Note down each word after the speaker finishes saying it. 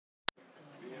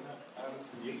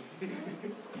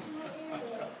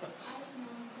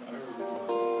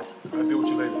I'll deal with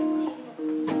you later.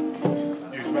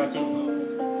 Use the bathroom?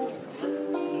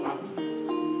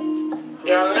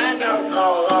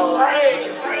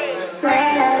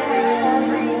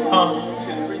 Huh?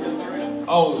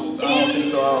 Oh, I don't think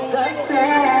so.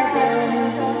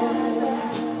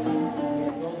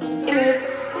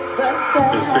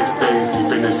 In 6 days he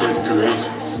finished his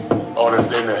creations. All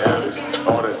that's in the heavens,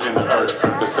 all that's in the earth.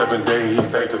 The 7th day he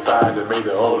sanctified and made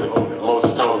it holy.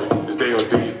 Moses told him, this day will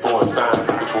be for a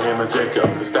sign between him and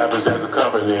Jacob, established as a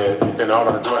covenant in all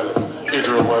our dwellings.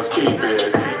 Israel must keep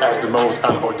it as the most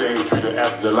honorable day, treated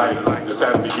as a delight. The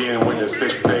Sabbath began when the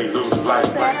 6th day loses life.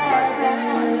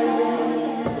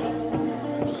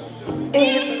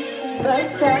 It's the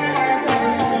Sabbath.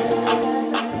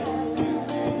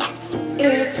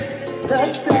 It's the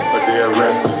Sabbath. A day of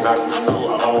rest is not to pursue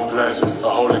our own pleasures. A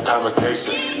holy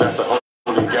convocation, that's a holy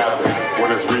gathering.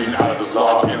 What is reading out of his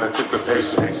law in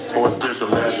anticipation for a spiritual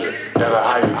measure that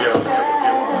Ahayah gives.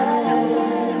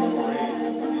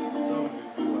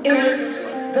 It's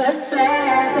the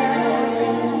Sabbath.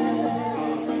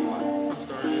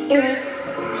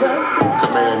 It's the Sabbath.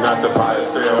 Commanded not to buy or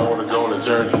sell or to go on a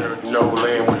journey. No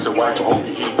laying with your wife, I hope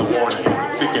you heed the warning.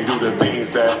 Seek and do the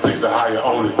things that please Ahayah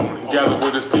only. Gather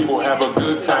with his people, have a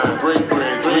good time. Break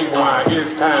bread, drink wine,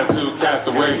 it's time to cast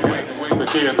away the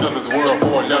cares of this world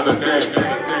for another day.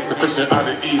 Sufficient are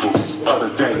the evils of the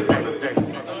day.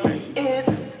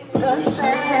 It's the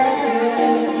Sabbath.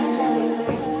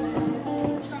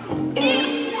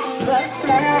 It's the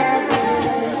Sabbath.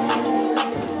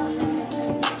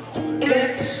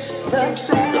 It's the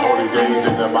Sabbath. The holy days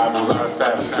in the Bible are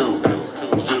Sabbaths too.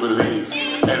 Jubilees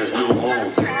and its new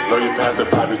moons. Know your pastor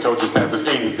probably told you Sabbaths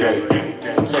any day.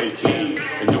 Take heed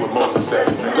and do what Moses said.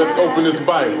 Let's open this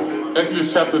Bible.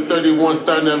 Exodus chapter 31,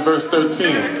 starting at verse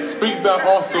 13. Speak thou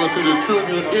also unto the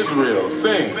children of Israel,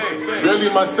 saying, verily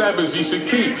my Sabbaths ye should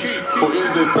keep, for it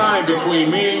is a sign between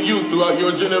me and you throughout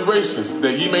your generations,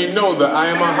 that ye may know that I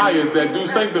am Ahayah that do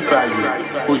sanctify you.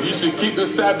 For ye should keep the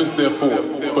Sabbaths therefore,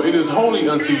 for it is holy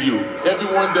unto you.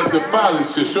 Everyone that defileth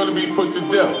shall surely be put to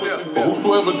death. For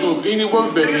whosoever doeth any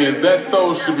work therein, that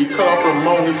soul should be cut off from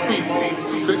among his people.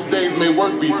 6 days may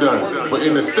work be done, but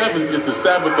in the 7th is the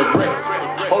Sabbath of rest,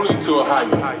 holy to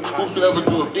Ahayah. Whosoever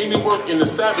doeth any work in the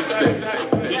Sabbath day,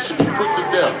 he should be put to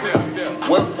death.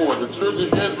 Wherefore the children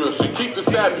of Israel should keep the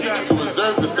Sabbath, to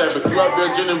observe the Sabbath throughout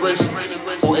their generations,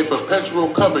 for a perpetual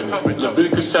covenant.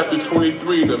 Leviticus chapter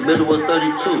 23, the middle of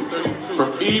 32.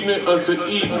 From evening unto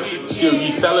evening shall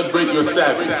ye celebrate your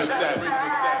Sabbaths.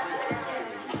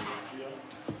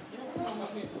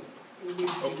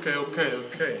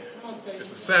 Okay.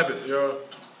 It's a Sabbath, y'all.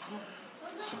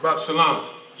 Shabbat Shalom.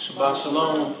 Shabbat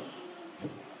Shalom.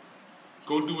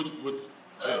 Go do what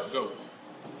go.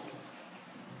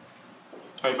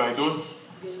 How everybody doing?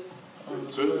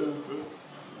 Good.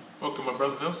 Welcome, my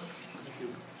brother Nelson.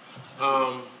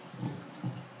 I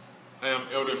am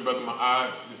Elder and Brother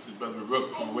Ahayah. This is Brother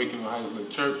Rook from Awakening Ohio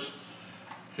Church.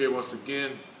 Here once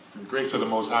again, in the grace of the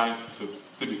Most High, to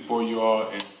sit before you all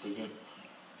and present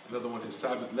another one of his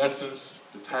Sabbath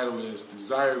lessons. The title is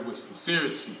Desire with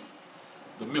Sincerity,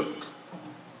 the Milk,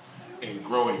 and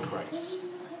Grow in Christ.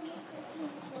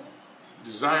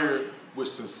 Desire with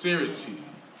sincerity,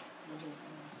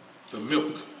 the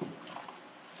milk,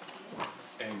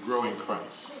 and grow in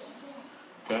Christ.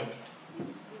 Okay?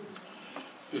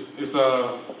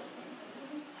 Before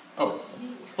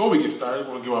we get started,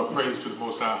 we want to give our praise to the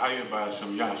Most High, Ahayah by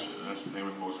Hashem Yasha. That's the name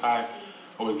of the Most High.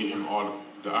 Always give him all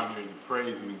the honor and the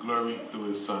praise and the glory through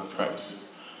his son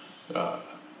Christ.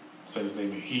 Say his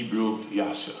name in Hebrew,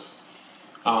 Yasha.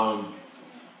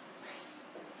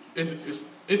 It's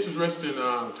interesting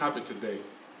topic today.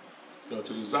 To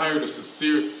desire the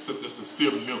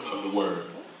sincere milk of the word.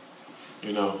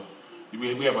 We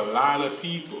have a lot of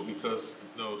people because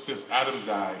since Adam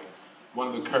died, one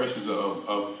of the curses of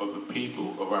the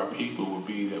people, of our people, will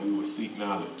be that we will seek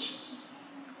knowledge.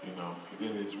 And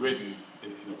then it's written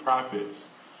in the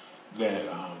prophets that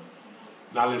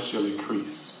knowledge shall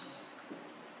increase.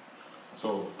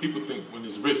 So people think when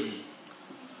it's written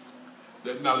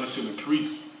that knowledge shall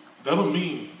increase, that don't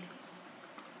mean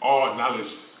all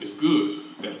knowledge is good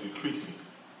that's increasing.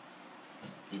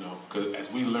 Because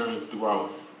as we learn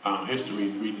throughout history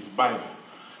and reading this Bible,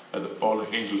 that the fallen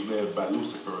angels led by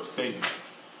Lucifer or Satan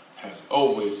has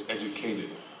always educated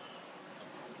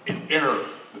in error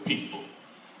the people.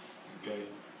 Okay?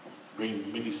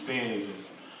 Bringing many sins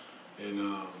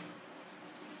and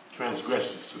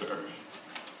transgressions to the earth.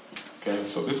 Okay?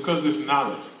 So just because this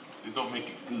knowledge, it don't make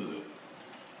it good.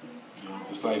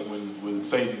 It's like when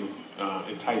Satan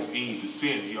enticed Eve to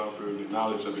sin, he offered her the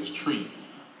knowledge of his tree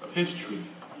of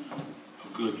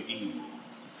good and evil.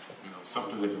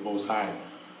 Something that the Most High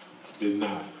did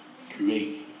not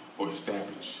create or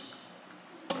establish.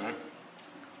 Right?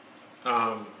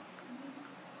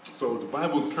 So the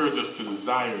Bible encourages us to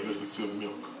desire the sincere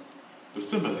milk, the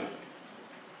Similac.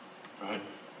 Right?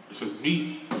 It says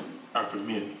meat are for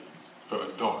men, for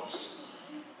adults.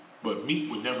 But meat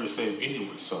would never save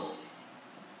anyone's soul.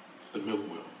 The milk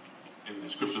will. And the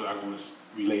scriptures are going to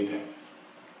relay that.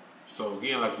 So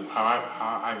again, like how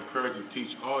I encourage and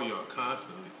teach all y'all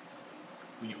constantly,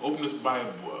 when you open this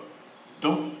Bible up,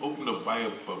 don't open the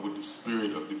Bible up with the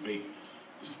spirit of debate,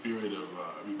 the spirit of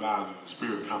reviling, the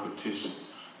spirit of competition,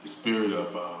 the spirit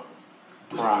of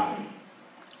pride.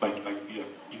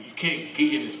 You can't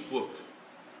get in this book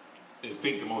and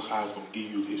think the Most High is going to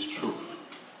give you His truth,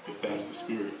 if that's the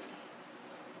spirit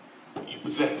you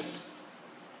possess.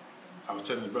 I was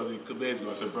telling the brother a couple days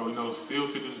ago, I said, bro, still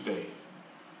to this day,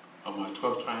 on my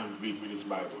 12th time read this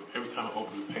Bible, every time I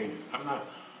open the pages,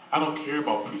 I don't care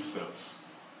about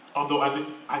precepts. Although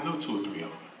I know 2 or 3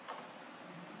 of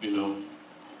them,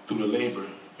 through the labor,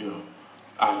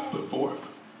 I've put forth.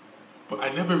 But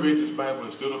I never read this Bible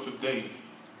and still up today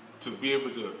to be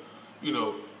able to,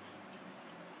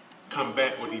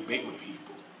 combat or debate with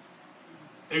people.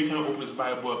 Every time I open this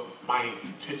Bible up, my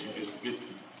intention is to get to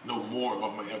know more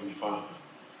about my Heavenly Father.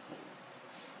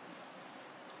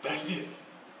 That's it.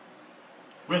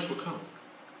 Rest will come.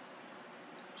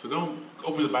 So don't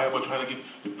open the Bible trying to get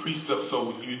the precepts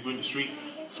so when you're in the street,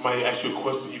 somebody asks you a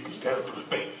question, you can stand up for the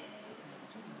faith.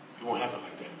 It won't happen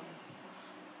like that.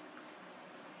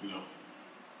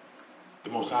 The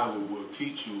Most High will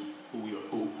teach you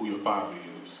who your Father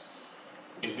is.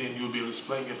 And then you'll be able to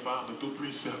explain your Father through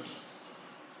precepts.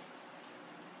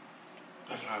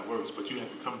 That's how it works. But you have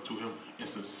to come to Him in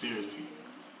sincerity,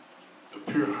 a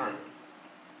pure heart,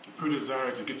 a pure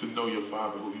desire to get to know your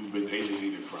Father who you've been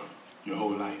alienated from your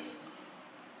whole life.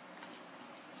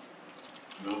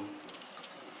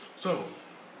 So,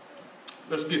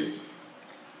 let's get it.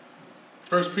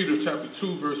 1 Peter chapter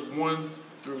 2, verse 1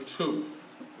 through 2.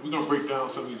 We're going to break down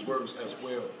some of these words as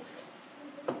well.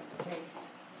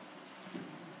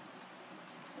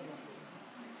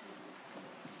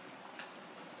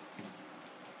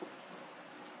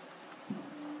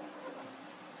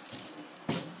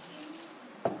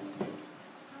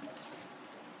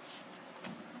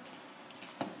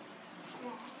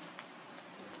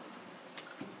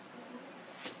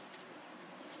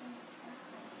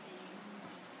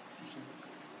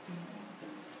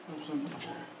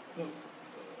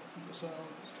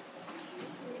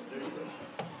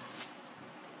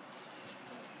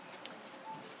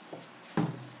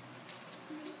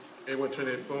 Everyone turn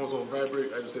their phones on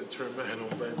vibrate. I just said turn mine on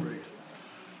vibrate.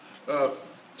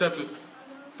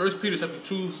 1 Peter chapter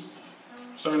 2,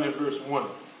 starting at verse 1.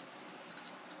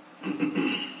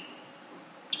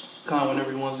 Con, when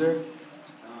everyone's there.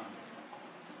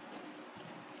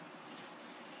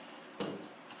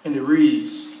 And it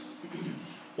reads,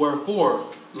 wherefore,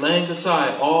 laying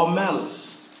aside all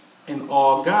malice, and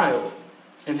all guile,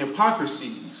 and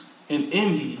hypocrisies, and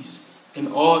envies, and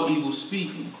all evil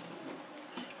speaking,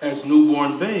 as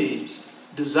newborn babes,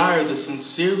 desire the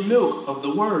sincere milk of the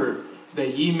word,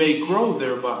 that ye may grow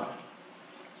thereby.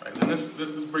 Right, now let's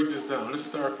break this down. Let's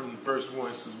start from verse 1.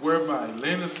 It says, whereby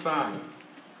laying aside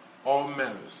all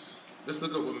malice. Let's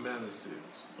look up what malice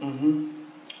is.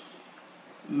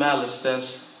 Malice,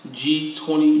 that's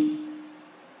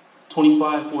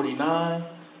G2549,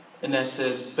 and that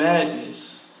says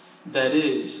badness, that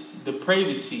is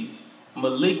depravity,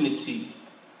 malignity,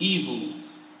 evil,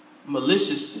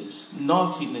 maliciousness,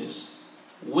 naughtiness,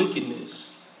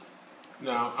 wickedness.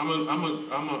 Now, I'm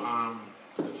gonna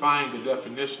define the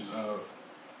definition of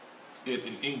it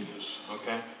in English,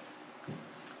 okay?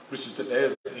 Which is that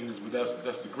is English, but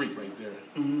that's the Greek right there.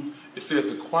 It says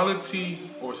the quality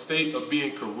or state of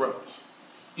being corrupt,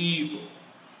 evil,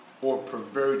 or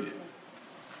perverted.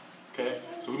 Okay,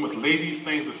 so we must lay these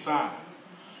things aside,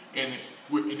 and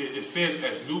it says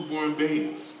as newborn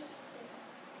babes.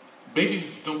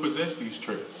 Babies don't possess these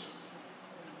traits.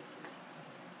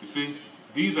 You see,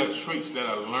 these are traits that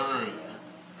are learned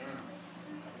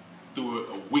through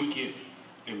a wicked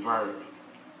environment.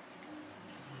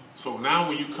 So now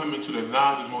when you come into the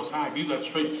knowledge of the Most High, these are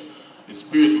traits and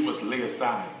spirits we must lay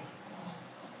aside.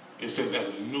 It says as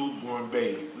a newborn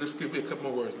babe. Let's give me a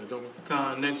couple more words now, don't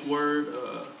we? Next word,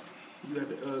 you got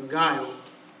guile.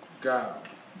 Guile.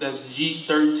 That's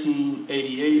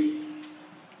G1388.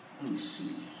 Let me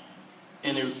see.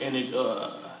 And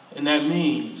that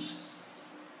means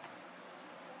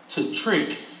to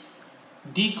trick,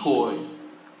 decoy,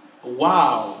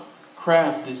 wow,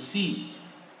 craft, deceit,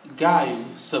 guile,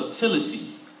 subtlety.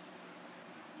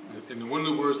 And one of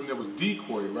the words in there was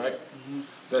decoy, right?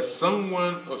 That's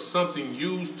someone or something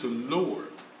used to lure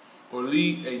or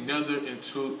lead another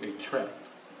into a trap.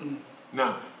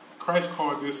 Now, Christ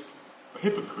called this a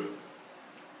hypocrite.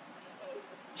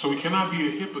 So we cannot be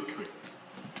a hypocrite.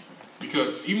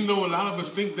 Because even though a lot of us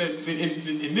think that,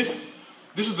 in this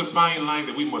is the fine line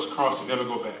that we must cross and never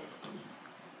go back.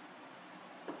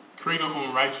 Creating our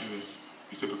own righteousness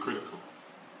is hypocritical.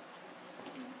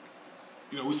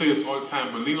 You know, we say this all the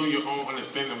time, but lean on your own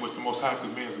understanding which the Most High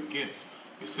commands against.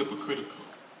 It's hypocritical.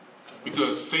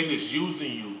 Because Satan is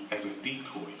using you as a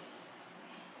decoy.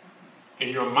 In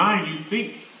your mind, you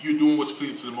think you're doing what's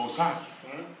pleasing to the Most High,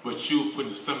 but you're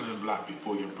putting a stumbling block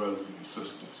before your brothers and your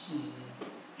sisters.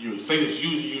 Satan is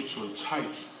using you to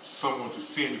entice someone to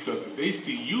sin, because if they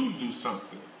see you do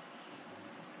something,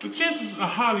 the chances are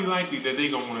highly likely that they're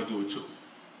going to want to do it too.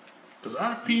 Because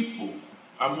our people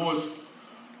are more,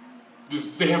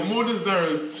 they have more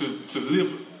desire to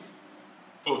live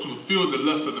or to fulfill the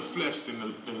lust of the flesh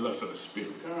than the lust of the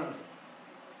spirit.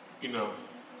 You know,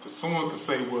 because someone could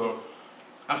say, well,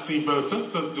 I seen brothers such and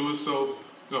such do it, so,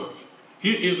 no,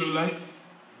 he an Israelite.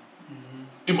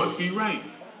 It must be right.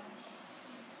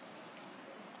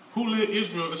 Who led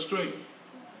Israel astray?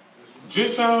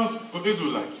 Gentiles or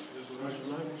Israelites?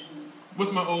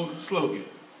 What's my old slogan?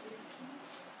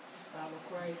 Follow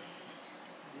Christ.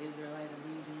 The Israelite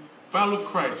leading. Follow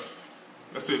Christ.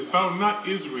 I said, follow not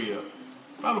Israel.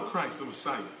 Follow Christ, the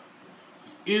Messiah.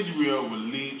 Because Israel will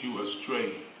lead you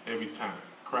astray every time.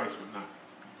 Christ will not.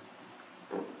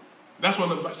 That's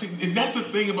what I'm, see, and that's the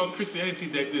thing about Christianity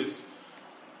that this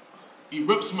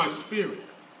erupts my spirit.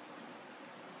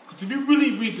 Because if you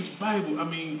really read this Bible, I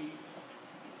mean,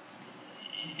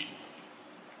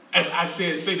 as I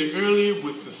said earlier,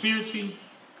 with sincerity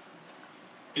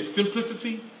and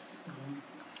simplicity,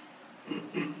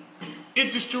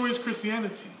 it destroys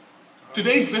Christianity.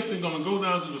 Today's lesson is going to go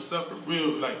down to the stuff for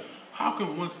real. Like, how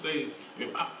can one say,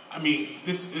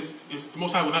 this is the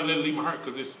Most High will not let it leave my heart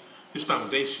because it's his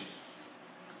foundation,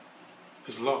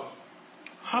 his law.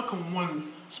 How can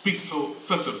one speak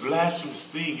such a blasphemous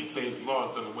thing and say his law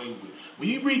is done away with? When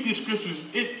you read these scriptures,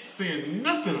 it's saying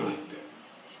nothing like that.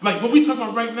 Like what we talking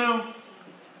about right now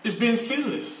is being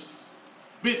sinless,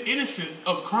 being innocent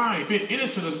of crime, being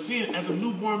innocent of sin as a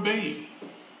newborn babe.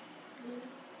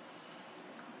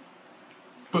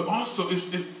 But also, it's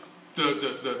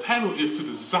the title is to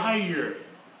desire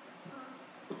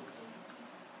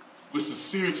with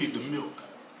sincerity the milk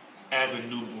as a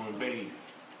newborn babe.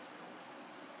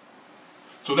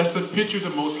 So that's the picture the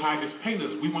Most High is painting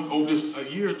us. We went over this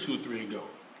a year or 2 or 3 ago.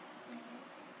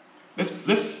 Let's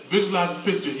visualize the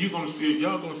picture. You're gonna see it.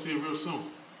 Y'all gonna see it real soon.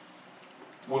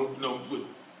 When with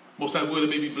Most High will,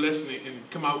 may be blessed and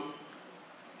come out.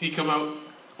 He come out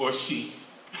or she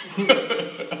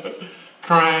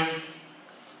crying.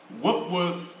 What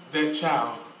would that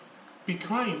child be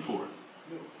crying for?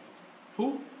 Milk.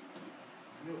 Who?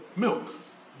 Milk.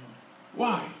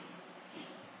 Why?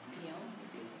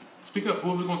 Speak up.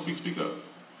 Who are we going to speak up?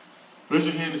 Raise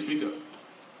your hand and speak up.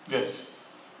 Yes.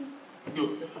 Go.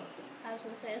 I was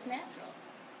going to say it's natural.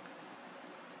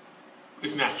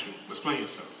 It's natural. Explain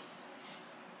yourself.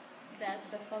 That's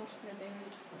the function that they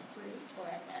were created for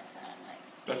at that time. Like,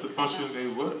 that's the function they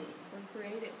what? Were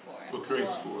created for. Were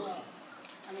created for. Well,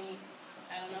 I mean,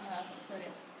 I don't know how else to put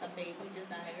it. A baby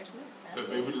desires milk. A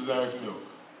baby desires milk.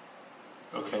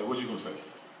 Okay, what you going to say?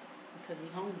 Because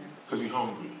he's hungry. Because he's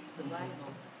hungry.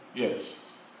 Survival. Yes.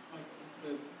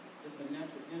 Like it's a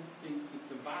natural instinct to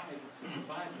survive. To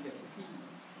survive, you got to feed.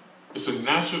 It's a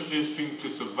natural instinct to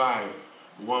survive.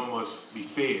 One must be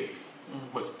fed,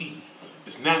 must eat.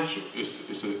 It's natural.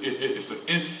 It's an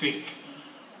instinct,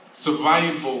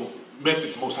 survival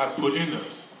method Most High put in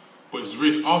us. But it's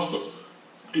written also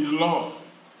in the law: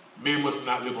 man must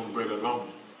not live on bread alone,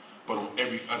 but on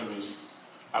every utterance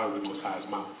out of the Most High's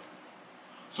mouth.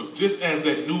 So just as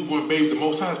that newborn baby, the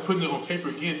Most High is putting it on paper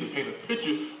again to paint a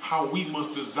picture how we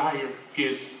must desire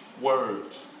his word.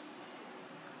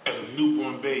 As a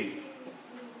newborn babe,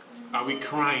 are we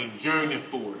crying, yearning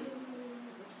for it?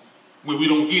 When we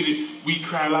don't get it, we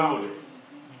cry louder.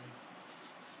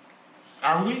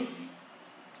 Are we?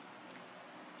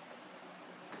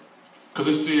 Because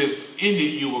it says, in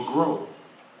it you will grow.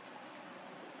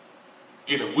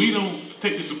 And if we don't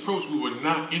take this approach, we will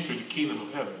not enter the kingdom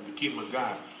of heaven, the kingdom of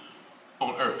God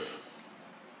on earth.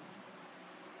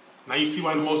 Now you see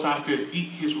why the Most High says, eat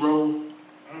his roll,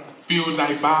 fill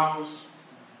thy bowels.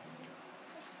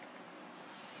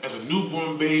 As a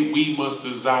newborn babe, we must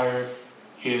desire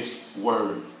his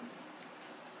word.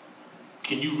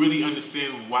 Can you really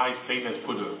understand why Satan has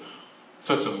put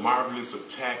such a marvelous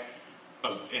attack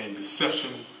and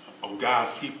deception on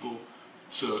God's people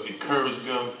to encourage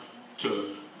them,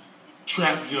 to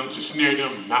trap them, to snare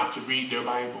them not to read their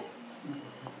Bible?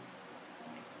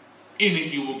 In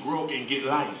it you will grow and get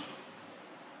life.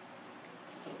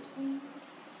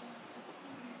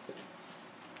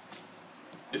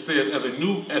 It says, as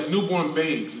newborn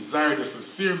babes desire the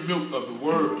sincere milk of the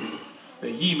word,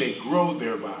 that ye may grow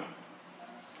thereby.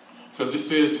 Because it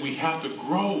says we have to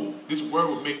grow. This word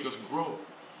will make us grow.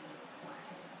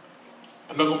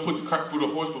 I'm not going to put the cart before the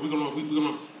horse, but we're gonna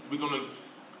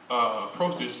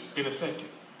approach this in a second.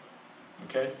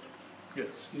 Okay?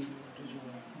 Yes. Did you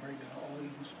want to break down all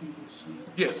evil speakers?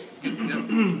 Yes. Did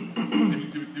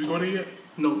we go there yet?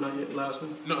 No, not yet. Last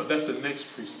one. No, that's the next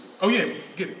precept. Oh yeah,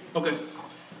 get it. Okay.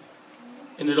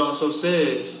 And it also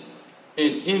says,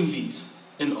 and envies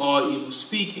and all evil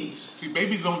speakings. See,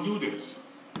 babies don't do this.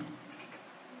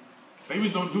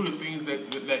 Babies don't do the things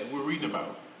that we're reading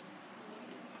about.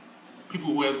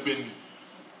 People who have been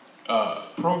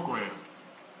programmed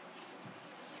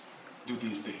do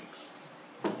these things.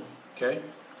 Okay?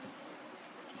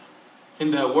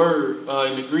 And that word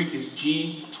in the Greek is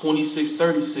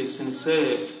G2636, and it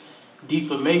says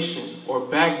defamation or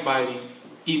backbiting,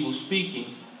 evil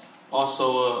speaking,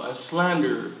 also a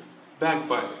slanderer,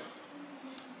 backbiter.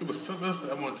 There was something else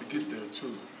that I wanted to get there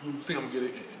too. I think I'm gonna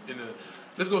get it in the.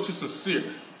 Let's go to sincere,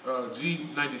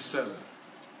 G97.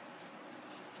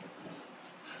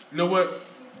 You know what?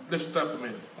 Let's stop a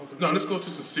minute. Okay. No, let's go to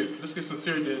sincere. Let's get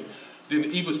sincere. Then the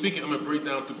evil speaking, I'm gonna break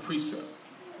down through precept.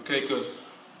 Okay, because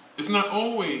it's not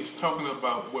always talking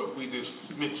about what we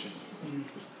just mentioned.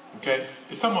 Okay,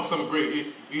 it's talking about something great.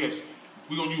 Yes,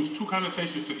 we're gonna use two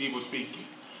connotations to evil speaking.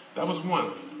 That was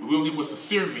one. We're gonna get what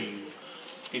sincere means,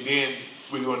 and then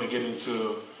we're gonna get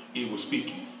into evil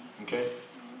speaking. Okay.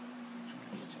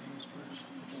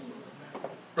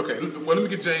 Okay. Well, let me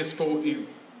get James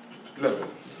 4:11.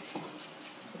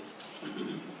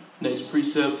 Next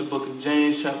precept, the book of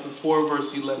James, chapter 4,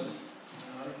 verse 11.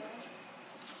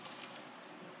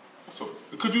 So,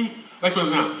 could you, like for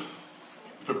example,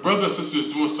 if a brother or sister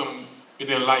is doing something in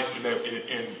their life and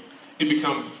it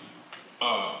becomes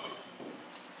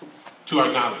to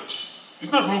our knowledge,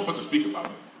 it's not wrong for us to speak about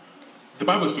it. The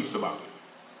Bible speaks about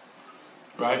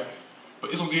it, right?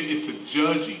 But it's going to get into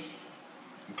judging,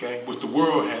 okay, which the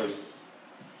world has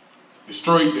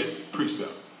destroyed that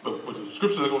precept. But the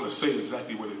scriptures are going to say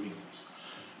exactly what it means.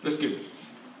 Let's get it.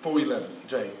 4:11,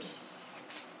 James.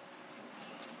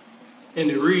 And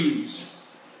it reads,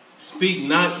 speak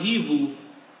not evil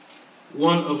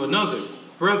one of another,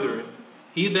 brethren.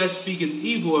 He that speaketh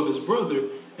evil of his brother,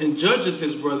 and judgeth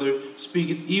his brother,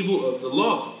 speaketh evil of the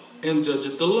law, and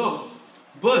judgeth the law.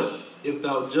 But if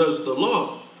thou judge the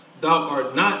law, thou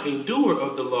art not a doer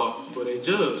of the law, but a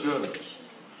judge.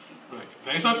 Right.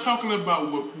 Now, it's not talking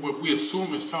about what we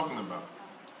assume it's talking about.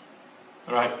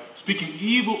 All right? Speaking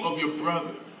evil of your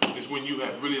brother is when you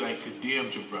have really like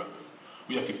condemned your brother.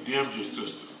 We have condemned your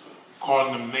sister,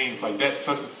 calling them names like that,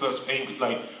 such and such, angry,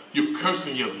 like you're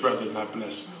cursing your brother, not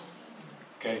blessing them.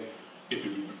 Okay? If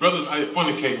your brother's out here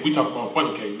fornicating, we talk about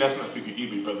fornicating, that's not speaking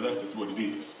evil, brother, that's just what it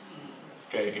is.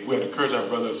 Okay? And we have to encourage our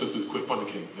brother or sister to quit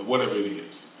fornicating, or whatever it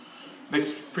is.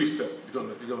 Next precept,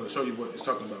 we're going to show you what it's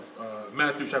talking about.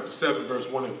 Matthew chapter 7, verse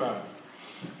 1 and 5.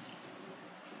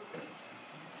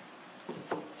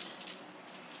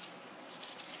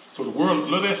 So the world,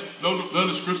 love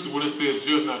the scriptures when it says,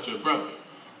 judge not your brother.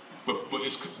 But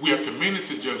we are commanded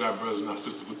to judge our brothers and our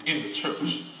sisters within the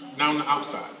church, not on the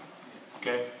outside.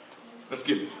 Okay? Let's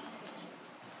get it.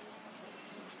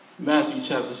 Matthew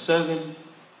chapter 7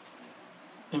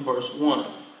 and verse 1.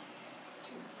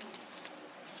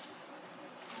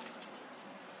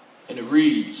 And it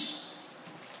reads,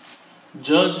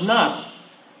 judge not,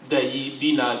 that ye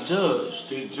be not judged.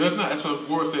 See, judge not, that's what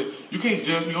the word said. You can't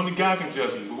judge me, only God can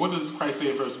judge me. But what does Christ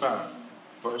say in verse 5?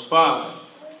 Verse 5,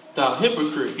 thou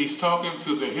hypocrite. He's talking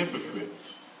to the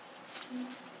hypocrites.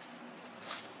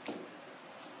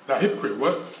 Thou hypocrite,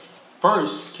 what?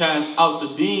 First cast out the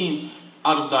beam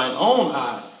out of thine own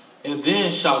eye, and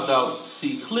then shalt thou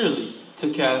see clearly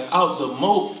to cast out the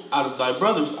mote out of thy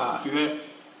brother's eye. See that?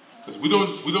 Because we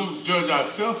don't judge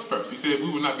ourselves first. He said we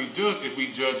will not be judged if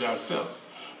we judge ourselves.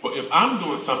 But if I'm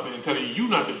doing something and telling you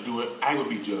not to do it, I will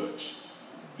be judged.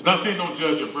 It's not saying don't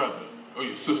judge your brother or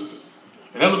your sister.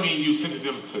 And that don't mean you sending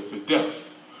them to death.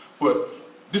 But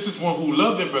this is one who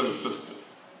loved their brother and sister.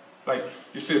 Like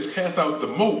it says, cast out the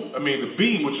mote, the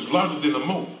beam, which is larger than the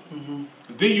mote. Mm-hmm.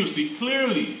 And then you see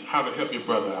clearly how to help your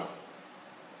brother out.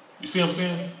 You see what I'm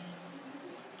saying?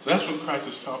 So that's what Christ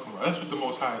is talking about. That's what the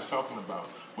Most High is talking about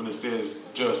when it says,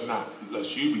 judge not,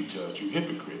 lest you be judged, you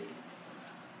hypocrite.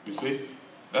 You see?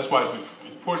 That's why it's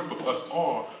important for us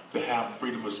all to have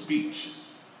freedom of speech.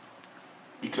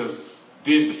 Because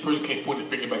then the person can't point the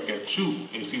finger back at you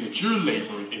and see that you're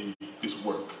laboring in this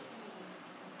work.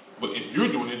 But if you're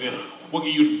doing it, then what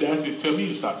can you audacity to tell me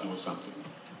to stop doing something?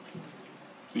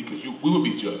 See, because we will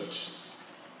be judged.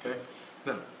 Okay?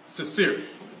 Now, sincerity.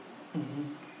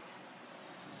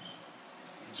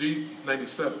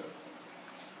 G97.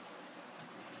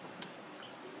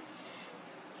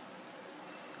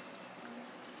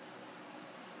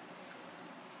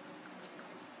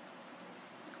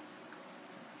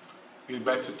 Getting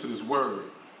back to this word.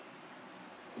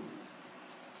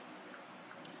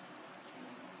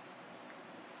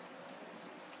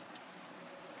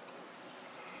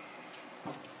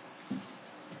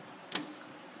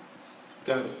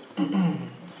 Got it.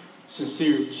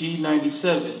 Sincerity,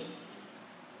 G97.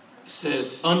 It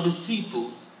says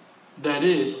undeceitful, that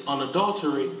is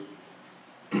unadulterated.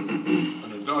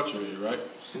 Unadulterated, right?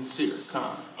 Sincere,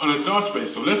 kind. Unadulterated.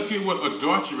 So let's get what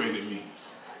adulterated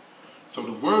means. So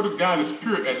the word of God is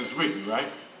pure as it's written, right?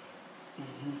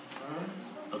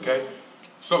 Okay?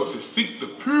 So it says, seek the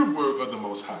pure word of the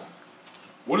Most High.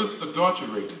 What is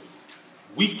adulterated?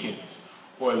 Weakened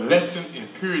or lessened in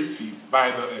purity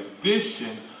by the addition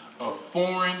of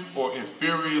foreign or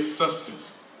inferior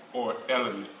substance or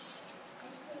elements.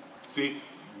 See,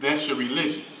 that's your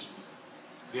religions.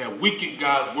 They have weakened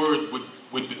God's word with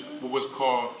what was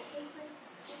called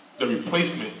the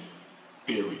replacement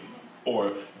theory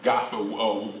or gospel,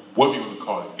 or whatever you want to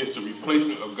call it. It's the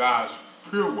replacement of God's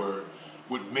pure word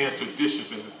with man's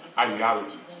traditions and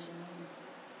ideologies.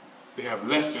 They have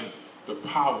lessened the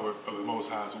power of the Most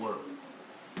High's word.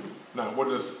 Now,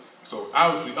 so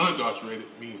obviously unadulterated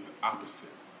means the opposite.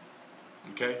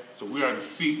 Okay? So we are to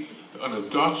seek the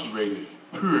unadulterated,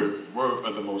 pure word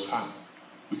of the Most High.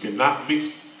 We cannot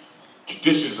mix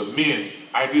traditions of men,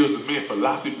 ideals of men,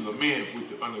 philosophies of men with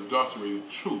the unadulterated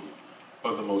truth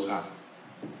of the Most High.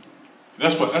 And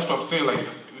that's what I'm saying. Like,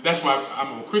 that's why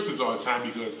I'm on Christians all the time,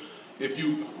 because if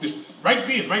you just right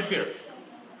there,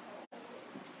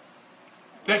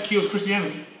 that kills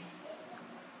Christianity.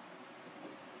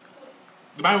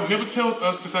 The Bible never tells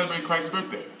us to celebrate Christ's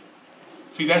birthday.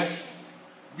 See, that's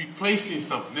replacing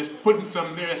something. That's putting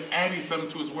something there. That's adding something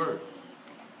to His word.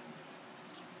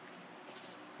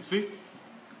 You see?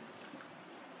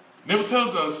 Never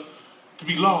tells us to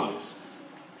be lawless.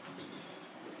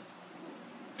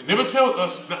 It never tells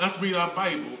us not to read our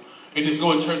Bible and just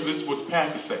go to church and listen to what the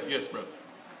pastor says. Yes, brother.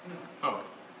 Oh.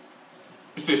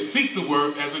 It says, seek the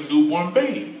word as a newborn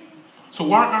babe. So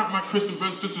why aren't my Christian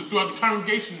brothers and sisters throughout the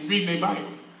congregation reading their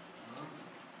Bible?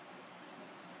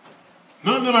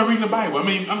 None of them are reading the Bible. I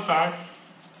mean, I'm sorry.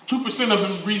 2% of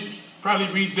them probably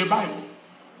read their Bible.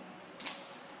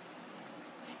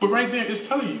 But right there, it's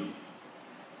telling you.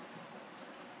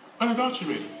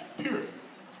 Unadulterated. Pure.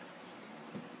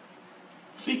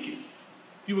 Seek it.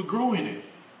 You will grow in it.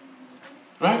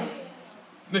 Right?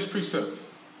 Next precept.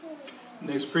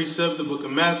 Next precept, the book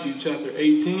of Matthew, chapter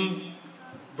 18,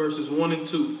 verses 1 and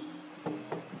 2.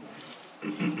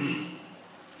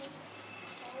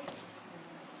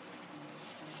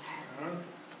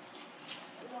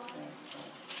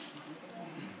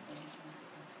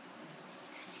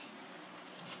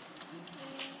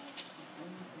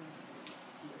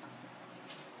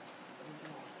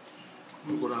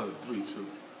 We'll go down to 3, too.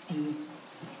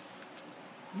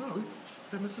 No, we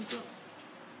can't mess this up.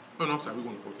 Oh, no, I'm sorry. We're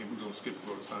going to 14. We're going to skip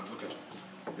all the signs. Okay.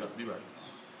 Yeah, be right.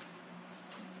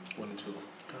 1 and 2.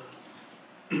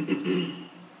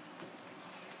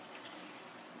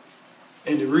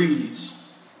 And it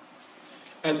reads,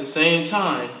 at the same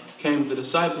time came the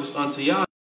disciples unto Yahweh.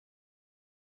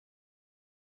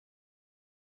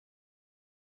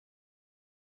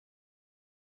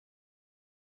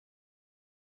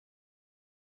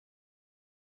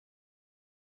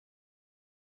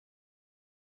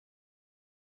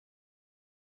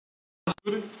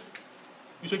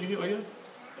 You shaking your head like yes?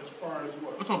 As far as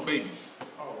what? I'm talking babies.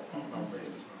 Oh, about babies.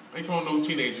 I ain't talking no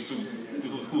teenagers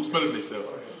who smelling themselves.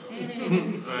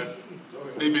 Right?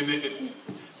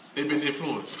 They've been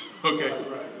influenced. Okay?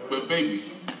 But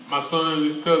babies. My son and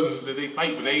his cousin, they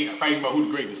fight, but they ain't fighting about who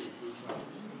the greatest.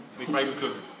 They fighting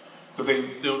because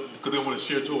they want to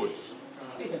share toys.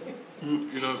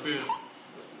 You know what I'm saying?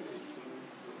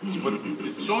 But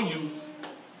it's showing you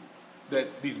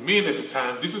that these men at the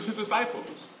time, this is his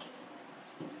disciples.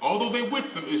 Although they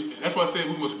with them, that's why I said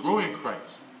we must grow in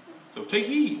Christ. So take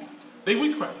heed. They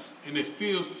with Christ, and they're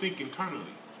still thinking carnally.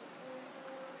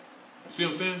 You see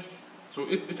what I'm saying? So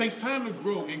it takes time to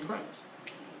grow in Christ.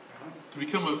 To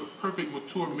become a perfect,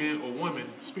 mature man or woman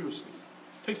spiritually.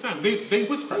 It takes time. They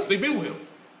with Christ. They've been with him.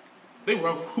 They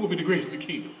were who will be the greatest in the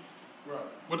kingdom. Right.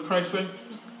 What did Christ say?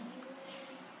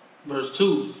 Verse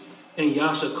 2. And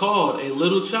Yasha called a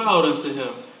little child unto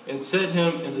him and set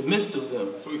him in the midst of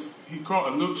them. So he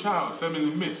called a little child and set him in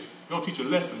the midst. He don't teach a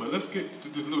lesson, but let's get to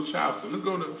this little child stuff. Let's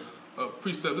go to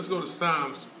precept. Let's go to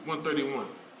Psalms 131.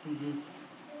 Mm-hmm.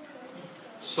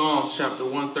 Psalms chapter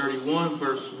 131,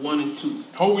 verse 1 and 2.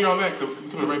 Hold me on that, because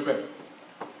we're coming right back.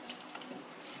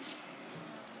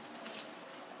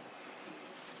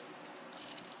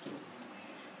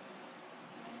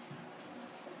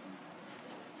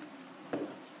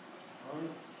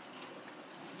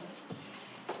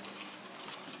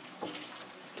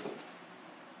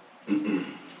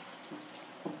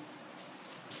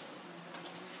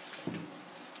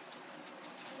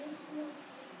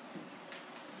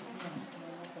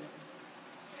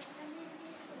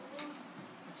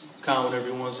 Count when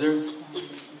everyone's there.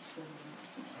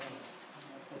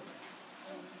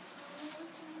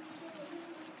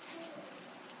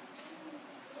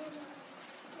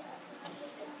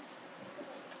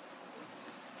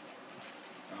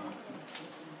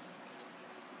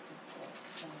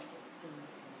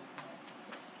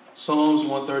 Psalms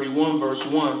 131, verse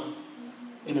 1,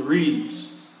 and it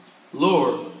reads,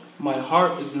 Lord, my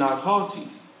heart is not haughty,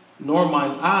 nor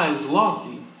mine eyes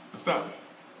lofty. Stop.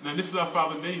 Now this is our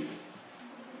father David,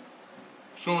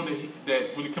 showing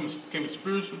that when it came to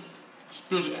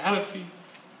spirituality,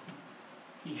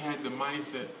 he had the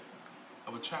mindset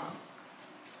of a child.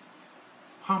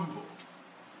 Humble.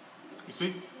 You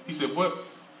see? He said, what?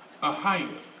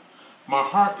 Ahayah. My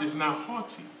heart is not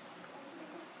haughty.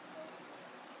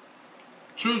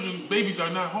 Children, babies are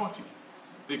not haughty.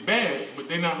 They're bad, but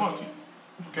they're not haughty.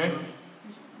 Okay?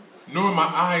 Nor my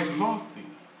eyes lofty.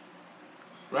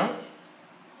 Right?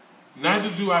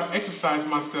 Neither do I exercise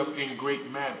myself in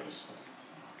great matters.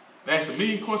 That's a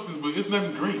million questions, but it's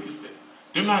nothing great.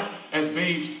 They're not as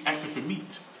babes asking for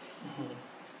meat.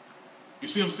 You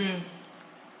see what I'm saying?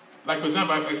 Like, for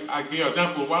example, I gave an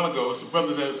example a while ago. It's a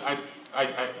brother that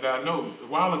I know a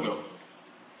while ago.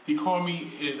 He called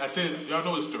me, and I said, y'all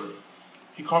know this story.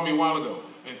 He called me a while ago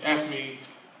and asked me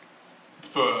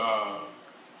for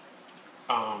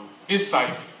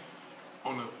insight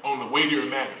on the weightier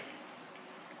matter.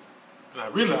 And I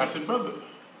realized, I said, brother,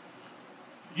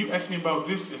 you asked me about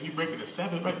this and you breaking the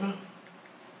Sabbath right now?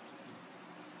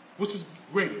 Which is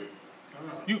greater?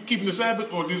 You keeping the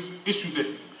Sabbath or this issue that,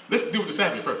 let's deal with the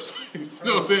Sabbath first. You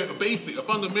know what I'm saying? A basic, a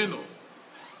fundamental.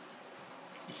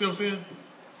 You see what I'm saying?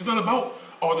 It's not about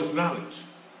all this knowledge.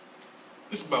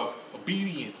 It's about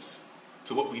obedience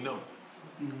to what we know.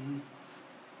 Mm-hmm.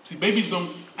 See, babies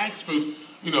don't ask for,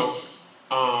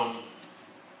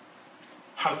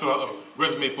 how to fill out a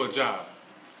resume for a job.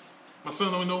 My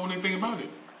son don't know anything about it.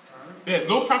 It has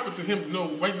no profit to him to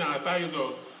know right now at 5 years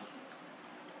old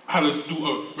how to do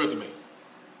a resume.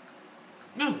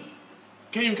 None.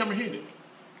 Can't even comprehend it.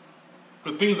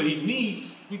 The things that he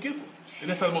needs, we give him.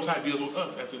 And that's how the Most High deals with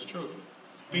us as his children.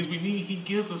 Things we need, he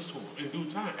gives us to him in due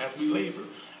time as we labor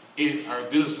in our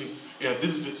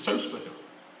diligent search for him.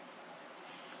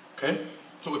 Okay?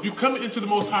 So if you come into the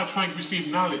Most High trying to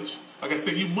receive knowledge, like I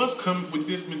said, you must come with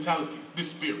this mentality,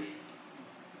 this spirit.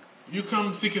 If you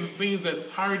come seeking things that's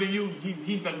higher than you,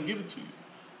 he's not going to give it to you.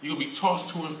 You're going to be tossed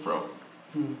to and fro.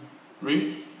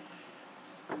 Read.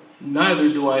 Neither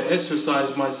do I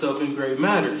exercise myself in great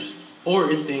matters, or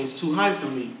in things too high for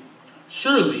me.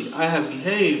 Surely I have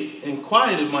behaved and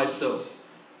quieted myself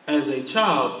as a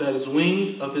child that is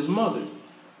weaned of his mother.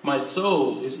 My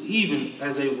soul is even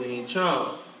as a weaned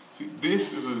child. See,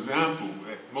 this is an example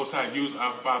that Most High used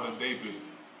our father David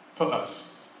for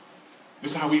us.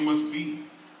 This is how we must be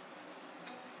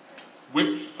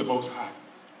with the Most High.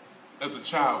 As a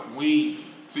child weaned,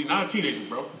 see, not a teenager,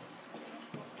 bro.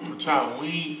 A child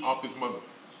weaned off his mother.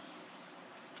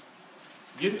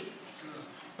 Get it?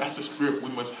 That's the spirit we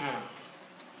must have.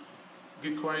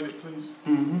 Get quieted, please.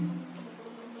 Mm-hmm.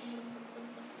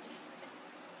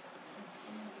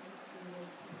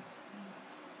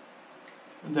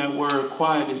 That word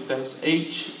quieted, that's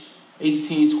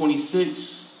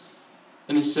H1826,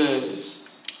 and it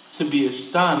says, to be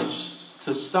astonished,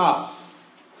 to stop,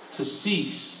 to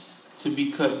cease, to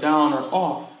be cut down or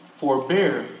off,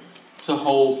 forbear, to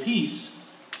hold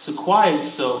peace, to quiet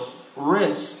self,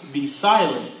 rest, be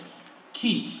silent,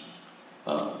 keep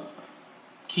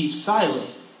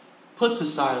silent, put to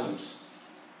silence,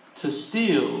 to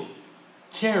still,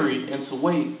 tarry, and to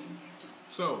wait.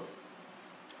 So,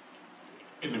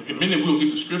 in a minute we'll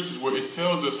get the scriptures where it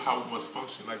tells us how we must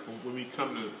function. Like when we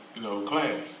come to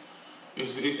class,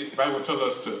 the Bible will tell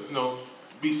us to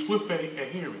be swift at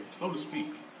hearing, slow to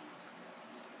speak,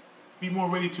 be more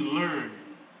ready to learn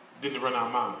than to run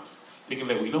our mouths, thinking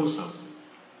that we know something.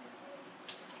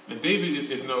 And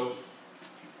David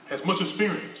has much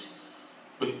experience,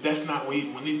 but that's not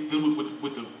when he's dealing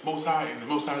with the Most High and the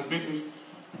Most High's business.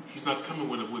 He's not coming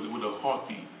with a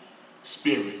haughty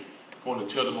spirit, wanting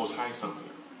to tell the Most High something,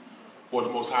 or the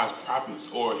Most High's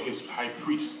prophets, or his high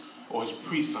priest, or his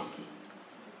priest something.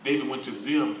 David went to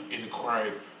them and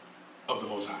inquired of the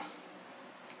Most High.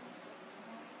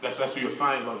 That's what you're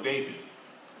finding about David.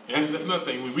 And that's another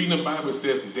thing. When we read the Bible, it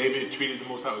says that David treated the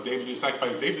Most High. David did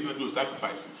sacrifice. David did not do a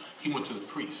sacrifice. He went to the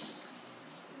priest.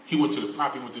 He went to the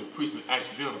prophet, he went to the priest and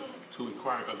asked them to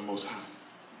inquire of the Most High.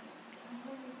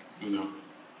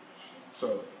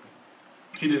 So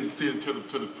he didn't send to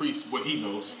the priest what he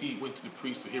knows. He went to the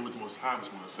priest to hear what the Most High was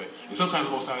going to say. And sometimes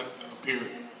the Most High appeared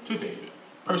to David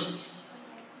personally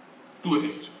through an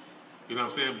angel. You know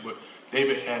what I'm saying? But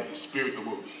David had the spirit of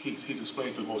what he's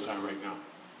explaining to the Most High right now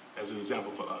as an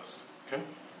example for us. Okay?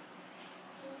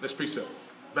 Next precept.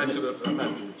 Back to the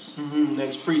Matthews.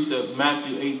 Next precept,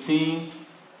 Matthew 18,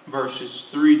 verses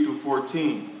 3 through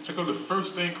 14. Check out the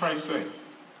first thing Christ said.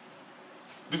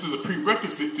 This is a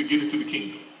prerequisite to get into the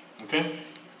kingdom. Okay?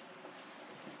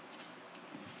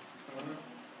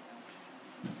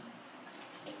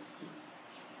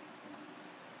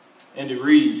 And it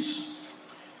reads,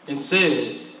 and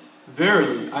said,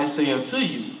 verily I say unto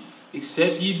you,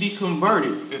 except ye be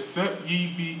converted. Except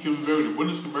ye be converted. What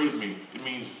does converted mean? It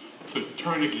means to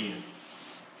turn again.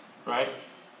 Right?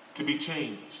 To be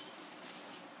changed.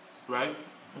 Right?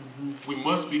 We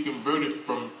must be converted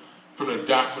from the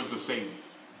doctrines of Satan.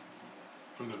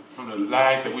 From the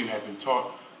lies that we have been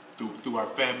taught through our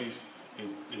families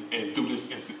and through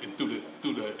this and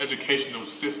through the educational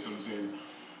systems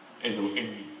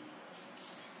and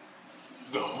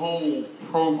the whole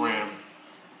program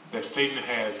that Satan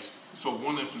has so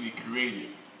wonderfully created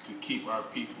to keep our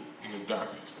people in the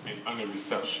darkness and under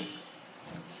deception.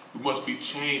 We must be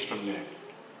changed from that.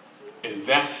 And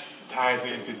that ties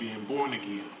into being born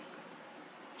again.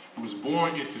 We was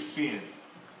born into sin.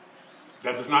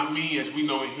 That does not mean, as we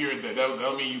know in here, that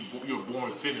don't mean you're a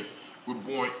born sinner.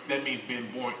 That means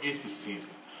being born into sin.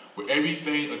 Where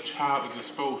everything a child is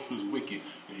exposed to is wicked.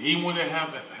 And anyone that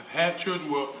have had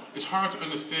children, well, it's hard to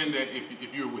understand that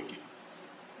if you're wicked.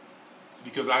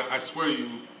 Because I swear to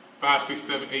you, 5, 6,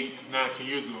 7, 8, 9, 10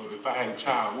 years ago, if I had a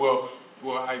child,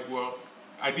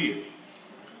 I did.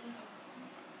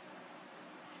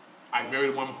 I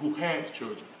married a woman who had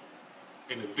children.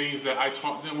 And the things that I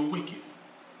taught them were wicked.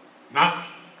 Not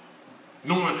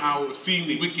knowing how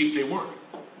exceedingly wicked they were.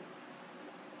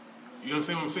 You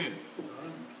understand what I'm saying?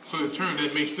 So in turn,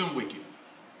 that makes them wicked.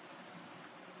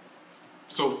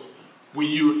 So when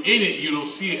you're in it, you don't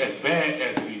see it as bad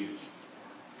as it is.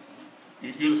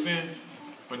 You understand?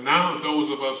 But now those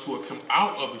of us who have come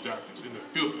out of the darkness in the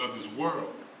filth of this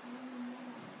world,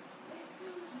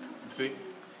 you see?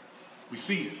 We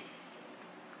see it.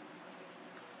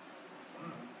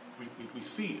 We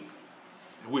see it.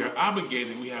 And we are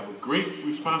obligated, we have a great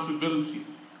responsibility,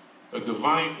 a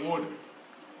divine order,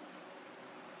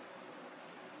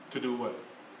 to do what?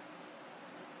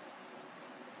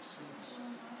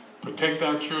 Protect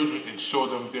our children and show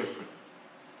them different.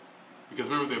 Because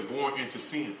remember, they're born into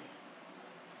sin.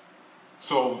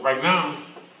 So right now,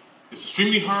 it's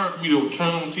extremely hard for me to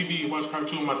turn on TV and watch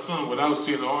cartoon with my son without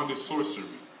seeing all this sorcery.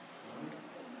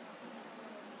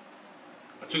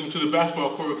 I took him to the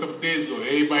basketball court a couple of days ago.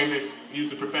 Everybody next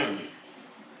used the profanity.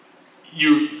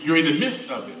 You're in the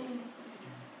midst of it.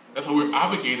 That's why we're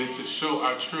obligated to show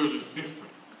our children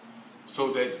different,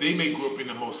 so that they may grow up in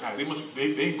the Most High.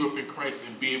 They grow up in Christ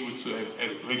and be able to,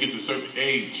 when they get to a certain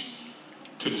age,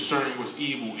 to discern what's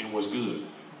evil and what's good,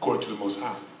 according to the Most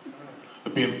High.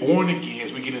 But being born again,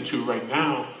 as we get into it right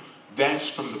now, that's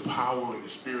from the power and the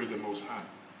Spirit of the Most High,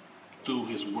 through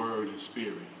His Word and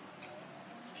Spirit.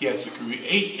 He has to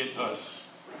create in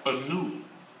us a new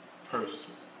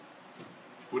person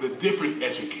with a different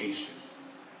education.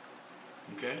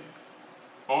 Okay?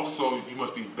 Also, you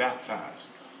must be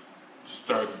baptized to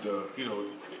start the,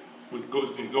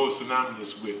 it goes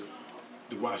synonymous with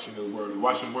the washing of the Word. The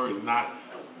washing of the Word is not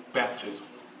baptism.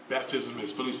 Baptism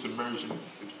is fully submerged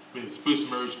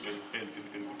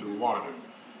in water.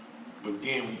 But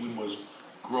then we must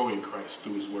grow in Christ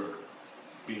through His Word.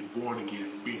 Being born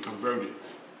again, being converted,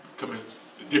 becoming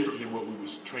different than what we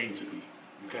was trained to be.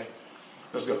 Okay?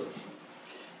 Let's go.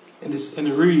 And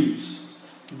it reads,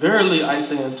 verily I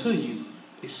say unto you,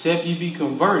 except ye be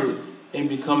converted and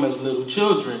become as little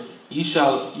children, ye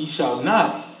shall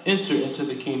not enter into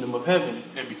the kingdom of heaven.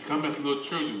 And become as little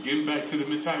children. Getting back to the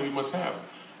mentality we must have.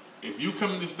 If you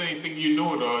come in this thing thinking you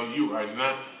know it all, you are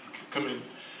not coming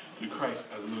to Christ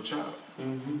as a little child.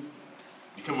 Mm-hmm.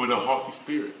 You come with a haughty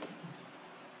spirit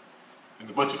and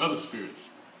a bunch of other spirits.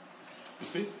 You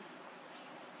see?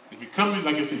 If you come in,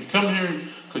 like I said, you come here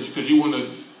because you want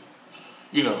to,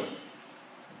 you know,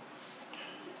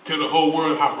 tell the whole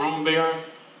world how wrong they are,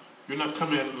 you're not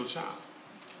coming as a little child.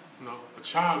 You know, a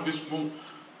child just won't,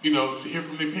 you know, to hear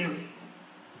from their parent.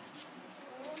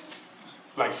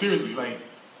 Like seriously, like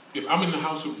if I'm in the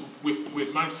house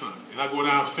with my son and I go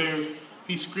downstairs,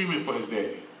 he's screaming for his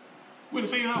daddy. We're in the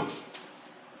same house.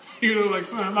 You know, like,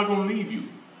 son, I'm not going to leave you.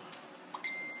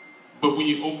 But when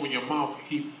you open your mouth,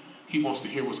 he wants to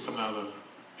hear what's coming out of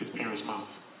his parents' mouth.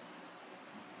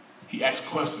 He asks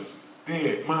questions.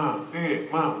 Dad, mom,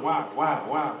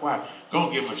 why?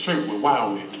 Don't get my shirt with why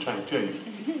on it, I'm trying to tell you.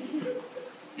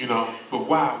 You know, but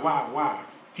why?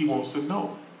 He wants to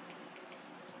know.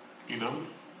 You know?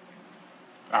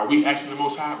 Are we asking the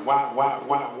Most High? Why?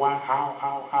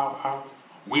 How?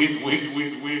 When?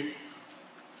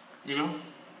 You know?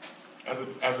 As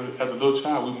a little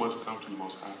child, we must come to the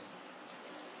Most High.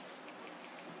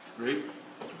 Read.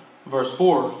 Verse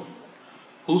 4.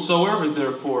 Whosoever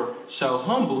therefore shall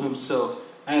humble himself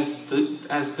as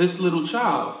this little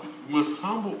child, We must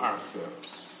humble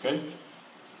ourselves. Okay?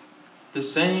 the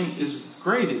same is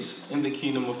greatest in the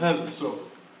kingdom of heaven. So,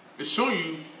 it's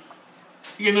showing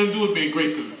you got nothing to do with being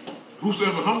great, because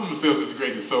whosoever humbles themselves is the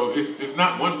greatest. So it's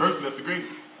not one person that's the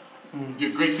greatest.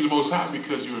 You're great to the Most High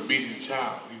because you're a obedient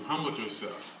child. You humbled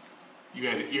yourself. You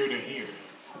had an ear to hear.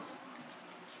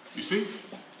 You see?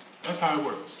 That's how it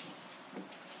works.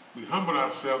 We humble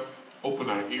ourselves, open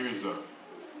our ears up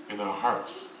and our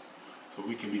hearts so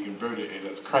we can be converted. And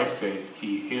as Christ said,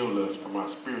 he healed us from our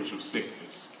spiritual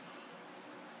sickness.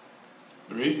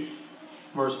 Read.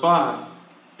 Verse 5.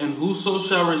 And whoso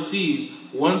shall receive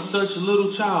one such little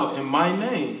child in my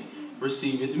name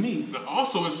receiveth me. Now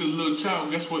also it's a little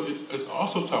child. Guess what it's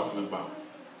also talking about?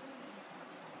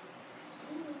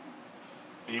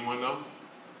 Anyone know?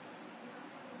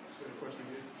 Say the question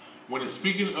again. When it's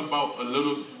speaking about a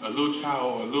little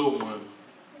child or a little one,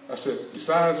 I said,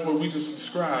 besides what we just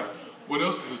described, what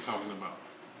else is it talking about?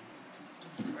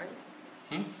 Christ?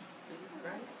 Hmm? Could it be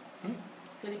Christ?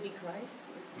 Could it be Christ?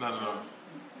 No.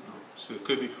 She said,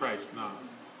 could be Christ. No.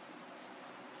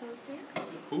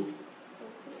 Who?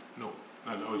 No,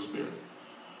 not the Holy Spirit.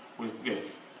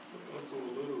 Yes. Also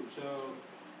a little child.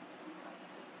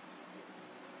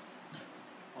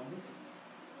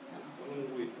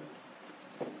 Someone with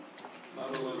not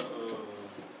a lot of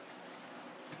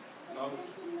knowledge.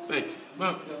 Thank you.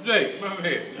 Jay, my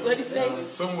head. What did he say?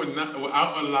 Someone not,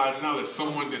 without a lot of knowledge,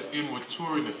 someone that's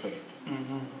immature in the faith.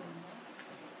 Mm-hmm.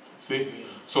 See?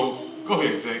 So, go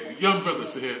ahead, Jay. Young brother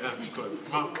sit here and answer the question.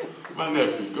 My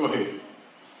nephew, go ahead.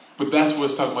 But that's what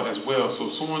it's talking about as well. So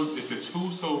someone, it says,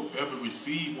 whosoever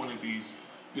receive one of these,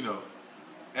 you know,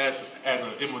 as a,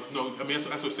 no, I mean,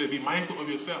 that's what it said, be mindful of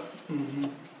yourself. Mm-hmm.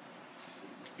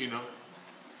 You know?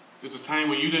 There's a time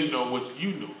when you didn't know what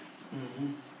you knew. Mm-hmm.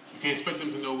 You can't expect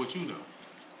them to know what you know.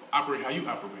 Operate how you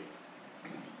operate.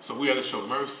 So we have to show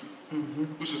mercy,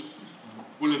 which is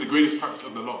one of the greatest parts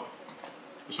of the law,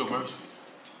 to show mercy.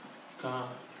 God.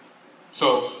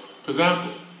 So, for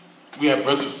example, we have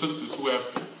brothers and sisters who have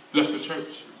left the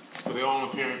church for their own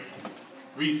apparent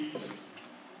reasons.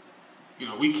 You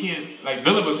know, we can't, like,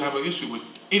 none of us have an issue with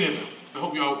any of them. I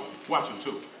hope y'all watching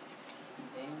too.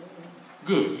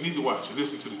 Good, you need to watch and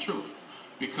listen to the truth.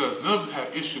 Because none of them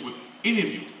have issue with any of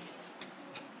you.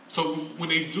 So when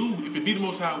they do, if it be the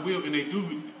Most High will, and they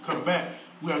do come back,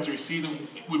 we have to receive them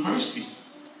with mercy.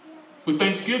 With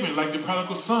thanksgiving, like the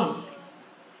prodigal son.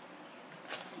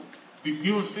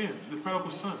 You understand? The prodigal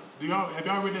son. Have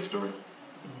y'all read that story?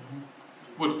 Mm-hmm.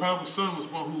 Well, the prodigal son was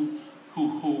one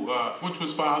who went to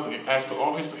his father and asked for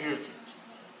all his inheritance.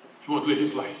 He wanted to live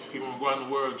his life. He wanted to go out in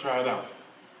the world and try it out.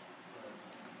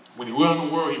 When he went out in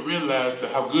the world, he realized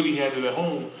that how good he had it at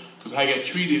home, because how he got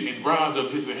treated and robbed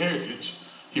of his inheritance.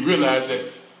 He realized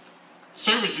that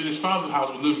servants in his father's house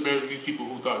were living better than these people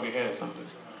who thought they had something.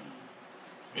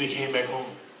 And he came back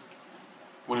home.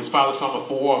 When his father saw him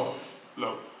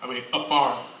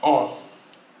afar off,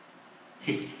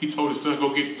 he told his son,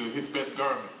 go get his best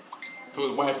garment.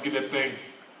 Told his wife, get that thing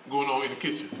going on in the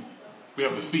kitchen. We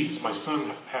have a feast. My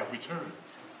son have returned.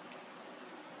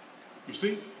 You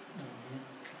see?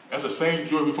 That's the same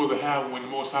joy before the have when the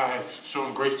Most High has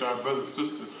shown grace to our brothers and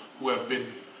sisters who have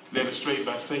been led astray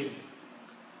by Satan.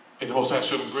 And the Most High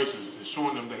showed them grace and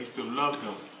showing them that he still loved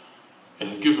them and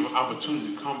has given them an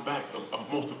opportunity to come back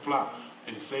amongst the flock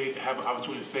and have an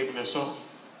opportunity of saving their soul.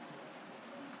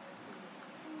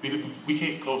 We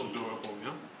can't close the door up on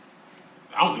them.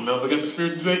 I don't think none of us got the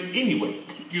Spirit today anyway.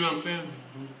 You know what I'm saying?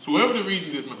 So whatever the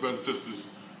reason is, my brothers and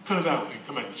sisters, cut it out and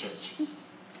come back to church.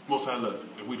 Most High love you,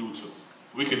 and we do too.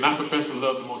 We cannot profess to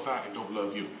love the Most High and don't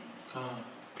love you.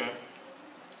 Okay?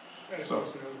 So,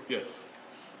 yes.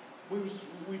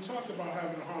 We talked about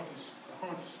having a haunted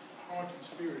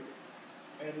spirit,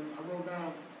 and I wrote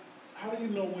down, how do you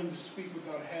know when to speak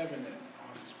without having that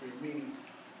haunted spirit? Meaning,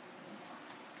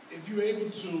 if you're able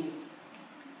to,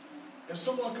 if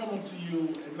someone come up to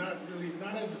you and not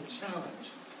as a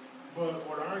challenge, but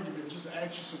or an argument, just to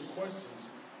ask you some questions,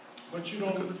 but you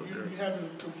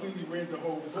haven't completely read the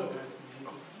whole book.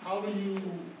 How do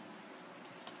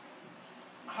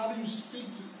you speak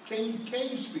to? Can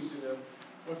you speak to them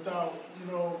without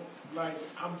like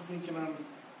I'm thinking I'm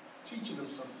teaching them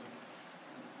something,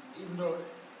 even though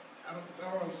I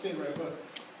don't want to say it right, but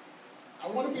I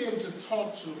want to be able to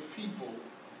talk to people.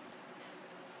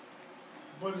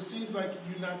 But it seems like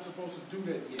you're not supposed to do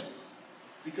that yet,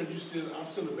 because I'm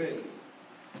still a babe.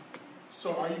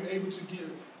 So are you able to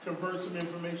convert some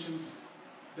information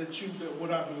that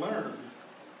what I've learned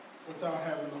without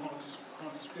having the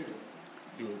haunted spirit?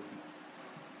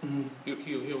 He'll give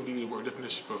you the word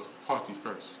definition for haughty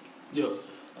first. Yep.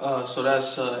 So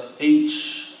that's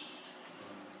H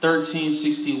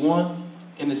 1361,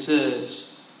 and it says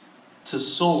to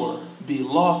soar, be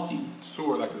lofty.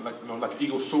 Soar like an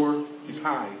eagle soar. He's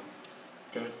high.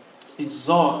 Okay.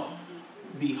 Exalt,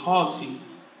 be haughty,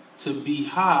 to be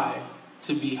high,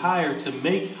 to be higher, to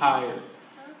make higher.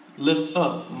 Lift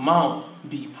up, mount,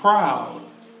 be proud,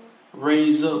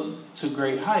 raise up to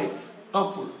great height,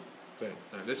 upward. Okay.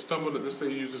 Now let's say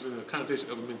you use this in the connotation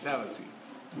of a mentality.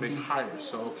 Make higher.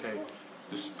 So okay.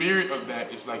 The spirit of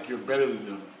that is like you're better than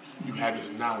them. You have this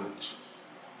knowledge.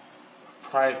 A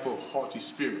prideful, haughty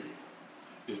spirit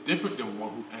is different than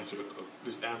one who answer a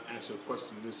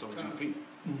question this on GP.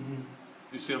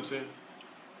 You see what I'm saying?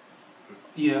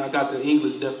 Yeah, I got the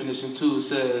English definition too. It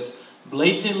says,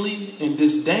 blatantly and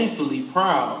disdainfully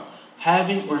proud,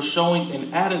 having or showing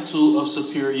an attitude of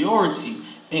superiority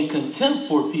and contempt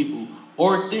for people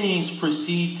or things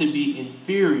perceived to be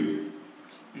inferior.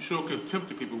 You show contempt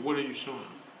to people. What are you showing?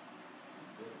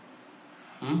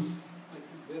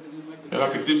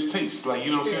 Like a distaste. Like,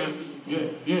 you know what I'm saying?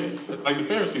 Yeah. Like the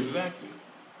Pharisees, exactly.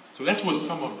 So that's what it's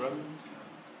talking about, brother.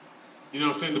 You know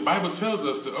what I'm saying? The Bible tells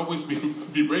us to always be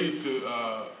ready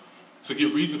to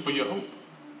get reason for your hope.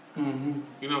 You know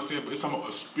what I'm saying? But it's talking about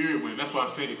a spirit with it. That's why I'm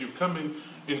saying if you're coming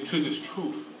into this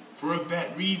truth for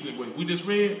that reason, what we just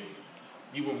read,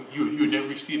 you'll never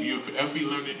receive it. You'll forever be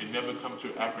learning and never come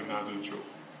to accurate knowledge of the truth.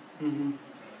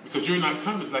 Because you're not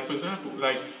coming, like for example,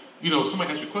 like,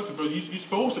 somebody asks you a question, bro, you're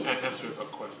supposed to answer a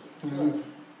question.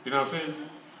 You know what I'm saying?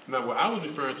 Now, what I was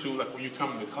referring to, like when you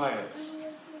come into class,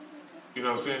 you know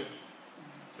what I'm saying?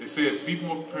 It says be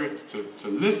more prepared to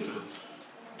listen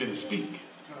than to speak.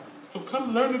 So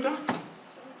come learn the doctrine.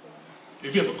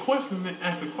 If you have a question, then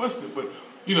ask a question. But,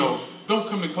 don't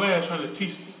come to class trying to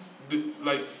teach,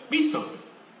 me something.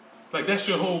 Like, that's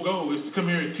your whole goal, is to come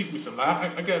here and teach me something.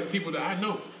 Like, I got people that I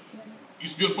know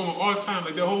used to be on the phone all the time.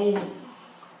 Like, their whole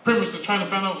premise of trying to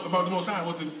find out about the Most High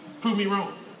was to prove me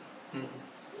wrong.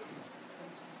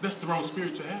 That's the wrong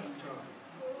spirit to have.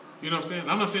 You know what I'm saying?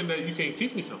 I'm not saying that you can't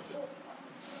teach me something.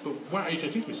 But why are you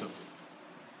trying to teach me something?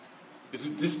 Is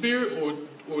it this spirit,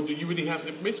 or do you really have some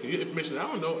information? You have information I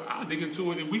don't know, I'll dig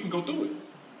into it and we can go through it.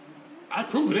 I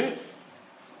prove that.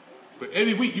 But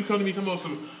every week you come to me talking about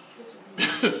some,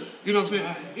 you know what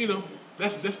I'm saying?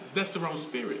 That's the wrong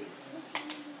spirit.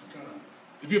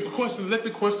 If you have a question, let the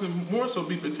question more so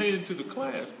be pertaining to the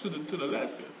class, to the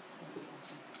lesson.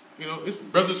 It's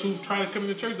brothers who try to come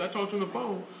into church. I talked to them on the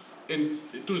phone, and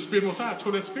through the Spirit Most High, I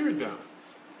tore that spirit down.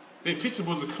 Their intention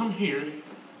was to come here,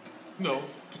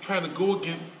 to try to go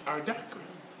against our doctrine.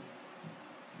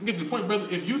 You get to the point, brother,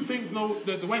 if you think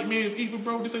that the white man is evil,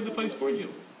 bro, this ain't the place for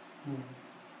you.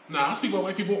 Now, I speak about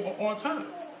white people all the time.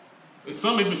 And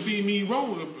some may perceive me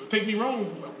wrong, take me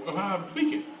wrong of how I'm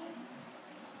speaking.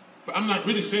 But I'm not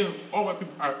really saying all white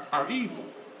people are evil.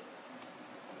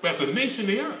 But as a nation,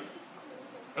 they are.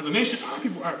 As a nation, our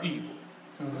people are evil.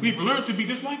 We've learned to be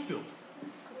just like them.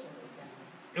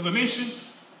 As a nation,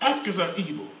 Africans are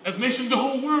evil. As a nation, the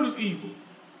whole world is evil.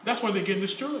 That's why they're getting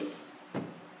destroyed.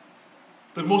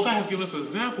 But Most High has given us an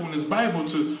example in His Bible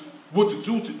to what to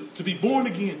do to be born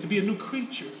again, to be a new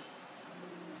creature.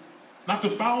 Not to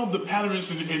follow the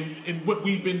patterns and what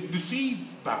we've been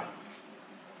deceived by.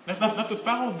 Not to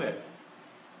follow that.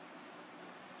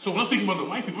 So when I'm speaking about the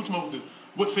white people, I'm talking about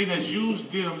what Satan has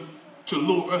used them to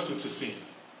lure us into sin.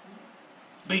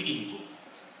 They evil.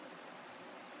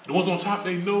 The ones on top,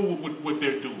 they know what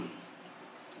they're doing.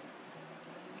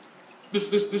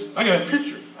 This. I got a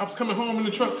picture. I was coming home in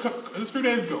the truck a few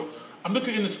days ago. I'm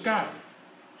looking in the sky.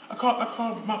 I called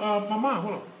my mom.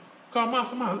 Hold on. Called mom.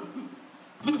 Said, Mom,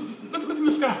 look in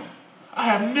the sky. I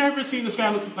have never seen the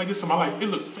sky look like this in my life. It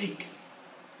looked fake.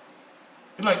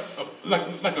 It's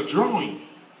like a drawing.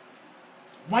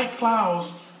 White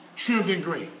clouds trimmed in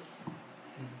gray.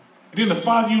 And then the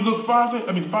farther you look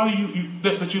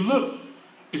that you look,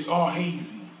 it's all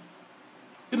hazy.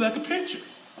 It's like a picture.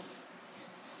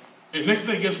 And next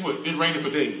day, guess what? It rained for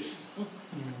days.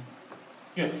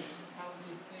 Yes. I was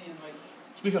just saying, like,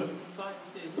 Speak up. the science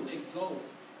said, he said, go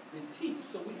and teach.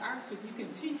 So we are, because you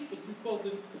can teach, but you're supposed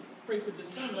to pray for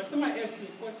discernment. Like somebody asked you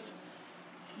a question,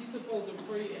 you're supposed to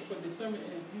pray for discernment,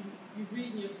 and you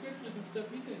reading your scriptures and stuff,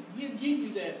 he'll give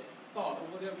you that thought or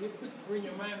whatever. He'll bring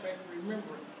your mind back to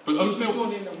remembrance. But understand you're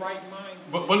doing it in the right mind.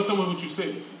 But understand what you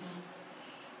said.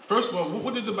 First of all,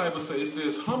 what did the Bible say? It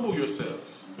says, humble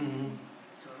yourselves.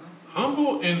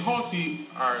 Humble and haughty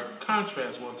are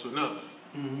contrast one to another.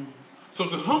 So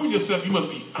to humble yourself, you must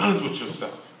be honest with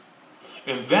yourself.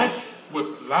 And that's what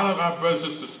a lot of our brothers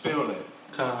and sisters fail at.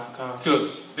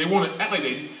 Because they want to act like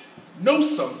they know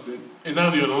something, and now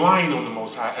they're lying on the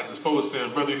Most High, as opposed to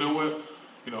saying, brother, you know what?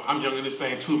 You know, I'm young in this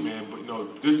thing too, man, but you know,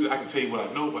 I can tell you what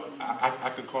I know, but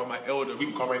I can call my elder, we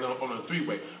can call right now on a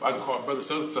three-way, or I can call brother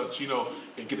such and such, you know,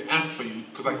 and get an answer for you.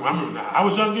 Because like, I remember now, I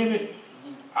was young in it,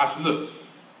 I said, look, if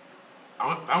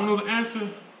I don't know the answer,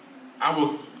 I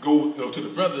will go to the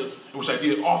brothers, which I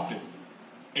did often,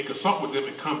 and consult with them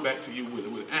and come back to you with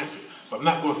an answer. But I'm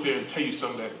not going to sit here and tell you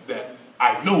something that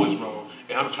I know is wrong,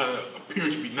 and I'm trying to appear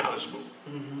to be knowledgeable.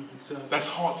 Exactly. That's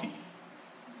haughty.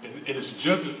 And it's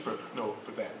judgment for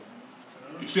that.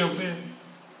 You see what I'm saying?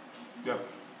 Yeah.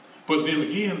 But then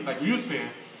again, like you were saying,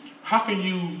 how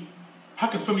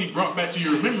can something be brought back to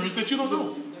your remembrance that you don't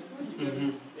know?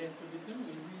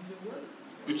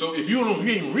 So if you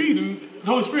ain't reading, the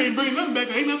Holy Spirit ain't bringing nothing back,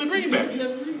 there ain't nothing to bring back.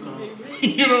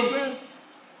 You know what I'm saying?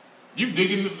 You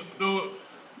digging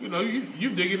you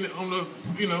digging on the,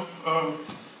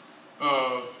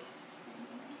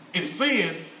 in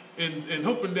sand and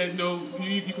hoping that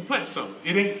you can plant something.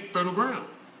 It ain't fertile ground.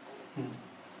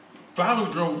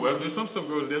 Flowers grow well. There's some stuff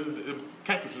growing in the desert,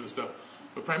 cactuses and stuff.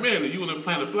 But primarily, you want to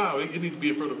plant a flower, it needs to be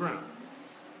in fertile ground.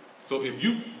 So if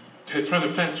you had trying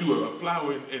to plant you a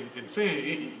flower in sand,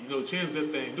 the chance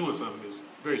that thing doing something is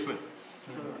very slim.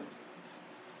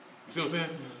 You see what I'm saying?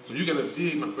 So you gotta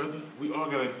dig, my brother. We all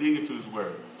gotta dig into this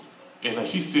word. And like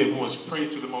she said, we must pray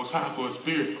to the Most High for a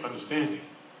spirit for understanding.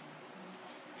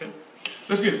 Okay?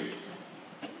 Let's get it.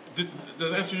 Does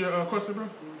that answer your question, bro?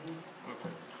 Okay.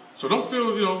 So don't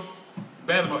feel,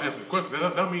 bad about answering the question.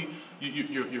 That mean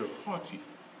you're haughty.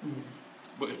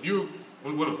 But if you're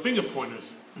one of the finger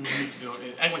pointers, and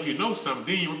act like you know something,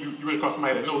 then you're ready to call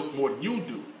somebody that knows more than you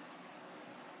do.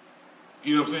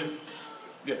 You know what I'm saying?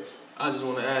 Yes. I just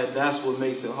want to add, that's what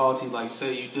makes it haughty. Like,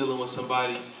 say you're dealing with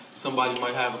somebody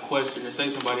might have a question, or say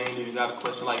somebody ain't even got a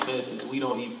question. Like, for instance, we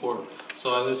don't eat pork.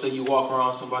 So let's say you walk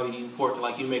around somebody eating pork, and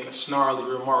like you make a snarly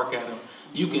remark at them.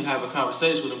 You can have a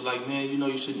conversation with them, like, man,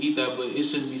 you shouldn't eat that, but it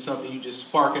shouldn't be something you just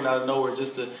sparking out of nowhere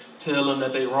just to tell them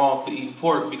that they wrong for eating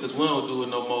pork, because we don't do it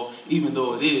no more, even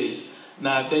though it is.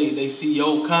 Now, if they see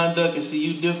your conduct and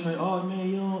see you different, oh man,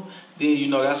 you don't, then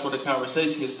that's where the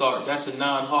conversation can start. That's a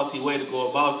non-haughty way to go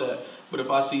about that. But if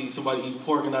I see somebody eating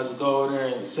pork and I just go over there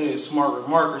and say a smart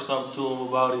remark or something to them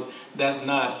about it,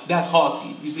 that's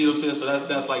haughty. You see what I'm saying? So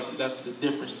that's the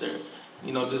difference there.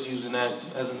 Just using that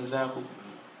as an example.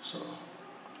 So,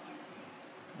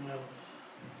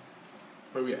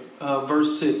 where we at?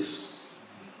 Verse 6,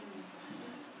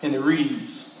 and it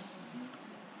reads,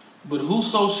 "But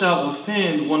whoso shall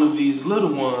offend one of these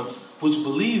little ones which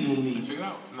believe in me." Check it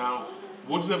out. Now,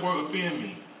 what does that word offend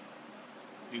mean?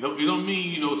 It don't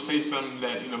mean, say something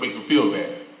that, make them feel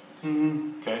bad.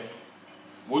 Okay?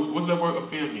 What does that word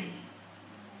offend mean?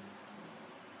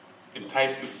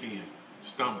 Entice to sin.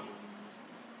 Stumble.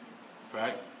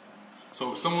 Right?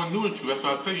 So if someone new at you, that's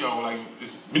why I say y'all, like,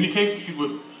 it's many cases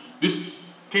this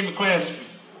came to class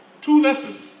 2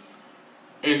 lessons.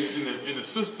 And the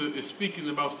sister is speaking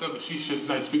about stuff that she should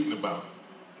not be speaking about.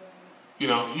 You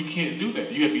can't do that.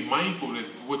 You have to be mindful that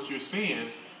what you're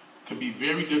saying can be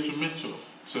very detrimental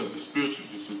to the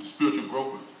spiritual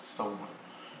growth of someone.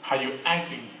 How you're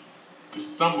acting to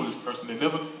stumble this person, they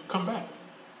never come back.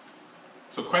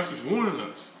 So Christ is warning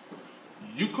us.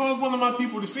 You cause one of my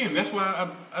people to sin. That's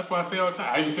why I say all the time.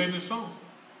 I even say in this song.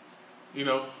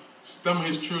 Stumble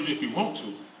his children if you want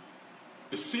to.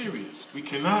 It's serious. We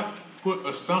cannot put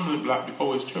a stumbling block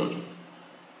before his children.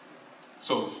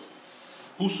 So,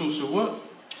 whoso shall what?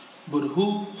 But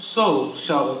whoso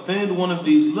shall offend one of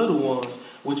these little ones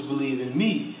which believe in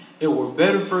me, it were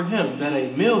better for him that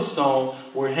a millstone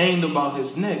were hanged about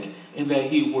his neck, and that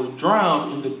he were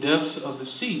drowned in the depths of the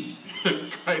sea.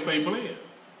 Christ ain't playing.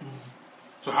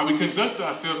 So how we conduct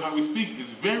ourselves, how we speak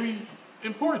is very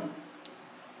important.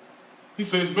 He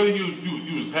says it's better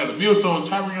you have a millstone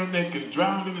tied around your neck and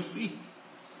drowned in the sea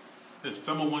than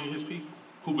stumble one of his people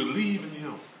who believe in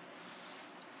him.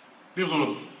 They was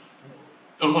on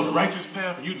the righteous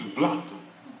path and you just blocked them.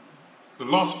 The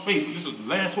lost faith, this is the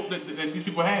last hope that these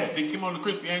people had. They came out of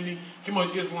Christianity, came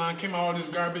out of Islam, came out of all this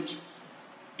garbage,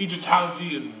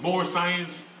 Egyptology and more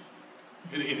science,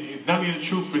 and not in the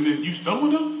truth, and then you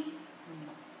stumbled them?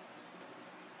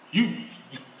 You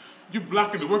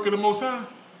blocking the work of the Most High?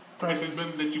 Christ says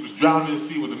better that you was drowned in the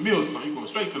sea with a millstone. You're going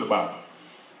straight to the bottom.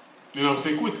 You know what I'm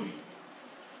saying? Quickly.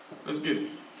 Let's get it.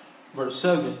 Verse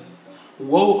 7.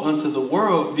 Woe unto the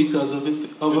world because of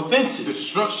offenses.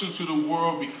 Destruction to the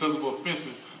world because of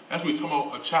offenses. That's what we're talking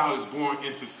about. A child is born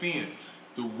into sin.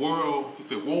 The world, he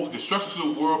said, woe, destruction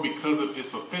to the world because of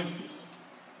its offenses.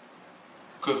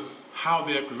 Because how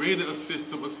they have created a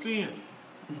system of sin.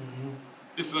 Mm-hmm.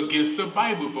 It's against the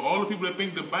Bible. For all the people that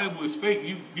think the Bible is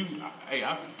fake, hey,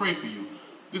 I pray for you.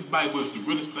 This Bible is the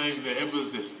realest thing that ever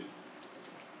existed.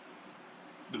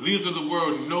 The leaders of the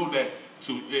world know that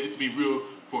it to be real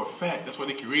for a fact. That's why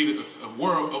they created a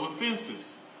world of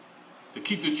offenses. To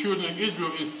keep the children of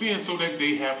Israel in sin so that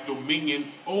they have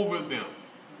dominion over them.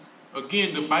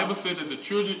 Again, the Bible said that the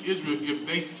children of Israel, if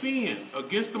they sin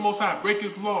against the Most High, break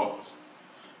his laws,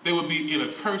 they would be an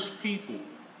accursed people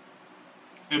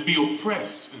and be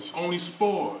oppressed and only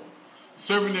spoiled,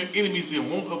 serving their enemies in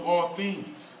want of all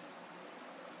things,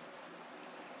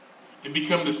 and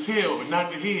become the tail and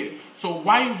not the head. So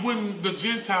why wouldn't the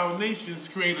Gentile nations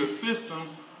create a system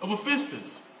of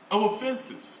offenses,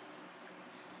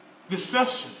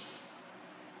 deceptions?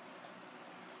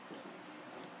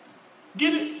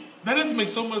 Get it? That doesn't make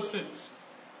so much sense.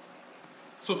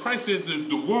 So Christ says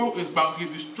the world is about to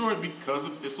get destroyed because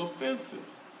of its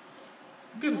offenses.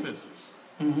 Good offenses.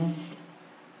 Mm-hmm.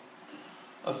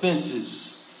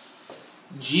 Offenses.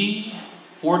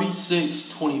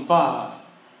 G4625.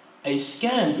 A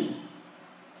scandal,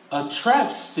 a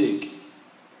trapstick,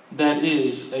 that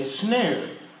is, a snare,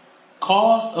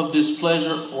 cause of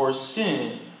displeasure or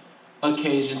sin,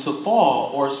 occasion to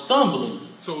fall or stumbling.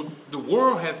 So the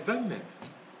world has done that.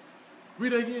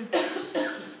 Read that again.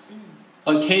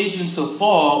 Occasion to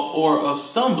fall or of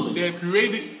stumbling. They have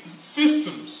created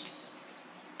systems.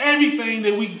 Anything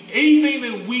that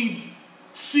we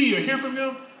see or hear from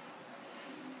them,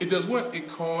 it does what? It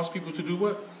causes people to do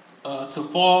what? To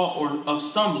fall or of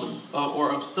stumbling,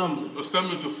 Of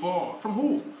stumbling to fall. From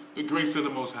who? The grace of the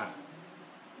Most High.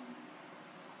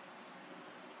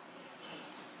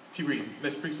 Keep reading.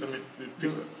 Let's preach.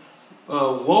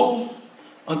 Woe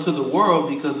unto the world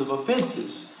because of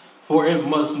offenses, for it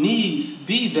must needs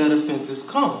be that offenses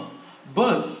come.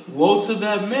 But woe to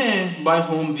that man by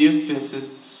whom the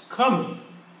offenses coming.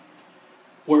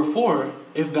 Wherefore,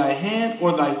 if thy hand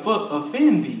or thy foot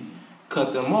offend thee,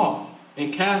 cut them off,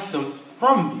 and cast them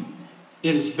from thee.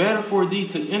 It is better for thee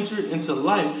to enter into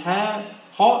life half,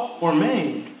 halt, or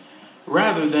maimed,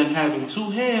 rather than having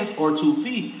 2 hands or 2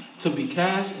 feet to be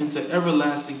cast into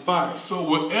everlasting fire. So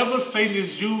whatever Satan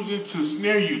is using to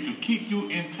snare you, to keep you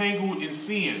entangled in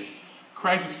sin,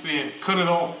 Christ is saying, cut it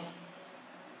off.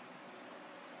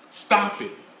 Stop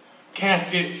it.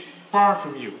 Cast it far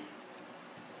from you.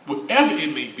 Whatever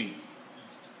it may be.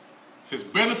 It's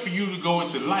better for you to go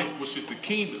into life, which is the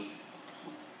kingdom,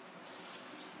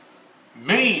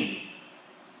 maimed,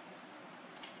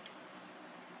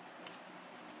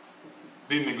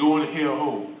 than to go in a hell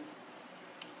hole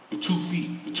with 2 feet,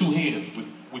 with 2 hands,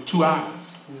 with 2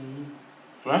 eyes.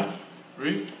 Mm-hmm. Right?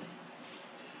 Read.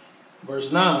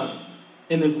 Verse 9.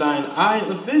 And if thine eye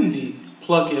offend thee,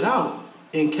 pluck it out,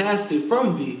 and cast it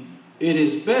from thee. It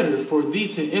is better for thee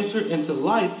to enter into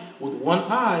life with 1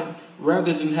 eye,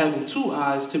 rather than having 2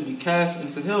 eyes to be cast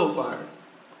into hellfire.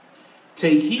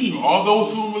 Take heed. All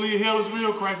those who believe hell is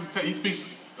real, Christ he speaks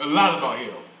a lot about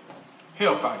hell.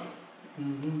 Hellfire.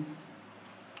 Mm-hmm.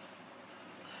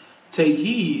 Take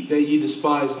heed that ye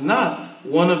despise not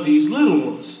one of these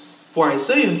little ones. For I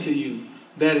say unto you,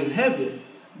 that in heaven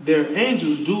their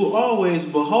angels do always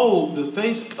behold the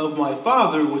face of my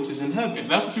Father which is in heaven. And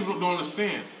that's what people don't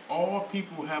understand. All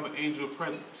people have an angel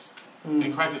presence.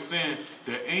 And Christ is saying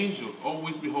the angel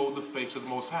always behold the face of the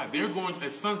Most High. They're going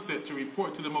at sunset to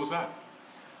report to the Most High.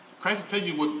 Christ will tell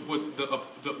you what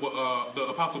the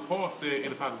Apostle Paul said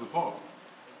in the Epistles of Paul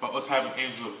about us having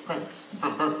angels of presence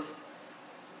from birth.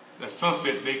 At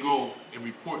sunset, they go and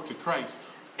report to Christ.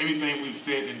 Everything we've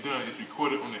said and done is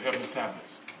recorded on the heavenly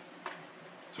tablets.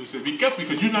 So he said, be careful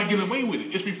because you're not getting away with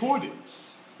it. It's reported.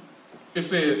 It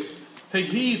says, take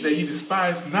heed that ye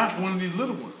despise not one of these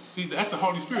little ones. See, that's the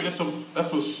Holy Spirit. That's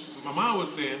what my mom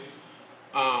was saying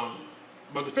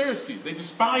about the Pharisees. They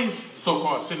despised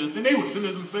so-called sinners, and they were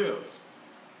sinners themselves.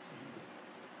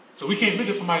 So we can't look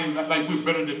at somebody like we're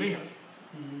better than they are.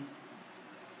 Mm-hmm.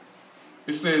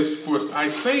 It says, for I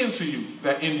say unto you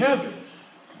that in heaven,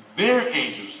 their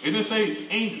angels, it didn't say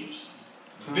angels,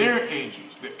 their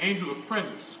angels, the angel of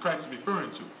presence, Christ is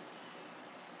referring to,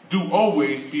 do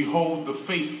always behold the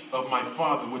face of my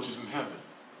Father which is in heaven.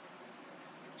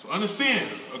 So understand,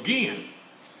 again,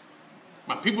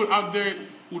 my people out there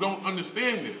who don't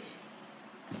understand this,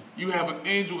 you have an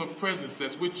angel of presence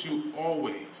that's with you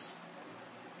always.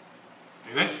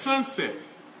 And at sunset,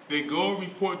 they go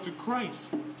report to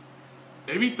Christ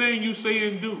everything you say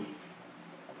and do.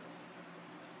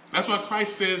 That's why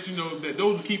Christ says, you know, that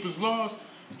those who keep his laws,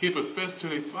 he profess to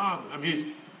their Father. I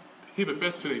mean, he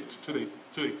profess to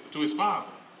his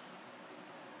Father.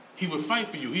 He will fight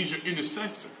for you. He's your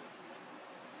intercessor.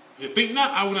 You think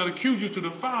not, I will not accuse you to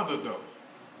the Father, though.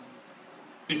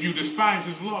 If you despise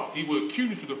his law, he will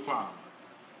accuse you to the Father.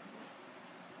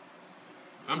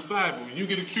 I'm sorry, but when you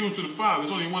get accused to the Father,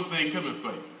 there's only one thing coming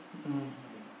for you.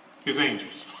 His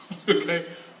angels. Okay?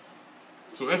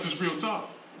 So that's just real talk.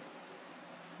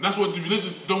 And that's what the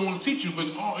religions don't want to teach you, but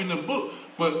it's all in the book.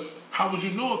 But how would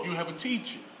you know if you have a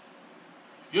teacher?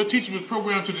 Your teacher was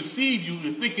programmed to deceive you.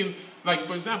 You're thinking, like,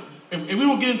 for example, and we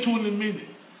will get into it in a minute.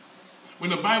 When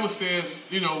the Bible says,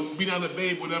 you know, be not a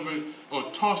babe, whatever,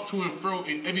 or tossed to and fro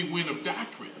in every wind of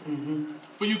doctrine. Mm-hmm.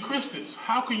 For you Christians,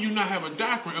 how can you not have a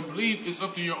doctrine and believe it's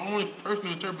up to your own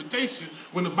personal interpretation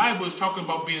when the Bible is talking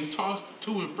about being tossed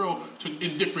to and fro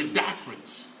in different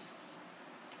doctrines?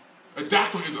 A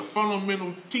doctrine is a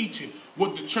fundamental teaching,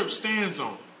 what the church stands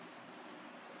on.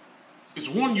 It's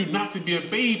warning you not to be a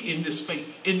babe in this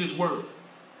faith, in this word.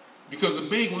 Because a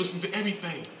babe will listen to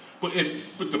everything. But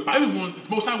the Bible wants,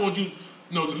 most I want you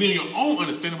to lean on your own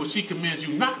understanding, what she commands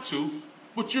you not to,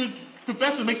 what your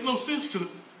professor makes no sense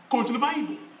according to the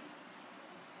Bible.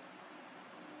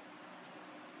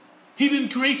 He didn't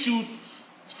create you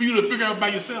for you to figure out by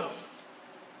yourself.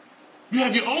 You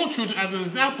have your own children as an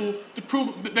example to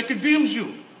prove that condemns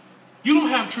you. You don't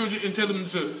have children and tell them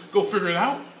to go figure it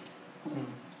out.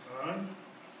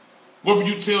 What would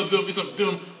you tell them? It's up to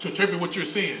them to interpret what you're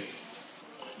saying.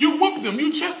 You whoop them,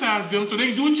 you chastise them so they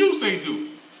can do what you say do.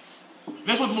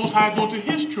 That's what the Most High is doing to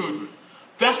his children.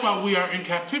 That's why we are in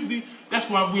captivity. That's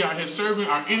why we are his servant,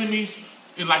 our enemies,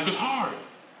 and life is hard.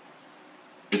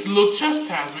 It's a little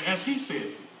chastisement, as he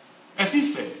says. As he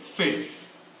says.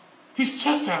 He's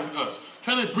chastising us,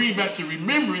 trying to bring back to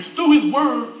remembrance through his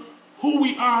word who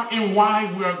we are and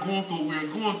why we are going through what we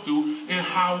are going through and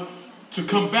how to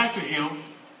come back to him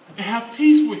and have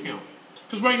peace with him.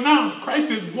 Because right now, Christ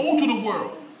says, woe to the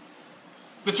world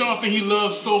that y'all think he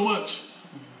loves so much.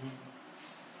 Mm-hmm.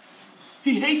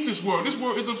 He hates this world. This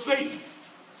world is of Satan.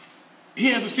 He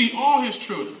has to see all his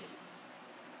children.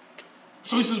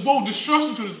 So he says, woe,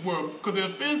 destruction to this world because they're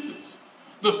offenses.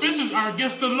 The offenses are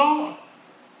against the law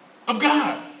of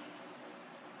God.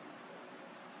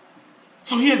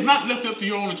 So he has not left up to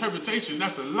your own interpretation.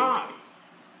 That's a lie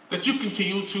that you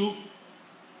continue to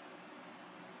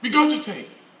regurgitate.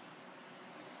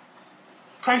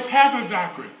 Christ has a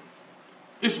doctrine.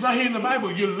 It's right here in the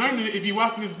Bible. You're learning it if you're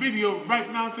watching this video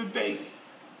right now today.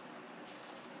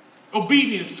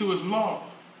 Obedience to his law.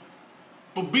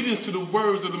 Obedience to the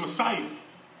words of the Messiah.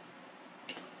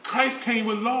 Christ came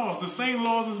with laws, the same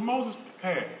laws as Moses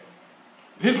had.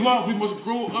 His law we must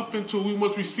grow up into. We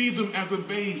must receive them as a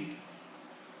babe.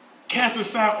 Cast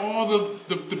aside all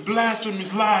the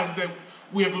blasphemous lies that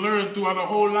we have learned throughout our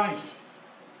whole life.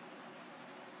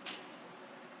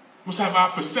 We must have our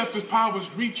perceptive powers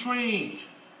retrained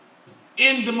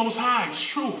in the Most High's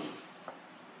truth.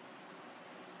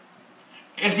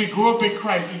 As we grow up in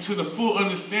Christ into the full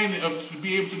understanding of to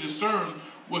be able to discern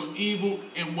what's evil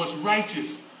and what's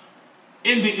righteous.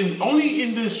 Only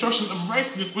in the instructions of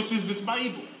righteousness, which is this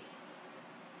Bible.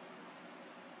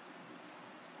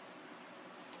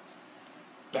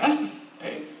 That's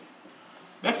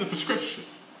the prescription.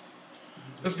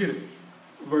 Let's get it.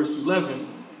 Verse 11.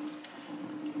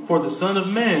 For the Son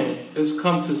of Man is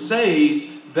come to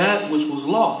save that which was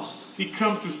lost. He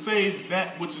comes to save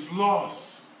that which is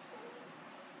lost.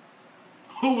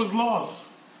 Who was lost?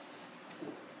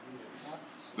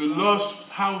 The lost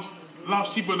house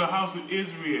lost sheep of the house of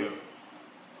Israel.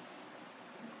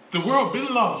 The world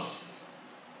been lost.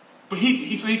 But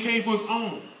he said he came for his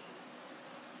own.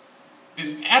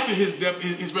 And after his death,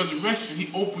 his resurrection, he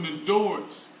opened the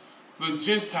doors for the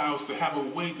Gentiles to have a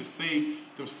way to save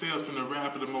themselves from the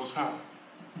wrath of the Most High.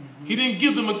 Mm-hmm. He didn't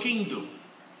give them a kingdom.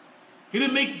 He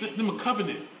didn't make them a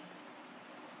covenant.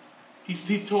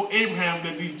 He told Abraham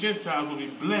that these Gentiles will be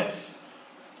blessed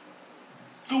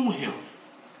through him.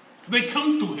 They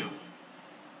come through him.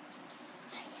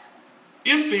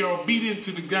 If they are obedient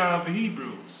to the God of the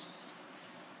Hebrews.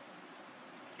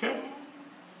 Okay?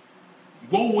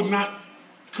 Woe would not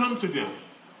come to them.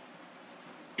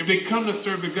 If they come to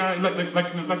serve the God, like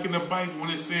in the Bible when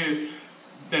it says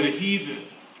that a heathen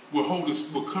will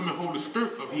come and hold the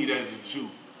skirt of he that is a Jew.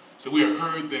 So we have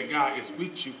heard that God is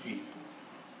with you people.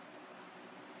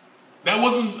 That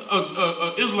wasn't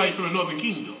an Israelite from the northern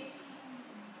kingdom.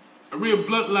 A real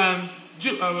bloodline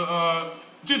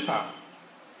Gentile.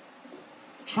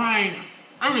 Trying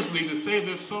earnestly to save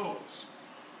their souls.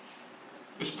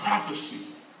 It's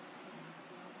prophecy.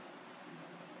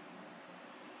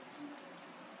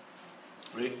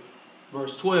 Read.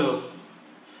 Verse 12.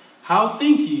 How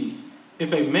think ye,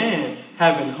 if a man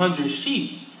have 100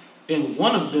 sheep, and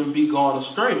one of them be gone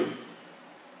astray,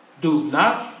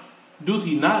 doth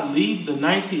he not leave the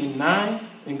 99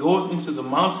 and goeth into the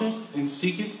mountains and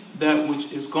seeketh that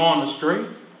which is gone astray?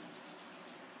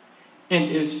 And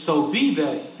if so be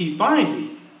that he find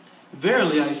it,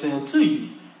 verily I say unto you,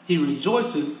 he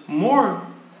rejoiceth more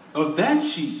of that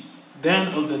sheep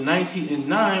than of the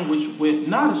 99 which went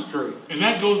not astray. And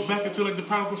that goes back into like the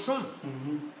prodigal son. Mm-hmm.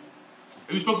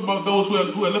 And we spoke about those who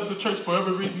had left the church for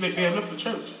whatever reason they had left the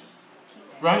church.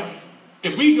 Right?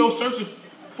 If we go searching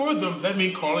for them, that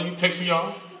means calling you, texting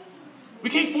y'all. We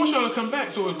can't force y'all to come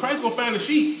back. So if Christ gonna find the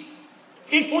sheep,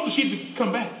 he can't force the sheep to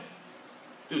come back.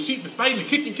 The sheep is fighting and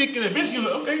kicking, eventually you're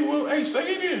like, okay, well, hey,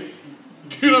 say it in.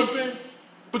 You know what I'm saying?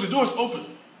 But the door's open.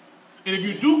 And if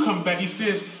you do come back, he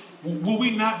says, will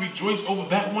we not rejoice over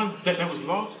that one that was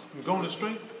lost and going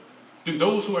astray? Than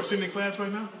those who are sitting in class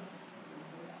right now?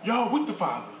 Y'all with the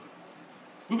Father.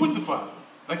 We with the Father.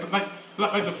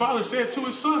 Like the Father said to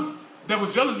his son that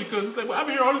was jealous because he's like, well, I've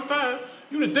been here all this time.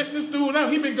 You done decked this dude out.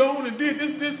 He been going and did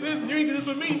this, and you ain't did this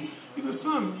with me. He said,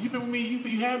 son, you've been with me.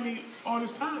 You had me all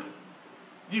this time.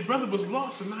 Your brother was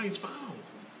lost and now he's found.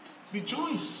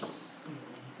 Rejoice.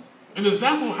 An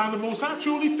example of how the Most High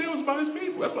truly feels about his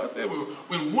people. That's why I said,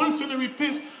 when one sinner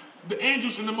repents, the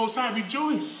angels and the Most High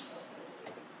rejoice.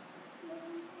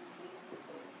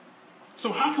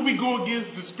 So how can we go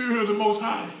against the Spirit of the Most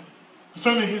High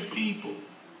concerning his people?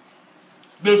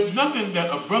 There's nothing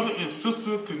that a brother and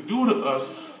sister can do to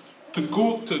us to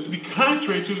be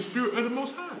contrary to the Spirit of the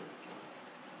Most High.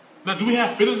 Now, do we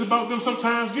have feelings about them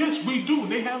sometimes? Yes, we do.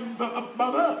 They have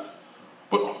about us.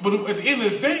 But at the end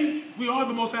of the day, we are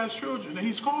the Most High's children that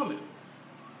he's calling.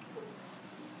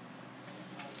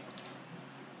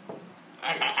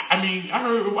 I mean, I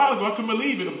heard a while ago, I couldn't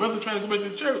believe it. A brother tried to go back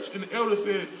to church, and the elder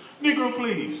said, Negro,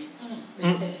 please.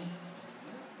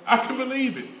 I couldn't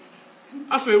believe it.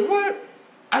 I said, what?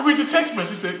 I read the text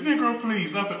message. He said, Negro, please.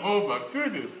 And I said, oh, my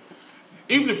goodness.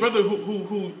 Even the brother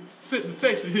who sent the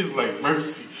text, he's like,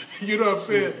 mercy. You know what I'm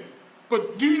saying?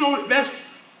 But do you know that's...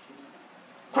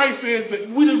 Christ says that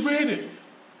we just read it.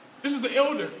 This is the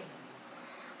elder.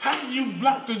 How can you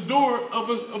block the door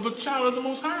of a child of the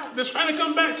Most High that's trying to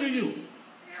come back to you?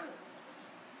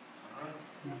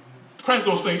 Christ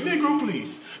gonna say, Negro,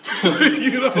 please.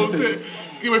 You know what I'm saying?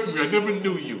 Get away from me. I never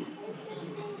knew you.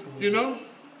 You know?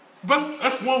 But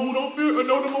that's one who don't fear or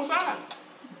know the Most High.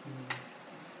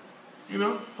 You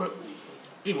know? But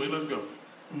anyway, let's go.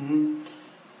 Mm-hmm.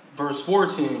 Verse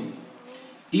 14.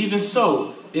 Even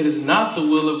so, it is not the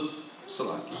will of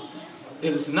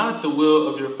it is not the will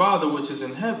of your Father which is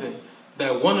in heaven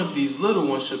that one of these little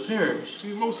ones should perish.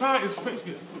 See, the Most High is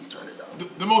patient.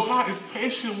 The Most High is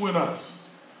patient with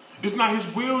us. It's not his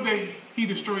will that he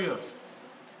destroy us.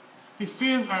 He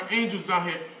sends our angels down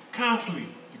here constantly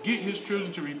to get his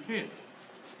children to repent.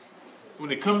 When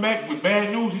they come back with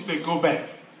bad news, he said, go back.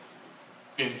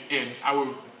 And I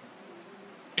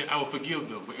will forgive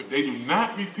them. But if they do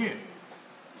not repent,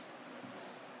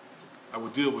 I will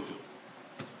deal with them.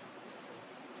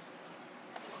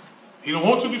 He don't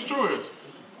want to destroy us.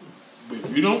 But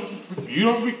if you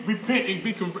don't repent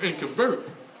and convert,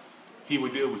 he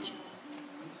will deal with you.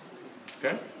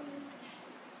 Okay?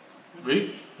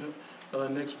 Read.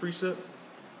 Next precept.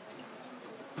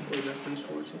 Wait, that finished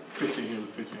 14. 15 here was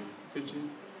 15. 15.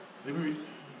 Let me read.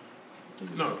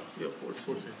 No. Yeah,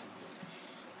 14.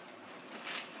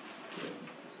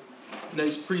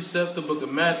 Next precept, the book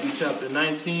of Matthew, chapter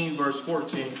 19, verse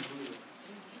 14.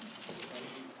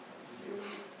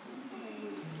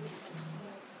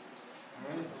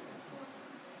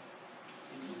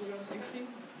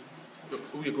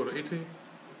 We could go to 18?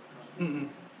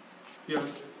 Yeah,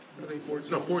 I think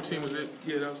 14. No, 14 was it.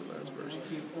 Yeah, that was the last verse.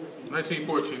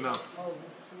 1914 now.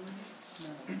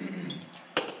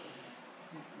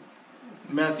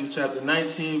 Matthew chapter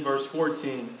 19, verse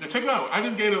 14. Now check it out. I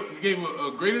just gave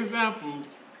a great example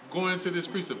going into this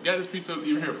precept. Got this precept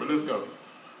even here, but let's go.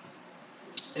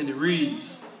 And it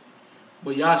reads,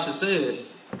 but Yasha said,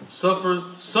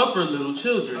 suffer little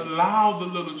children. Allow the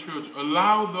little children.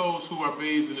 Allow those who are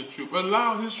babes in the truth.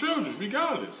 Allow his children,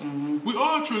 regardless. We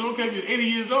all children. Okay, if you're 80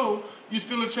 years old, you're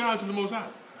still a child to the Most High.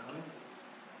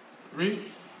 Read.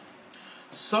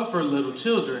 Suffer little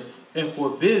children and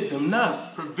forbid them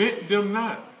not. Prevent them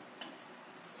not.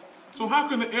 So how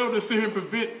can the elder sit here and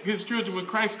prevent his children when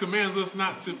Christ commands us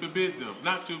not to forbid them,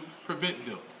 not to prevent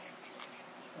them?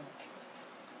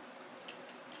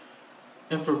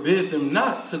 And forbid them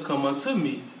not to come unto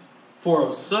me, for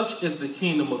of such is the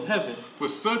kingdom of heaven. For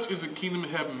such is the kingdom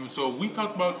of heaven. So we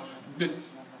talked about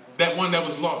that one that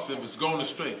was lost and was going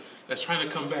astray, that's trying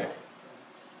to come back.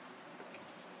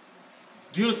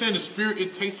 Do you understand the spirit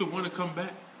it takes for one to come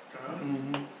back?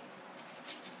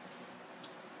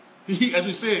 As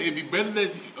we said, it'd be better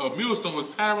that a millstone was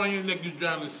tied around your neck, you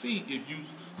drown in the sea, if you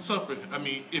suffer. I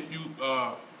mean, if you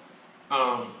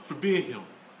forbid him.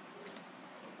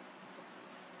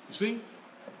 You see?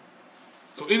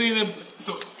 So it ain't.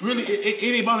 So really, it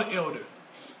ain't about an elder.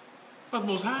 It's about the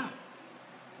Most High.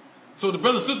 So the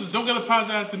brothers and sisters don't gotta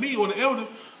apologize to me or the elder.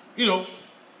 You know,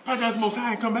 apologize to the Most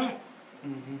High and come back.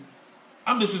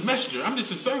 I'm just his messenger. I'm just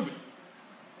his servant.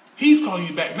 He's calling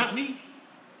you back, not me.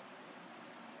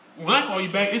 When I call you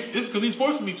back, it's because he's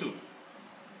forcing me to.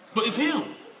 But it's him.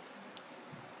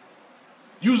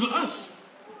 Using us.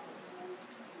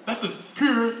 That's the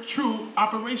pure, true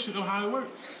operation of how it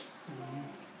works.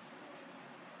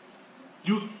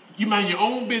 You mind your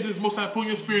own business, Most High pull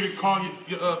your spirit and call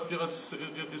your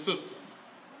sister.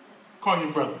 Call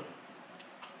your brother.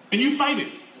 And you fight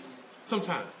it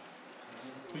sometimes.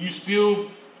 You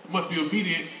still must be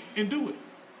obedient and do it.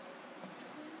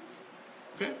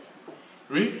 Okay?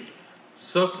 Read.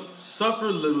 Suffer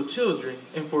little children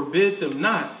and forbid them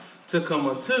not to come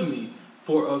unto me,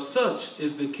 for of such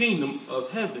is the kingdom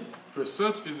of heaven. For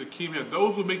such is the kingdom of heaven.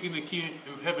 Those who are making the kingdom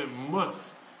of heaven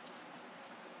must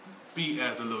be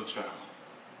as a little child.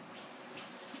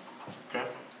 Okay?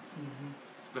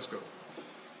 Let's go.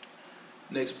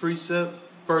 Next precept,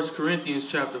 1 Corinthians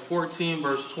chapter 14,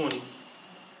 verse 20.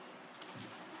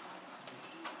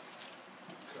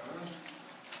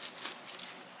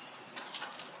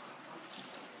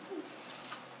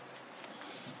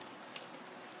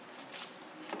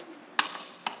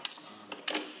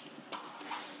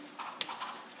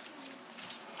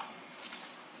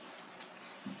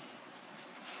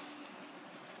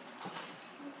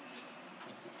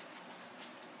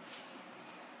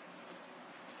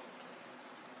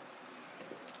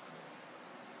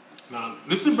 Now,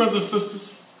 listen, brothers and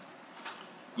sisters.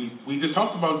 We just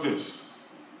talked about this.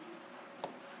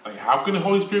 Like, how can the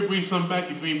Holy Spirit bring something back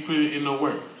if we ain't put it in no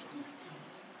words?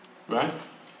 Right?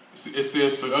 It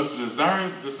says for us to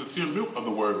desire the sincere milk of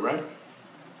the word, right?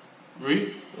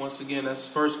 Read. Once again,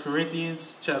 that's 1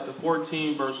 Corinthians chapter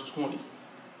 14, verse 20.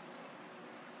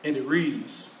 And it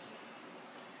reads,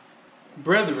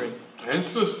 brethren and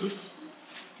sisters,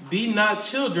 be not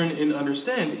children in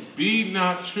understanding. Be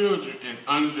not children in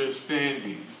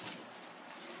understanding.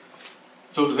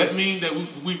 So does that mean that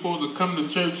we supposed to come to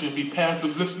church and be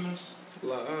passive listeners?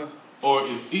 Or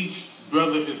is each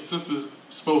brother and sister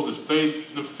supposed to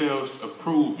state themselves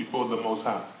approved before the Most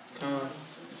High?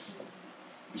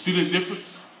 You see the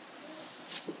difference?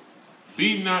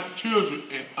 Be not children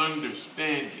in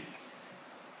understanding.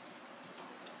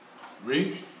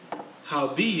 Read.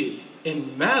 Howbeit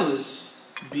in malice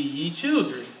be ye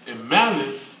children. In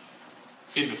malice,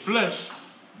 in the flesh,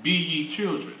 be ye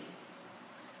children.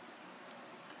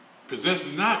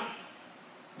 Possess not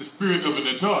the spirit of an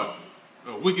adult,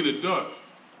 a wicked adult,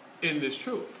 in this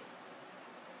truth.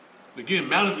 Again,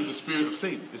 malice is the spirit of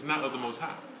Satan. It's not of the Most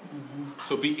High.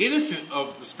 So be innocent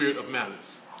of the spirit of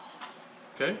malice.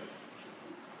 Okay?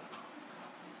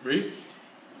 Read.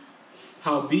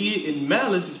 Howbeit in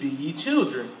malice be ye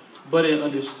children, but in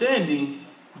understanding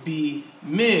be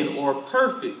men or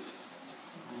perfect.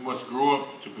 We must grow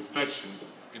up to perfection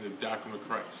in the doctrine of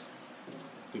Christ.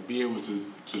 To be able to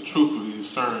truthfully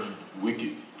discern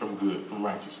wicked from good, from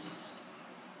righteousness.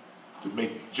 To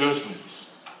make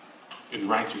judgments in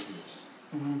righteousness.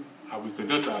 how we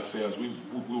conduct ourselves, we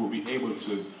will be able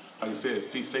to, like I said,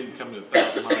 see Satan coming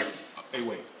 1,000 miles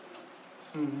away.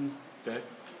 Mm-hmm. Okay?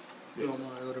 You don't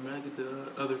mind, Elder Man. I get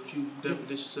the other few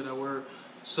definitions of that word.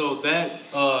 So that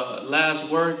last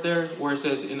word there, where it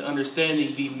says in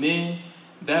understanding be men,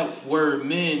 that word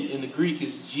men in the Greek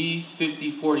is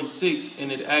G5046,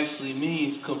 and it actually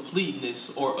means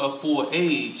completeness or a full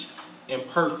age and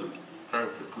perfect.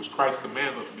 Perfect. Which Christ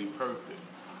commands us to be perfect.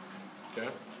 Okay?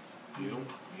 You know,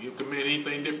 he don't command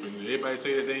anything different. Everybody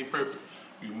say that they ain't perfect.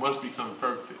 You must become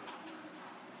perfect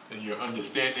in your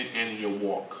understanding and in your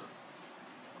walk.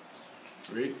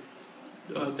 Read.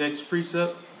 Next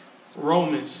precept,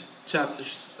 Romans chapter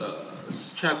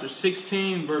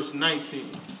 16, verse 19.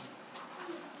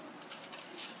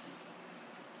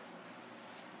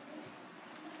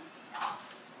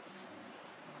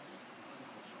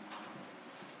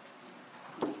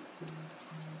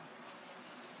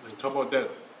 And talk about that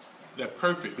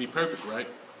perfect. Be perfect, right?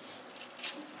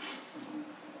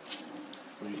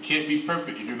 Well, you can't be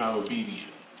perfect if you're not obedient.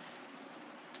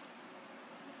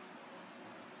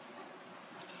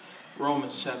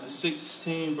 Romans chapter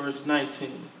 16, verse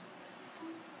 19.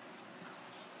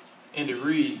 And it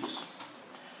reads,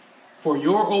 for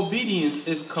your obedience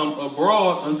is come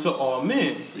abroad unto all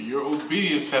men. For your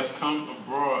obedience hath come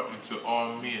abroad unto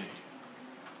all men.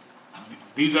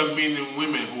 These are men and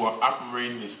women who are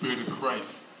operating in the Spirit of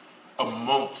Christ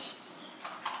amongst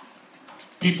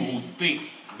people who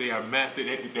think they have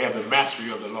the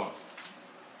mastery of the law.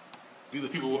 These are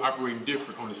people who are operating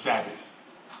different on the Sabbath.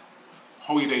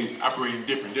 Holy days operating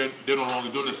different. They're no longer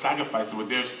doing the sacrifices, but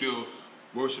they're still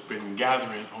worshiping and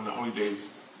gathering on the holy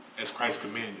days as Christ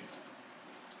commanded.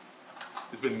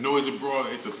 There's been noise abroad.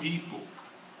 It's a people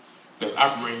that's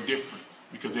operating different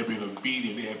because they're being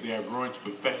obedient. They are growing to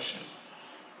perfection.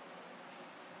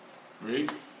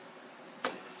 Read.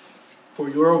 For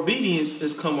your obedience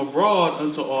is come abroad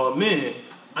unto all men.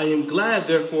 I am glad,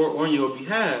 therefore, on your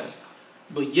behalf.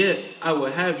 But yet I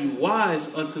will have you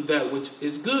wise unto that which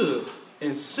is good,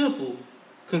 and simple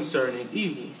concerning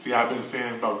evil. See, I've been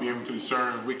saying about being able to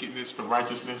discern wickedness from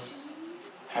righteousness.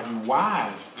 Have you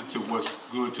wise into what's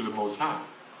good to the Most High,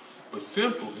 but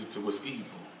simple into what's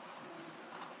evil.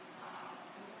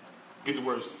 Get the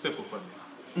word simple for me.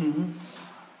 Mm-hmm.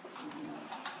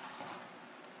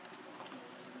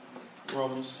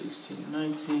 Romans 16,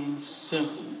 19,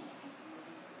 simple.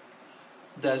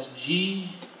 That's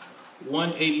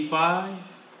G185,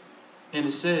 and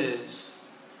it says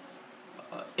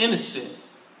innocent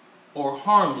or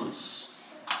harmless.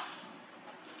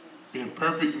 Being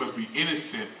perfect must be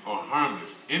innocent or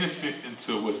harmless. Innocent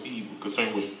until what's evil,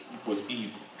 concerning what's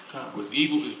evil. What's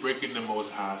evil is breaking the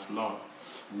Most High's law.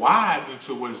 Wise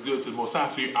until what is good to the Most High.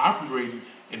 So you're operating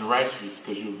in righteousness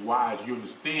because you're wise. You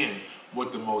understand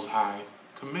what the Most High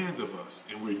commands of us,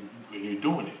 and you're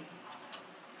doing it.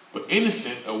 But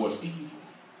innocent of what's evil.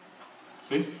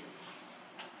 See?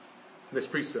 Next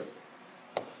precept.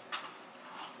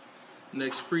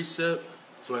 Next precept.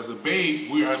 So as a babe,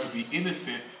 we are to be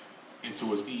innocent into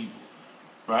what's evil,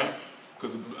 right?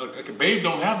 Because like a babe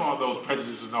don't have all those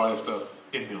prejudices and all that stuff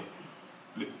in them.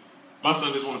 My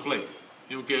son just want to play.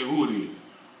 He don't care who it is.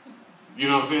 You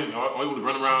know what I'm saying? All he want to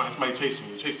run around, have somebody chase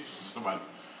him, chase somebody.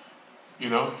 You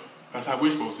know? That's how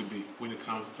we're supposed to be when it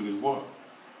comes to this walk.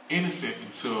 Innocent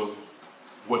until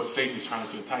what Satan is trying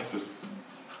to entice us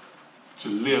to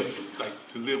live,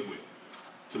 to live with,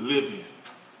 to live in.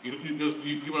 You know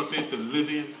what I'm saying? To live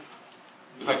in.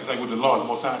 It's like with the law. The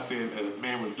Most High said, as a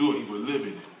man would do it, he would live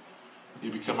in it.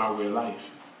 It become our way of life.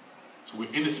 So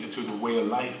we're innocent to the way of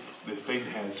life that Satan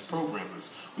has programmed us.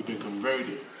 We've been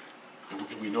converted,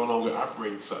 and we no longer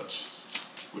operate in such.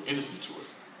 We're innocent to it.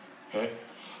 Okay.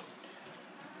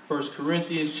 1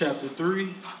 Corinthians chapter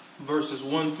 3, verses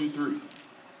 1 through 3.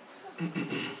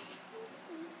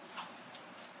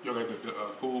 Y'all got the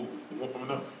food warming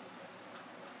up?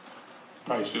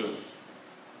 Probably should.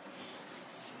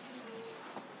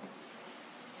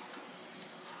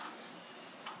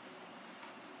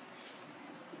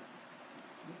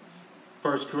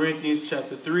 First Corinthians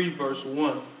chapter 3, verse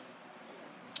 1.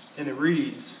 And it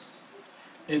reads,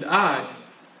 and I,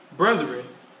 brethren,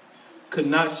 could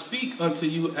not speak unto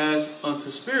you as unto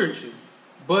spiritual,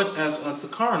 but as unto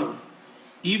carnal,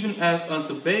 even as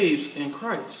unto babes in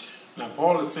Christ. Now,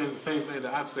 Paul is saying the same thing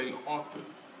that I say often.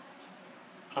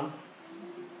 Huh?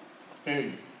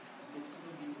 Hey.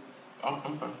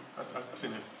 I'm fine. I see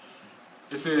that.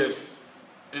 It says,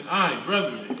 and I,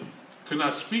 brethren, could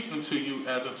not speak unto you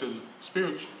as unto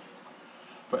spiritual,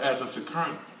 but as unto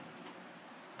carnal.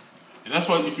 And that's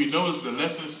why if you notice the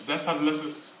lessons, that's how the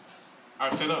lessons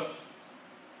are set up.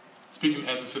 Speaking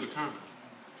as unto the carnal.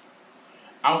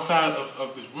 outside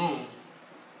of this room,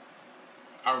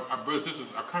 our brothers and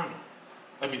sisters are carnal.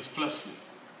 That means fleshly.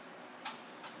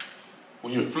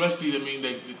 When you're fleshly, that means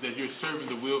that you're serving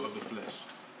the will of the flesh.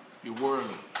 You're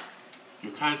worldly.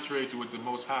 You're contrary to what the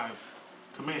Most High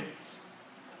commands.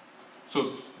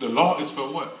 So the law is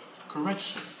for what?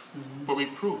 Correction, for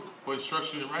reproof, for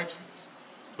instruction in righteousness.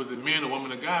 But the man or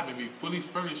woman of God may be fully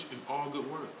furnished in all good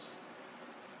works.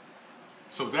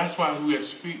 So that's why we have to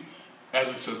speak as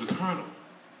unto the carnal.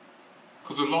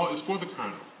 Because the law is for the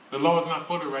carnal. The law is not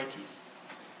for the righteous.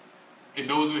 And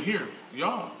those in here,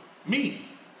 y'all, me.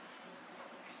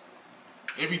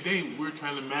 Every day we're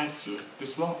trying to master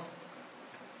this law.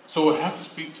 So I have to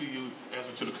speak to you as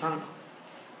unto the carnal.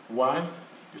 Why?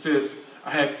 It says,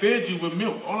 I have fed you with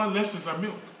milk. All our lessons are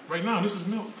milk. Right now, this is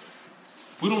milk.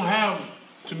 We don't have,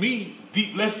 to me,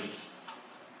 deep lessons.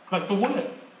 Like, for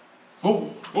what?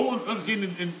 What was us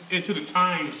getting into the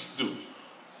times do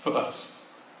for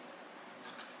us?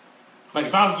 Like,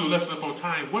 if I was to do a lesson up on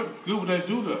time, what good would that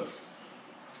do to us?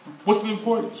 What's the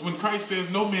importance? When Christ says,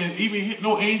 no man, even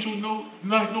no angel, no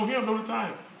him, know the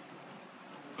time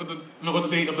of the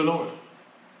day of the Lord.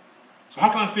 So how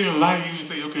can I sit here and lie to you and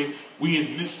say, okay, we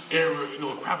in this era,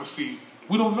 of prophecy?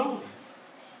 We don't know.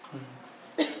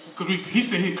 Because he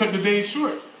said he'd cut the days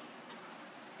short.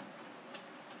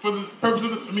 For the purpose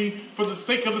of for the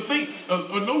sake of the saints,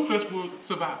 or no flesh will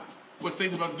survive what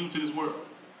Satan's about to do to this world.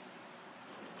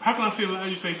 How can I say a lie?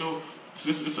 You say, no, it's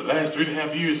the last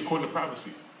 3.5 years according to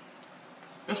prophecy.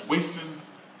 That's wasting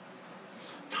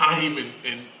time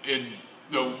and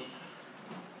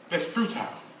that's futile.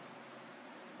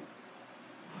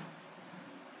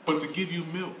 But to give you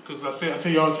milk, because I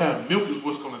tell you all the time, milk is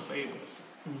what's going to save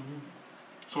us.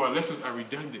 So our lessons are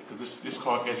redundant, because it's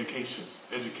called education.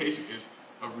 Education is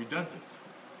of redundance.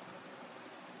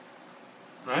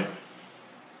 Right?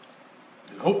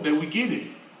 And hope that we get it.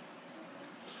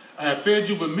 I have fed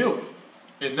you with milk,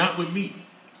 and not with meat.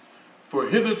 For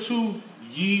hitherto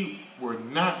ye were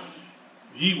not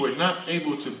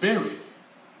able to bear it,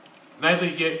 neither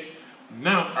yet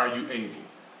now are you able.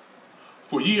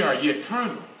 For ye are yet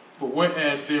carnal. For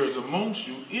whereas there is amongst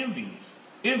you envyings,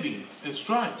 and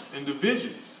stripes, and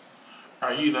divisions,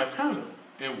 are ye not carnal,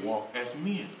 and walk as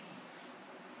men?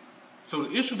 So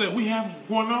the issues that we have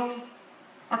going on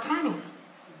are carnal.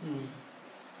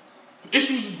 The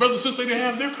issues brothers and sisters say they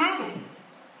have, they're carnal.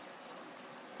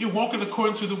 You're walking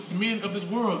according to the men of this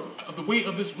world, of the way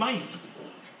of this life.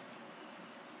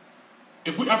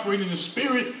 If we operate in the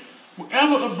spirit,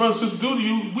 whatever a brother and sister do to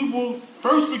you, we will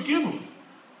first forgive them.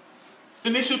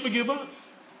 And they should forgive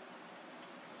us.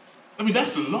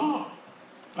 That's the law.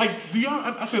 Like, do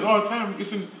y'all, I said all the time,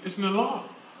 it's in the law.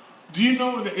 Do you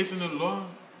know that it's in the law?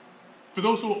 For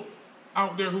those who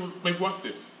out there who may watch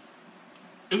this,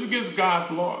 it's against God's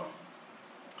law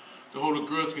to hold a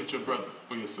grudge against your brother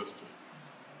or your sister.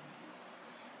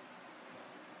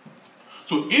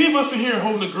 So if any of us in here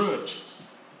holding a grudge,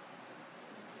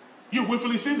 you're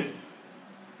willfully sinning.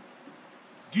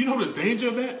 Do you know the danger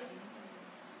of that?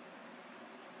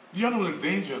 Do y'all know the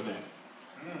danger of that?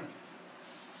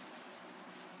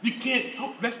 You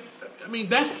can't, that's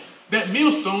that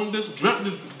millstone that's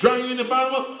drowning in the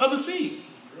bottom of the sea.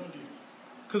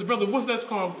 Because, brother, what's that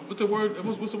called? What's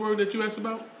the word that you asked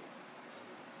about?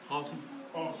 Haughty.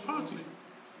 Haughty.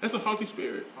 That's a haughty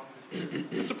spirit.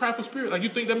 It's a prideful spirit. Like, you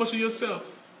think that much of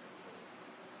yourself.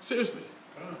 Seriously.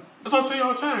 That's what I say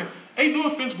all the time. Ain't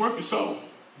no offense worth your soul.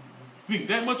 You think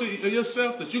that much of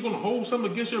yourself that you're going to hold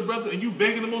something against your brother and you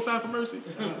begging the Most High for mercy?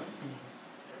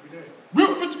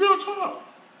 Real talk.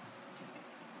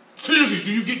 Seriously,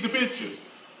 do you get the picture?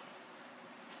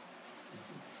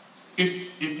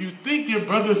 If you think your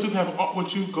brother and sister have an ought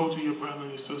with you, go to your brother and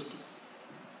your sister.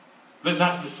 Let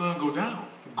not the sun go down.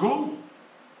 Go.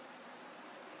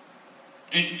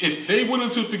 And if they willing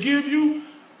to forgive you,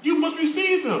 you must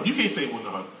receive them. You can't say,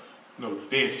 well, no,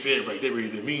 they ain't said right. They really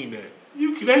didn't mean that.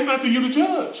 That's not for you to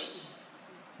judge.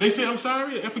 They say, I'm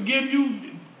sorry, I forgive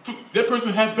you. That person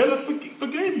had better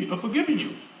forgiven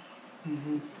you.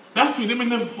 That's between them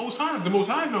and the Most High. The Most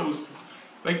High knows.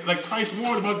 Like Christ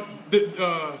warned about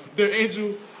the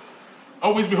angel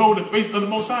always beholding the face of the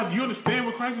Most High. Do you understand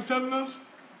what Christ is telling us?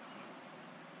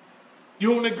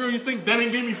 You hold that girl, you think that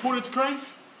ain't getting reported to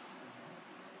Christ?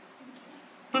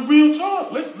 But real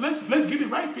talk, let's get it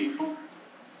right, people.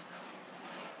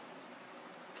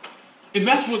 And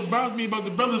that's what bothers me about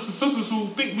the brothers and sisters who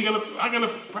think I got a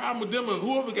problem with them or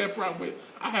whoever got a problem with.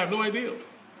 I have no idea.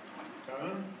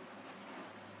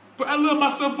 But I love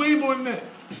myself way more than that.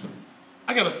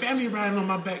 I got a family riding on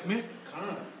my back, man.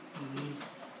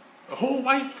 A whole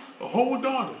wife, a whole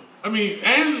daughter.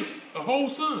 And a whole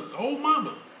son, a whole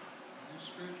mama.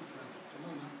 Spiritual family.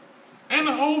 Come on now. And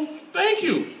the whole, thank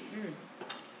you.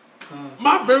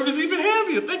 My burden is even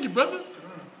heavier. Thank you, brother.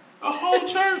 A whole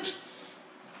church.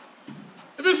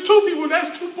 If it's 2 people,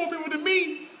 that's 2 more people than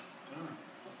me.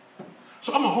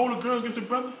 So I'm going to hold the girls against the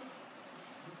brother?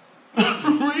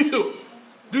 For real.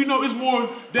 Do you know it's more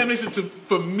damnation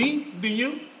for me than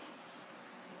you?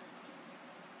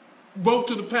 Both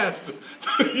to the pastor.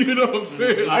 You know what I'm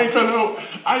saying? I ain't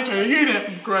trying to hear that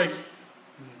from Christ.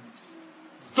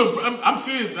 So I'm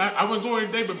serious. I wouldn't go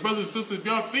every day, but brothers and sisters, if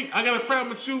y'all think I got a problem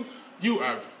with you, you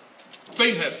are.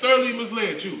 Satan has thoroughly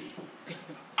misled you.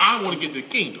 I want to get the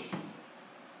kingdom.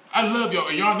 I love y'all,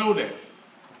 and y'all know that.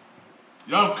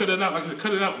 Y'all cut it out like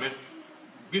cut it out, man.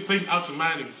 Get Satan out your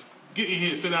mind and get in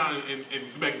here, sit down, and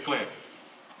get back in class.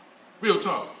 Real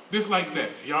talk. Just like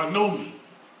that. Y'all know me.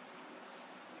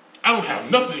 I don't have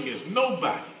nothing against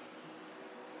nobody.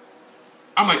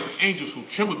 I'm like the angels who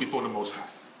tremble before the Most High.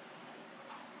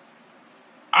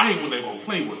 I ain't one that gonna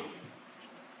play with them.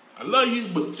 I love you,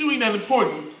 but you ain't that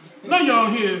important. None of y'all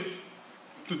here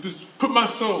to just put my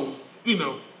soul,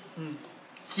 to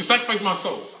sacrifice my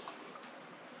soul.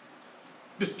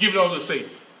 Just give it all to Satan.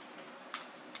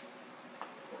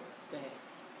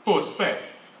 For a spat.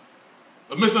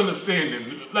 A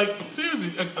misunderstanding. Like,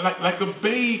 seriously, like a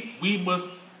babe, we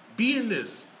must be in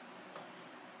this.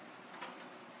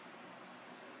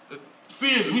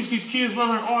 Seriously, we see kids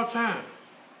running around all the time.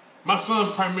 My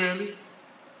son primarily,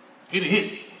 he'd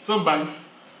hit somebody.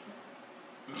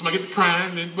 Somebody get to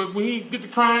crying, but when he get to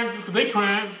crying, it's because they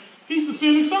crying, he's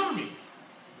sincerely sorry.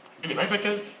 And then right back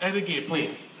at it again,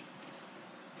 playing.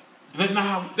 Is that not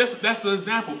how? That's an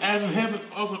example. As in heaven,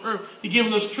 also on earth, He's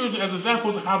giving us children as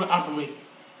examples of how to operate.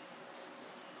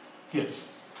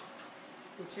 Yes.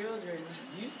 The children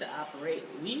used to operate.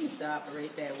 We used to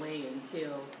operate that way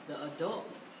until the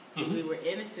adults. So we were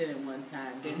innocent at one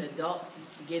time. Then the adults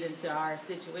used to get into our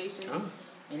situations,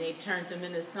 and they turned them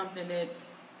into something that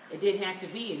it didn't have to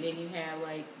be. And then you have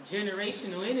like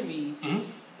generational enemies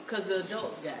because the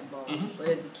adults got involved. But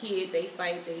as a kid, they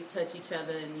fight, they touch each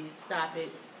other, and you stop it.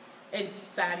 And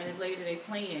 5 minutes later, they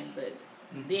playing. But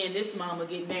then this mama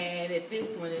get mad at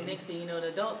this one, and next thing you know, the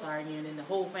adults arguing, and the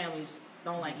whole family just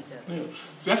don't like each other. Yeah.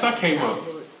 So that's how I came up.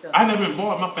 I never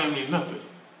involved my family in nothing.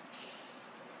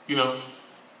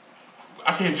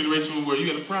 I came to a generation where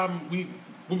you got a problem, we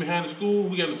went behind the school,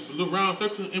 we got a little round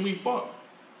circle, and we fought.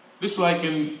 This is like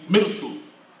in middle school.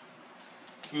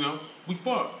 We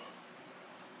fought.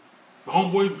 My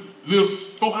homeboy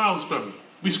lived 4 houses from me.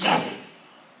 We scrapping.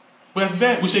 But after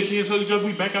that, we shake hands, hug each other,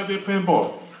 we back out there playing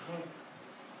ball.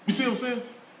 You see what I'm saying?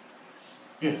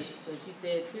 Yes. But you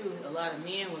said too, a lot of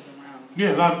men was around.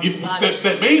 Yeah, a lot of people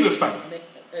that made us fight.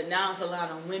 Now it's a lot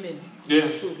of women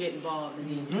who get involved in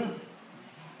these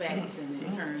spats, and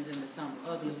it turns into something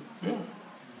ugly. Yeah.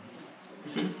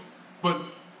 You see? But,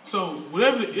 so,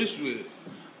 whatever the issue is,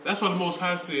 that's why the Most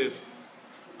High says,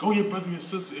 go your brother and your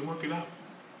sister and work it out.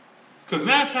 Because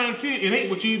 9 times 10, it ain't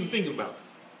what you even think about.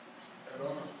 At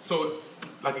all. So,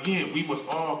 like again, we must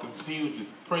all continue to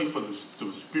pray for the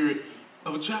spirit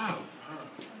of a child.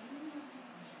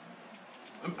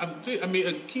 I mean,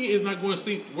 a kid is not going to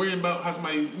sleep worrying about how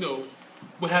somebody,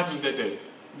 what happened that day.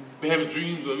 They having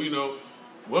dreams of,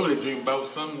 what were they dreaming about?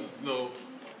 Some,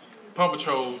 Paw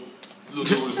Patrol little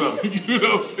dude or something. You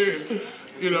know what I'm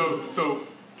saying? So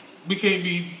we can't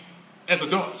be as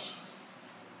adults.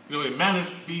 It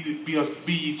matters be us,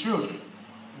 be ye children.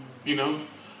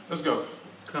 Let's go.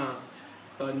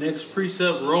 Next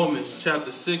precept, Romans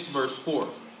chapter 6, verse 4.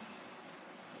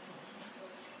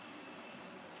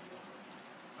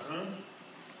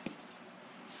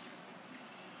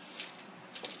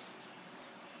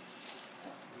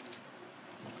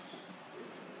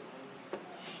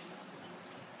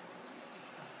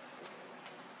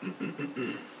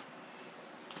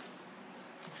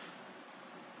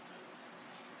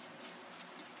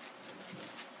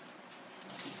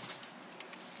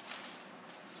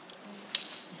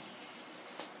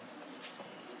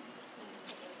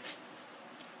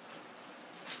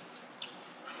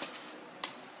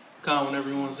 When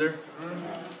everyone's there.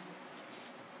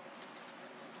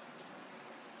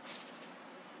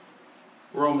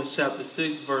 Romans chapter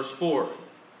 6, verse 4.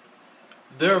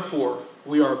 Therefore,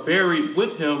 we are buried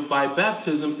with him by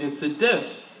baptism into death,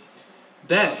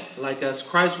 that, like as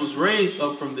Christ was raised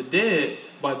up from the dead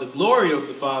by the glory of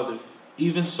the Father,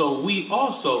 even so we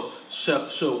also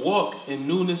shall walk in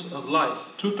newness of life.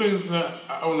 2 things that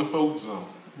I want to focus on.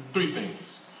 3 things.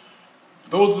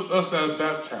 Those of us that are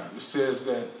baptized, it says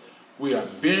that we are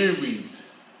buried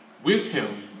with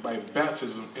him by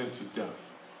baptism into death.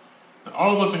 Now,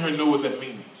 all of us in here know what that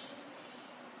means.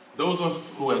 Those of us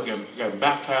who have got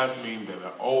baptized mean that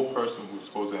an old person who was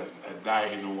supposed to have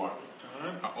died in the water.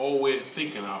 Our old way of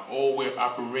thinking, our old way of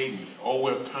operating, our old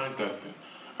way of conducting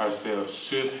ourselves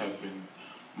should have been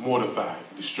mortified,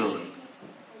 destroyed.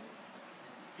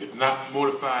 If not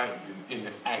mortified, then in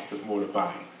the act of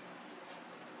mortifying.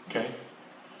 Okay?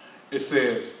 It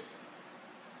says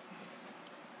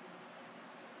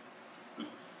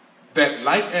that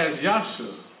like as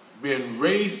Yahshua being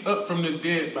raised up from the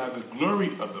dead by the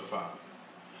glory of the Father,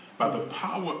 by the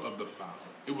power of the Father,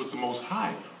 it was the Most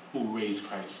High who raised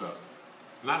Christ up,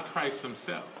 not Christ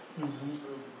himself. Mm-hmm.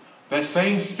 That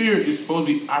same Spirit is supposed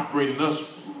to be operating us,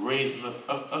 raising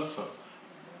us up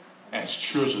as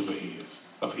children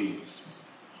of His.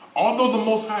 Although the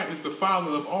Most High is the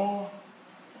Father of all,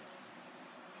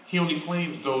 He only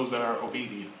claims those that are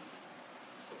obedient.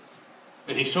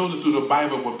 And He shows us through the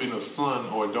Bible what being a son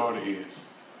or a daughter is.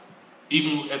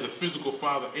 Even as a physical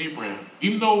father, Abraham.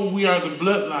 Even though we are the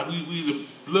bloodline, we the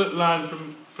bloodline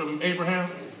from Abraham,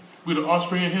 we're the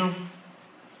offspring of him.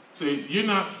 Say, you're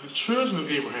not the children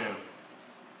of Abraham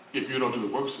if you don't do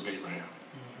the works of Abraham.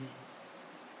 Mm-hmm.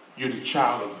 You're the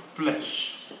child of the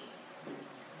flesh.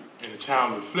 And the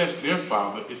child of the flesh, their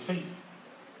father, is Satan.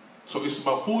 So it's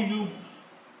about who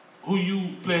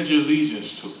you pledge your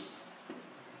allegiance to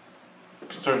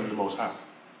concerning the Most High.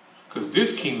 Because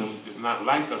this kingdom is not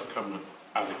like us coming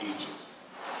out of Egypt.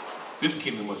 This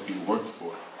kingdom must be worked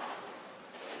for.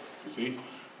 You see?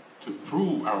 To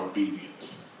prove our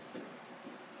obedience.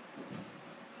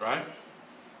 Right?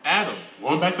 Adam,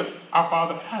 going back to our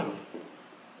father Adam.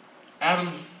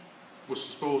 Adam was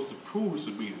supposed to prove his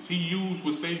obedience. He used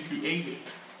what Satan created.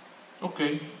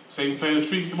 Okay, Satan planted a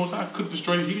tree. The Most High could have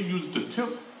destroyed it. He didn't use it to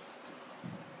tempt.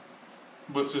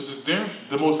 But since it's there,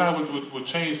 the Most High would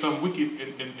change some wicked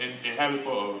and have it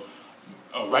for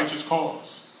a righteous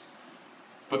cause.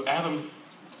 But Adam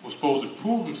was supposed to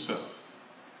prove himself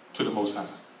to the Most High.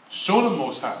 Show the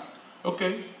Most High.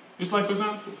 Okay, it's like, for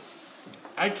example,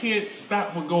 I can't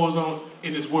stop what goes on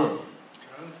in this world.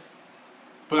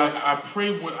 But I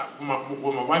pray what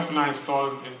my wife and I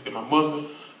installed in my mother,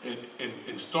 and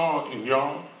installed in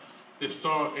y'all,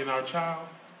 installed in our child,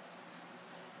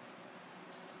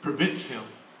 prevents him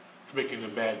from making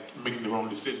the wrong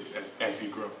decisions as he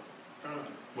grows.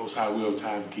 Most High will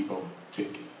time keep on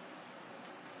ticking.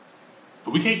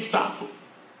 But we can't stop him.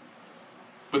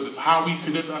 But how we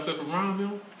conduct ourselves around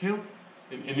him,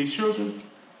 and these children,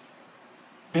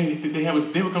 they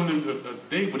will come to a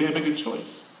day where they have to make a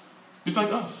choice. It's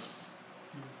like us.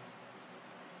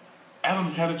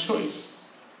 Adam had a choice.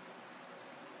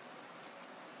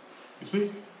 You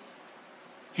see?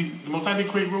 The Most High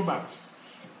didn't create robots.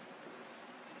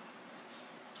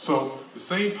 So the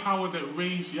same power that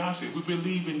raised Yahshua, we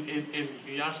believe in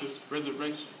Yahshua's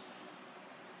resurrection.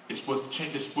 It's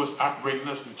what's operating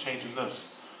us and changing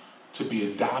us to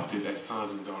be adopted as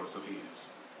sons and daughters of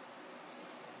His.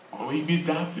 When we be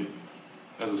adopted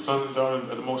as a son and daughter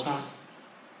of the Most High,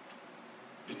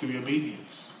 it's to be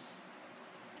obedience.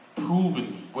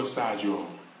 Proving what side you're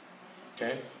on.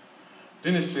 Okay?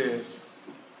 Then it says,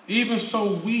 even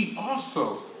so we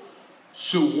also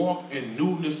should walk in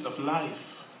newness of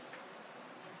life.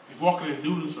 If you're walking in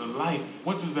newness of life,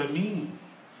 what does that mean?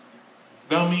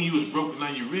 That don't mean you was broke and now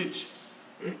you're rich.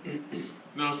 You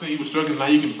know what I'm saying? You were struggling, now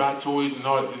you can buy toys and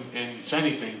all and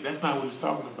shiny things. That's not what it's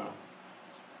talking about.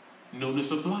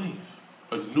 Newness of life.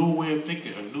 A new way of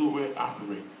thinking, a new way of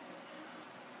operating.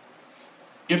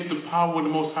 If the power of the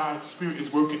Most High Spirit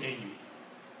is working in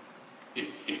you,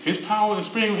 if His power and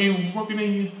Spirit ain't working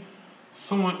in you,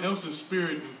 someone else's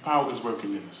spirit and power is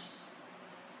working in us.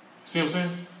 See what I'm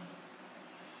saying?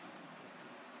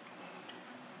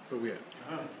 Where we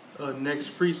at?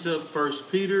 Next precept, 1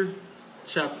 Peter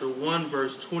chapter 1,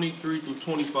 verse 23 through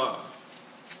 25.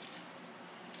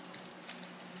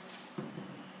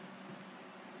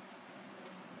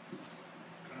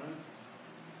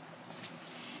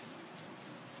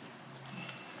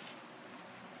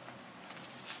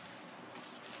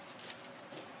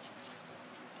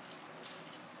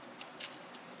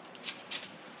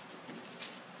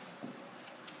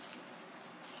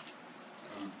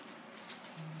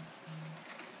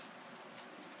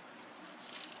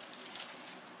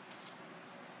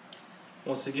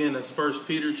 Once again, that's 1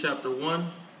 Peter chapter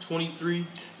 1, 23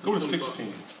 Go to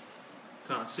 16.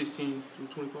 16 through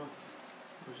 25?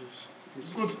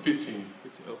 Let's go to 15.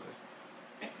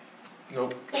 Okay.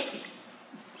 Nope.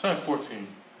 Sorry, 14.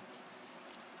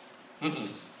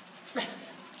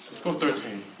 Let's go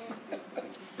 13.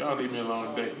 Y'all leave me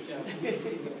alone today.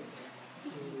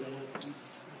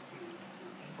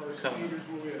 First Peter's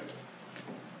where we at?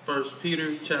 1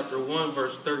 Peter chapter 1,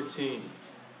 verse 13.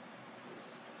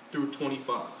 through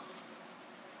 25.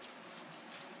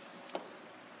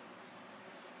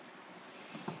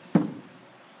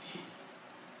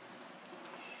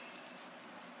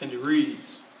 And it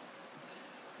reads,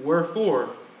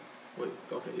 Wherefore,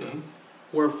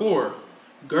 Wherefore,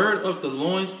 gird up the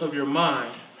loins of your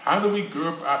mind. How do we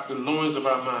gird up the loins of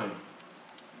our mind?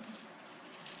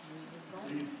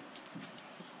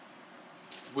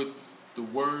 With the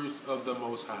words of the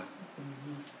Most High.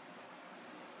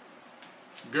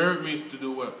 Gird means to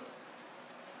do what?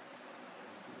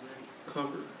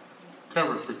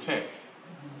 Cover, protect.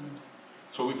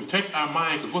 So we protect our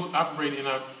mind because what's operating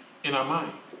in our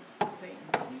mind?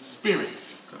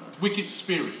 Spirits, wicked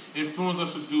spirits, influence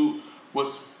us to do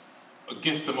what's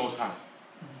against the Most High.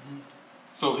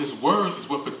 So His word is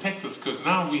what protects us because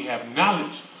now we have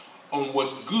knowledge on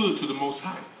what's good to the Most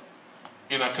High.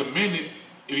 And I commanded,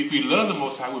 if we love the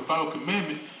Most High, we follow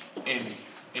commandment and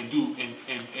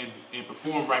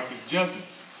perform righteous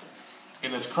judgments.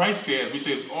 And as Christ says, we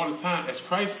say this all the time, as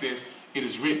Christ says, it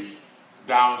is written,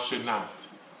 thou should not.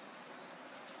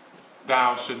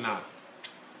 Thou should not.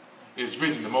 It is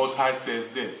written, the Most High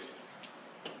says this.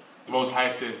 The Most High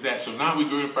says that. So now we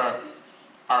gird up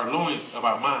our loins of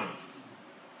our mind.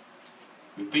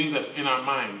 The things that's in our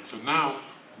mind. So now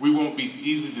we won't be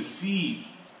easily deceived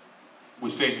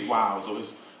with Satan's wiles or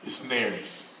his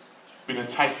snares. Been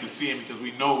enticed to sin because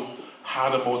we know how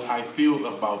the Most High feels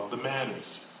about the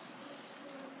matters.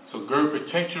 So gird,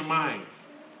 protect your mind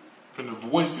from the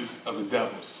voices of the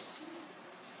devils.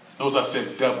 Notice I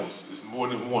said devils. It's more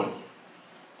than one.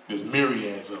 There's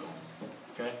myriads of them.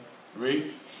 Okay?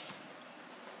 Read.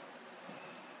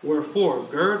 Wherefore,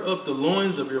 gird up the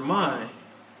loins of your mind,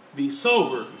 be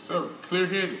sober,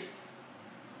 clear-headed,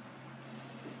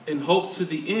 and hope to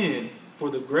the end for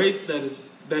the grace that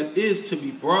is to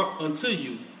be brought unto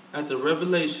you at the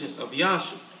revelation of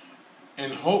Yahshua.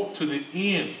 And hope to the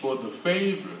end for the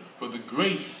favor, for the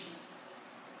grace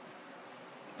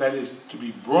that is to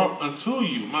be brought unto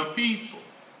you, my people.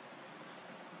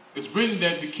 It's written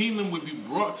that the kingdom would be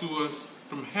brought to us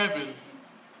from heaven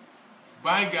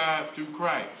by God through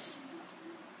Christ.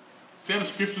 See how the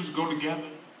scriptures go together?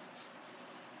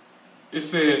 It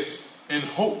says, and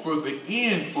hope for the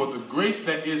end, for the grace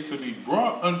that is to be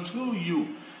brought unto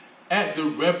you at the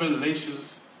revelation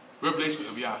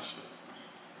of Yahshua.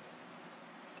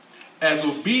 As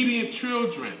obedient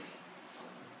children,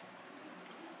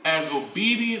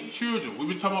 we've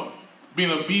been talking about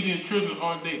being obedient children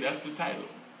all day. That's the title.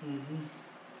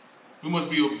 We must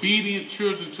be obedient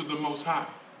children to the Most High.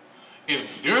 And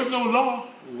if there's no law,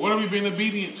 what are we being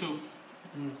obedient to?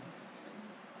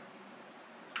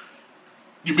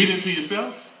 You obedient to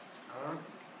yourselves?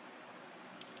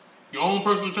 Your own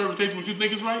personal interpretation, what you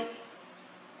think is right?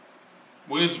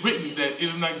 Well, it's written that it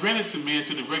is not granted to man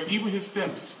to direct even his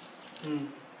steps.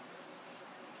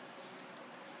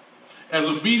 As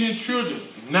obedient children,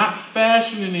 not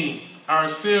fashioning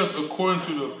ourselves according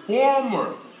to the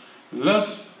former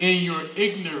lusts in your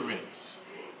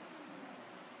ignorance.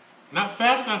 Not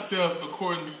fashion ourselves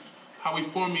according to how we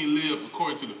formerly lived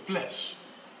according to the flesh.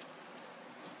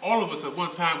 All of us at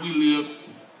one time, we lived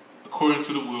according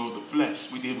to the will of the flesh.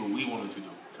 We did what we wanted to do.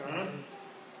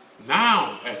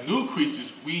 Now, as new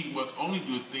creatures, we must only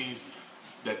do things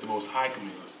that the Most High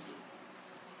commands us to do.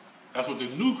 That's what the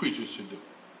new creatures should do.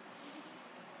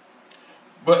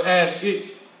 But as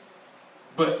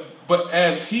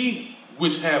he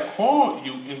which have called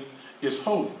you is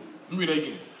holy. Let me read that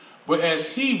again. But as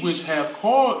he which have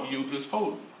called you is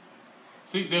holy.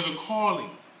 See, there's a calling.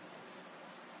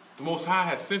 The Most High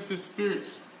has sent His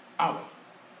spirits out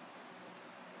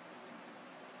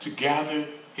to gather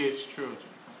His children,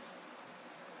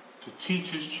 to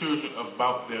teach His children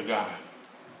about their God,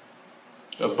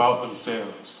 about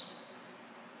themselves,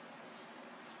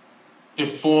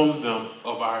 inform them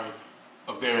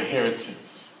of their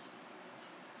inheritance.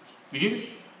 You get it?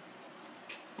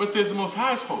 What says the Most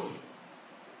High is holy?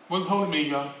 What does holy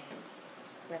mean, y'all?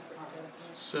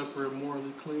 Separate,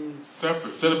 morally clean.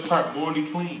 Separate, set apart, morally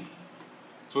clean.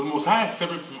 So the Most High is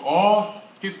separate from all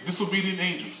His disobedient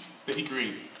angels that He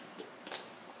created.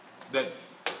 That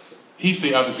He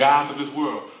say are the gods of this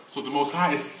world. So the Most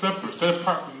High is separate, set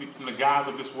apart from the gods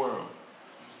of this world.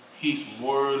 He's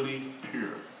morally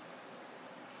pure.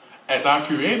 As our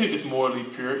Creator is morally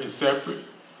pure and separate,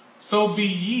 so be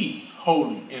ye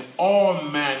holy in all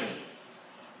manner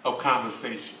of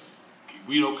conversation. Okay,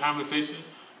 we know conversation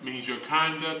means your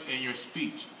conduct and your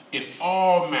speech. In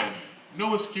all manner.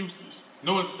 No excuses.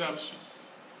 No exceptions.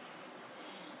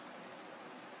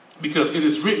 Because it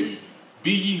is written, be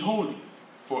ye holy,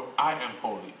 for I am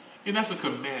holy. And that's a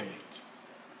commandment.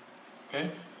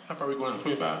 Okay? How far are we going?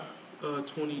 25?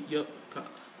 20. Yep.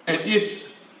 And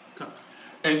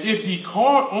if ye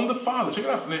call on the Father, check it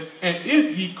out. And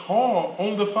if ye call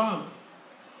on the Father,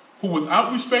 who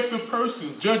without respect of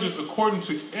persons judges according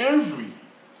to every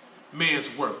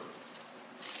man's work,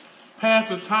 pass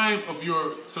the time of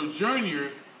your sojourning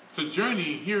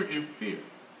here in fear.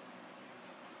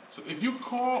 So if you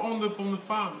call on the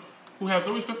Father, who have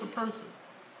no respect for person,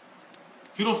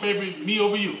 he don't favor me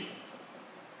over you.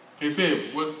 He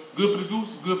said, what's good for the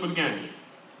goose is good for the gander.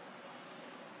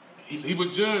 He said he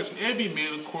would judge every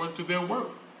man according to their work.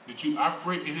 Did you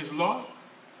operate in his law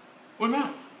or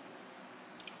not?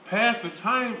 Pass the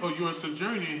time of your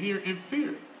sojourning here in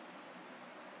fear.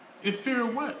 In fear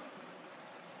of what?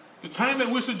 The time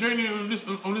that we're sojourning on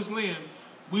this land,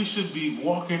 we should be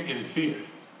walking in fear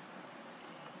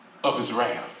of his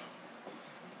wrath.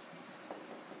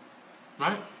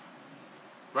 Right?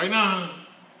 Right now,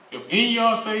 if any of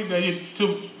y'all say that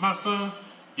to my son,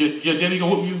 your daddy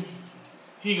gonna whoop you,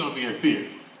 he gonna be in fear.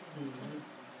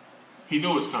 He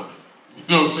know it's coming. You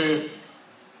know what I'm saying?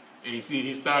 And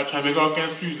he started trying to make all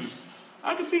kinds of excuses.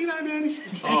 I can see that, Daddy.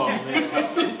 Oh, man.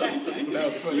 That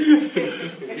was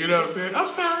funny. You know what I'm saying? I'm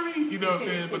sorry. You know what I'm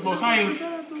saying? But the Most High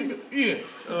yeah.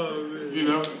 Oh, man. You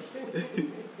know?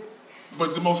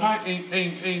 But the Most High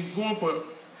ain't going for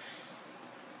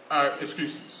our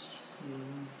excuses.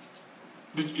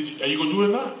 Are you going to do it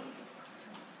or not?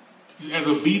 As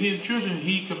obedient children,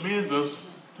 he commands us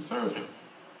to serve him.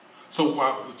 So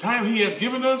while the time he has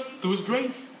given us through his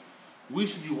grace, we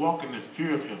should be walking in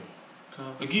fear of him.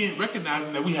 Again,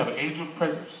 recognizing that we have an angel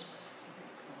presence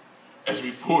as a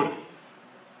reporter.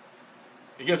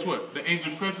 And guess what? The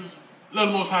angel presence love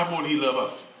the Most High more than he love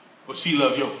us. Or she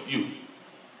love you.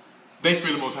 They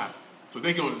fear the Most High. So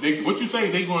what you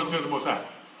say, they going to tell the Most High.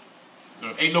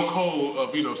 Ain't no code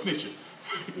of, snitching.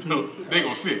 They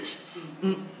going to snitch.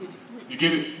 You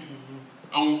get it?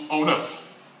 On us.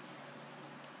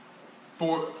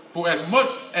 For as much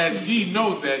as ye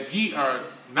know that ye are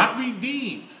not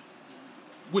redeemed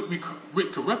with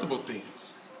corruptible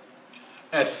things,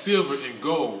 as silver and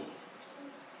gold,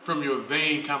 from your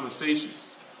vain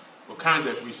conversations or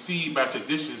conduct received by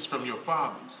traditions from your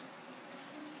fathers.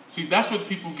 See, that's what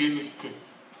people get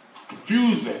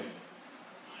confused at.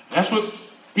 That's what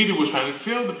Peter was trying to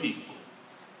tell the people.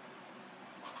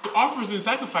 The offerings and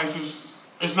sacrifices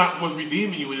is not what's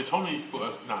redeeming you and atoning for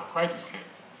us. Now, Christ came.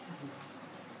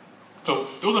 So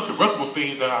those are corruptible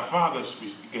things that our fathers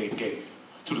gave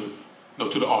to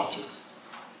the altar.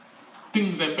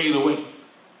 Things that fade away.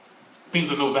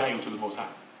 Things of no value to the Most High.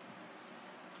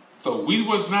 So we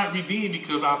was not redeemed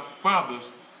because our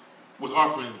fathers was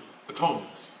offering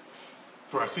atonements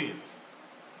for our sins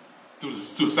through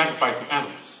the sacrifice of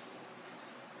animals.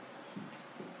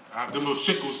 Them little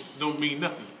shekels don't mean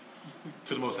nothing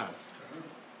to the Most High.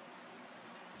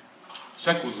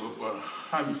 Shekels,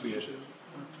 how do you say it?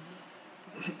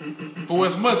 For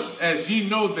as much as ye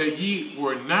know that ye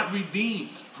were not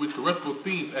redeemed with corruptible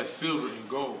things as silver and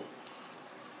gold,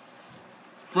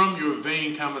 from your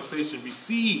vain conversation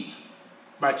received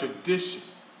by tradition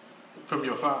from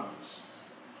your fathers,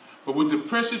 but with the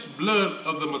precious blood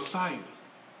of the Messiah,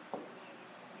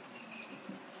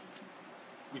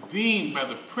 redeemed by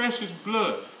the precious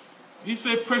blood. He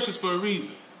said precious for a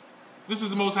reason. This is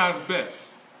the Most High's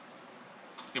best.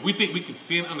 And we think we can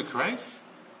sin under Christ?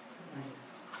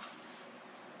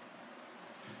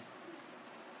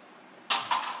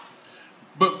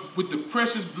 But with the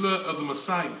precious blood of the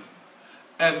Messiah,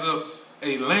 as of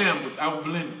a lamb without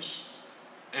blemish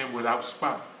and without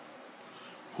spot,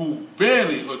 who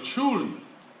verily or truly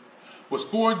was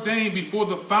foreordained before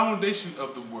the foundation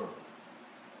of the world,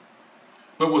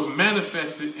 but was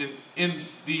manifested in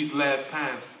these last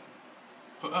times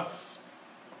for us.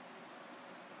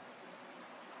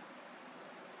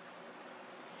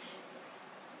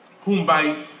 Who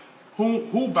by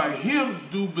him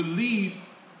do believe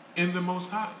in the Most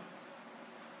High.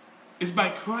 It's by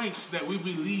Christ that we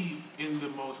believe in the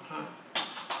Most High.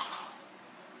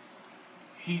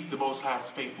 He's the Most High's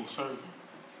faithful servant.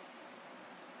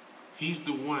 He's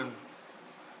the one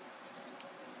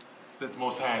that the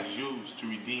Most High has used to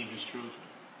redeem his children.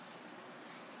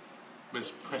 With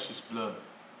his precious blood.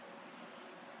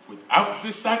 Without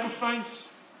this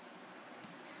sacrifice,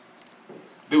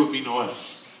 there would be no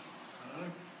us.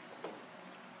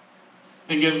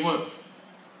 And guess what?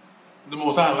 The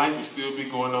Most High life will still be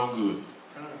going on good.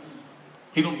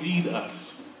 He don't need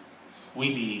us. We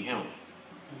need him.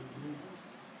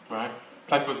 Right?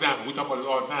 Like, for example, we talk about this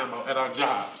all the time at our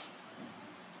jobs.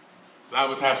 A lot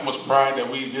of us have so much pride that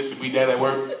we this and we that at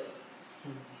work.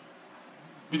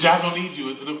 The job don't need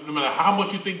you. No matter how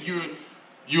much you think you're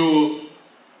You're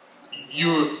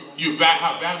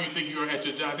how valuable you think you are at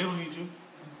your job. They don't need you.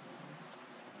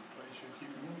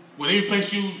 When they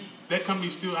replace you, that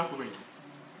company's still operating.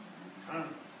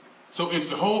 So if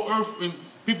the whole earth and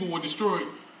people were destroyed,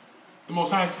 the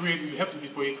Most High created the heavens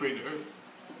before He created the earth.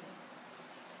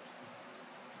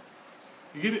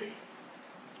 You get it?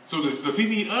 So does He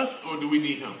need us or do we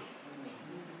need Him?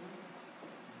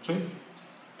 See?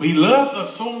 But He loved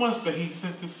us so much that He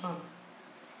sent His Son.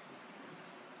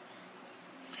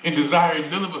 And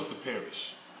desired none of us to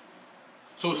perish.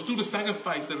 So it's through the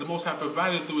sacrifice that the Most High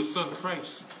provided through His Son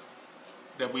Christ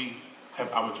that we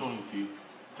have opportunity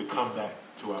to come back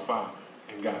to our Father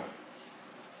and God.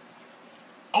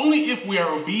 Only if we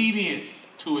are obedient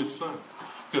to His Son.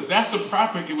 Because that's the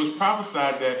prophet. It was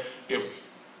prophesied that if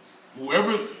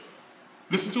whoever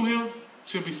listens to Him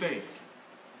shall be saved.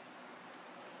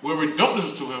 Whoever don't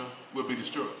listen to Him will be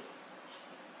destroyed.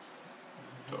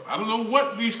 So I don't know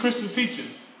what these Christians teaching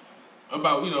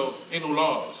about, ain't no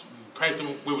laws. Christ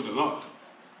don't away with the law.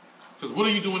 Because what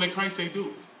are you doing that Christ say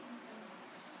do?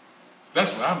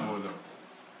 That's what I'm going to know.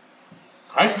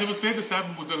 Christ never said the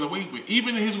Sabbath was done away with.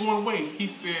 Even in His going away, He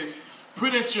says, pray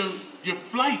that your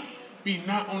flight be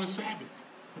not on the Sabbath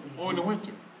or in the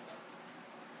winter.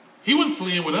 He wasn't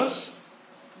fleeing with us.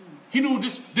 He knew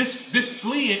this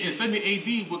fleeing in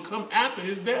 70 AD would come after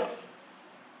His death.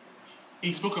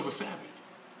 He spoke of a Sabbath.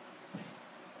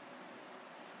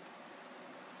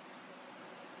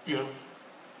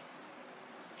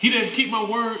 He that keep my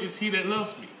word is he that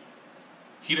loves me.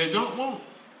 He that don't won't.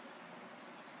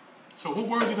 So what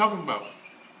word is He talking about?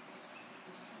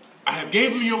 I have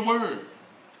gave him your word.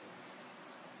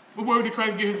 What word did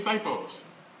Christ give His disciples?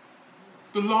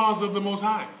 The laws of the Most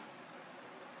High.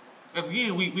 As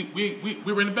again,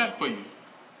 we're in the back for you.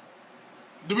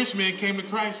 The rich man came to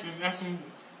Christ and asked Him,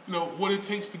 what it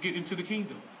takes to get into the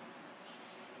kingdom.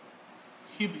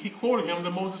 He quoted him the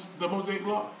Mosaic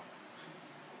law.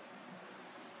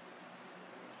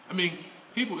 I mean,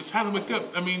 people, it's time to wake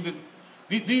up. I mean,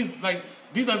 these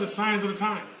are the signs of the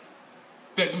time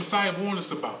that the Messiah warned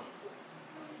us about.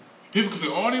 People can say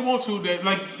all they want to,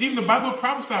 that even the Bible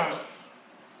prophesied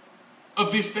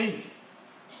of this day.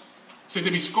 Said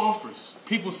there be scoffers,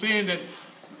 people saying that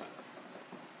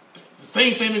it's the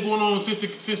same thing been going on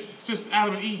since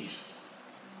Adam and Eve.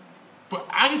 But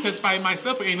I can testify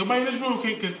myself, but ain't nobody in this room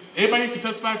everybody can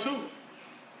testify too.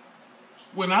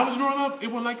 When I was growing up, it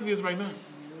wasn't like it is right now.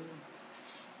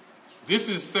 This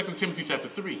is 2 Timothy chapter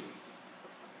 3.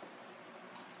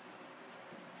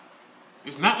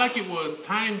 It's not like it was.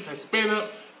 Time has sped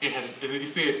up and it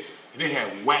says, and they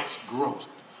had waxed growth,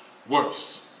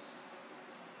 worse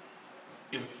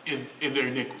in their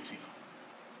iniquity.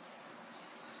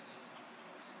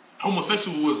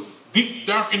 Homosexual was deep,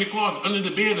 dark in the closet, under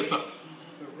the bed or something.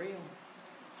 For real.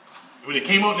 When they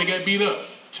came out, they got beat up,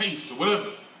 chased, or whatever.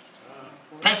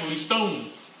 Practically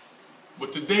stoned.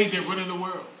 But today, they're running the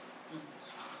world.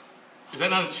 Is that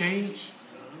not a change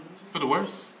for the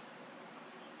worse?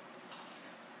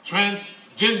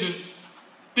 Transgender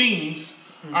things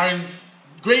are in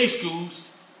grade schools,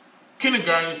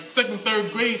 kindergartens, second,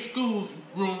 third grade schools,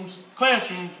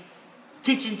 classrooms,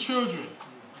 teaching children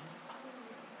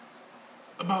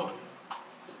about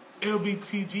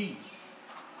LBTG.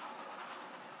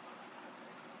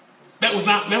 That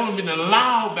wouldn't been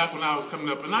allowed back when I was coming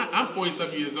up, and I'm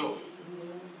 47 years old.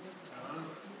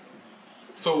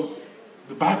 So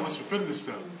the Bible is fulfilling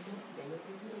itself.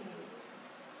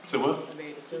 So what? I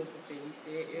made a joke and he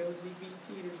said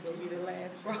LGBT, this is gonna be the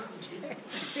last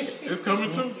broadcast. It's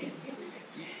coming too.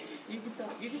 You can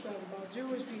talk about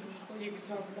Jewish people before you can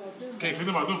talk about them. Can't say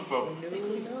nothing about them folks.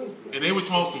 No. And they were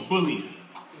talking some bullying.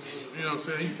 You know what I'm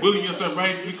saying? You bullying yourself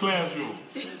right into the classroom.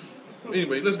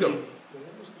 Anyway, let's go.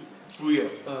 Who we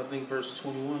at? I think verse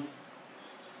 21.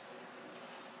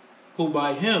 Who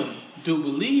by Him do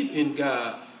believe in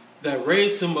God, that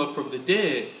raised Him up from the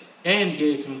dead, and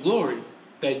gave Him glory,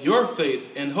 that your faith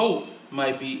and hope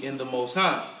might be in the Most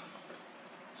High.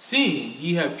 Seeing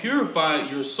ye have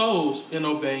purified your souls in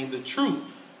obeying the truth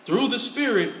through the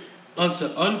Spirit unto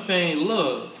unfeigned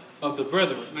love of the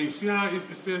brethren. Now you see how it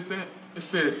says that? It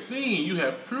says, seeing you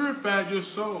have purified your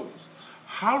souls.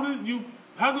 How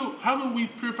do we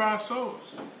purify our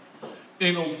souls?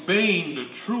 In obeying the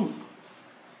truth.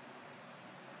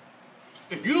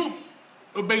 If you don't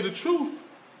obey the truth,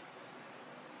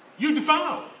 you're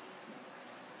defiled.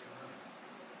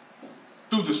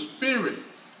 Through the Spirit,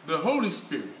 the Holy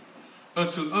Spirit,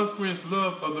 unto unquenched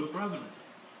love of the brethren.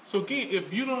 So again, if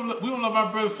we don't love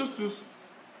our brothers and sisters,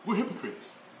 we're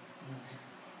hypocrites.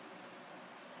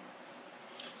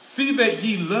 See that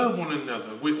ye love one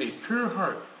another with a pure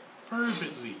heart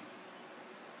fervently.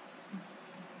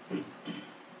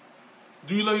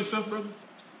 Do you love yourself, brother?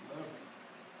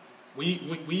 When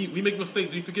you make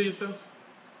mistakes, do you forgive yourself?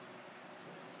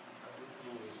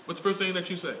 What's the first thing that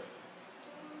you say?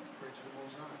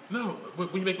 No, when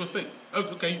you make a mistake. Oh,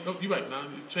 okay, oh, you're right. Now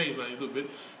you changed now a little bit.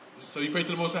 So you pray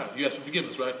to the Most High. You ask for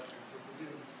forgiveness, right?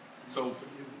 So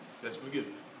that's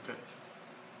forgiveness. Okay.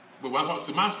 But when I talk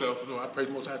to myself, I pray to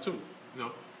the Most High too.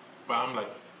 But I'm like,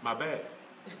 my bad.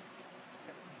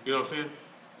 You know what I'm saying?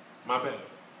 My bad.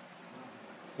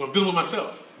 When I'm dealing with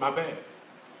myself, my bad.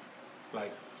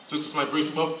 Like, sisters might bring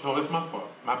some up. No, that's my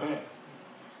fault. My bad.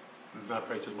 And then I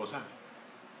pray to the Most High.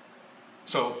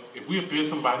 So if we offend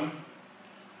somebody,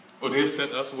 or they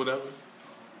upset us or whatever,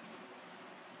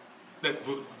 that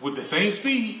with the same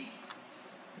speed,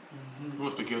 we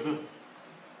must forgive them.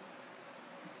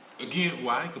 Again,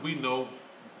 why? Because we know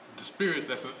the spirits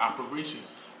that's in operation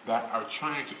that are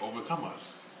trying to overcome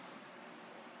us.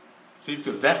 See,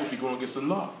 because that would be going against the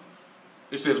law.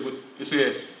 It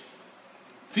says,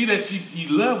 see that ye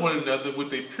love one another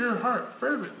with a pure heart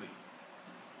fervently.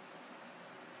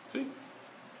 See?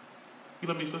 You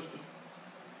love me, sister?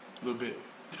 A little bit.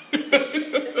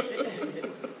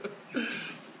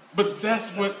 But that's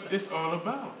what it's all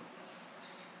about.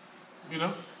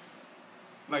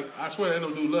 Like, I swear they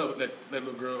don't do love with that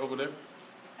little girl over there.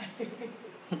 That's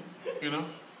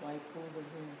why he pulls her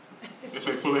hair. That's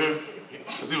why he pull her hair?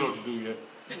 Because he don't know what to do yet.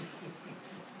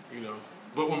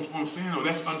 But what I'm saying,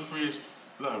 that's unfinished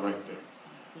love right there.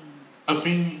 I'm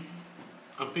being,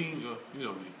 you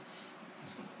know me.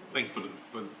 Thanks for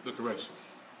the correction.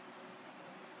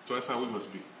 So that's how we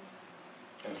must be,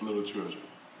 as little children.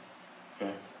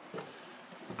 Okay?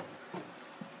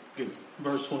 Good.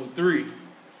 Verse 23,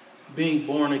 being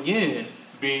born again.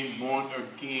 Being born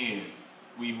again.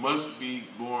 We must be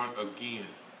born again.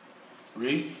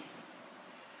 Read.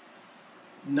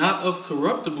 Not of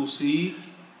corruptible seed.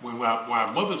 When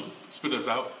our mothers spit us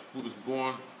out, we was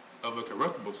born of a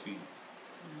corruptible seed.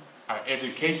 Our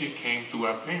education came through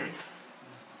our parents,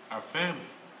 our family,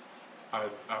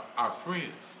 our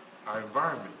friends, our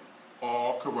environment,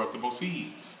 all corruptible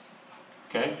seeds.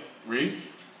 Okay? Read.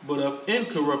 But of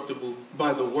incorruptible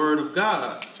by the word of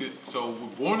God. So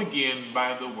we're born again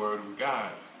by the word of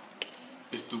God.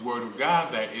 It's the word of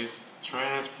God that is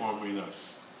transforming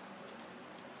us.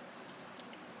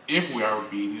 If we are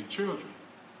obedient children.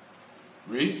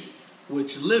 Read.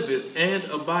 Which liveth and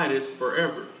abideth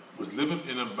forever. Which liveth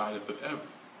and abideth forever.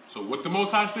 So what the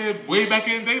Most High said way back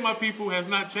in the day, my people, has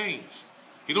not changed.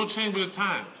 He don't change with the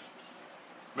times.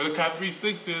 Malachi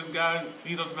 3:6 says, God,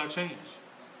 he does not change.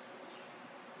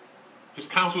 His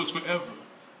counsel is forever.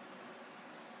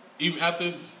 Even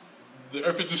after the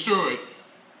earth is destroyed,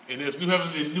 and there's new heaven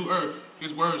and new earth,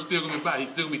 his word is still going to be by.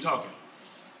 He's still going to be talking.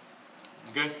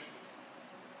 Okay?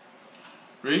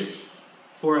 Read.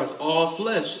 For as all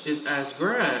flesh is as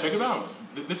grass. Check it out.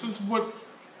 Listen to what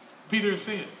Peter is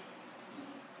saying.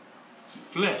 See,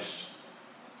 flesh,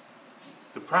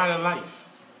 the pride of life,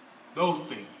 those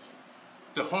things,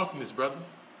 the haughtiness, brother,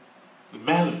 the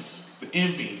malice, the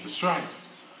envies, the stripes,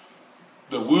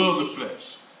 the will of the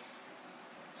flesh,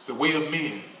 the way of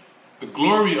man, the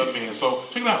glory of man. So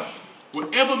check it out.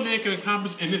 Whatever man can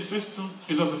accomplish in this system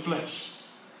is of the flesh.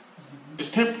 It's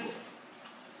temporal.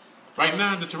 Right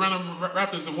now, the Toronto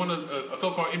Raptors have won a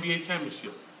so-called NBA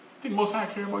championship. I think Most High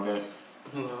care about that.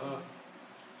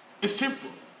 It's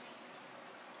temporal.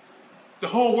 The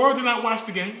whole world did not watch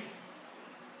the game,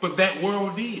 but that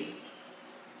world did. You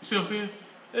see what I'm saying?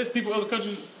 There's people in other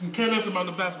countries who care less about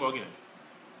the basketball game.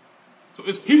 So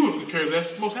it's people who can care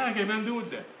less. Most High got nothing to do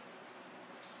with that.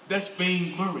 That's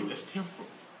vain glory. That's temporal.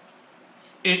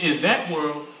 And in that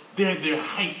world, they're at their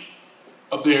height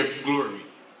of their glory.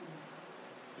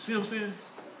 You see what I'm saying?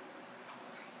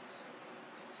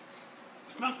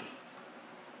 It's nothing.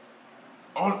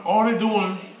 All they're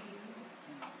doing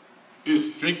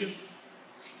is drinking,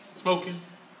 smoking,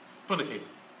 fornicating.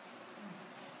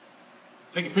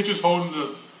 Taking pictures holding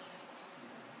the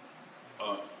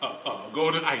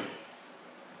golden idol.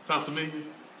 Sounds familiar?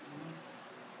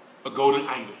 A golden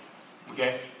idol.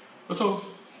 Okay? So,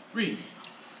 read.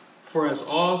 For as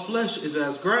all flesh is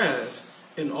as grass,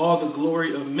 and all the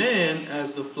glory of man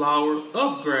as the flower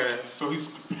of grass. So he's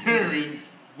comparing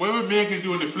whatever man can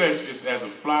do in the flesh is as a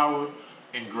flower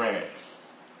and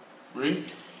grass.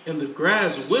 Read. And the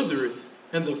grass withereth,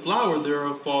 and the flower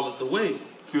thereof falleth away.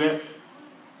 See that?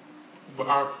 But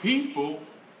our people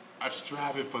are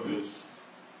striving for this.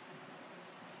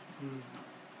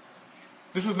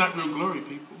 This is not real glory,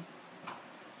 people.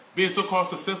 Being so-called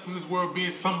successful in this world,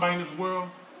 being somebody in this world,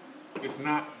 is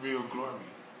not real glory.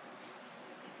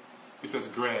 It's as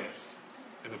grass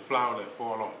and a flower that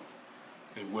fall off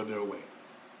and wither away.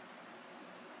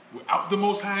 Without the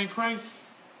Most High in Christ,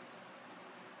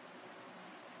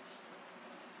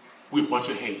 we're a bunch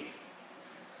of hay.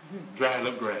 Dried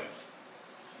up grass.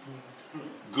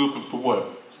 Good for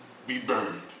what? Be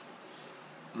burned.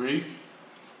 Read.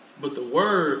 But the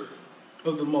word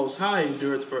of the Most High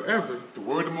endureth forever. The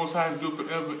word of the Most High endureth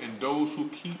forever, and those who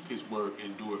keep his word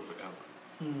endure forever.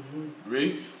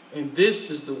 Read. And this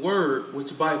is the word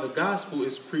which by the gospel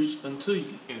is preached unto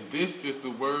you. And this is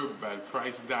the word by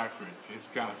Christ's doctrine, his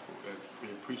gospel, that's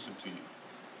been preached unto you.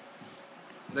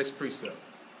 Next precept.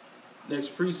 Next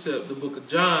precept, the book of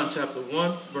John, chapter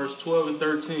 1, verse 12 and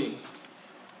 13.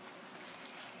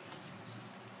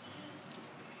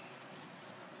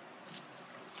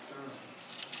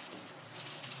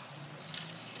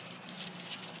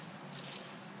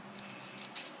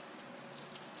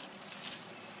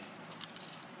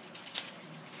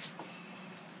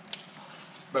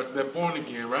 But they're born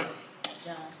again, right?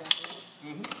 John chapter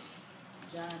 1.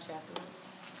 John chapter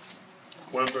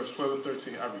 1 verse 12 and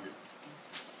 13, I read it.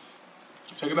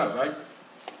 Check it out, right?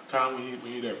 Kyle, when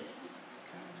you're there.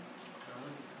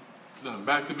 Now,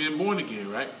 back to being born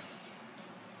again, right?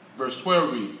 Verse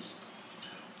 12 reads,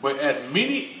 but as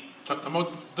many, talking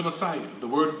about the Messiah, the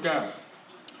word of God,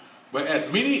 but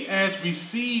as many as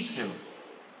received him,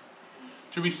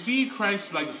 to receive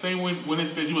Christ, like the same way when it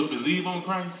says you must believe on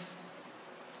Christ,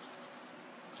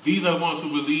 these are the ones who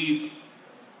believe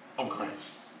on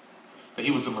Christ, that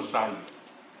he was the Messiah,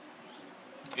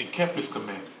 and kept his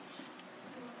commandments.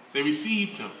 They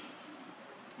received him.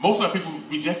 Most of our people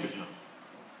rejected him,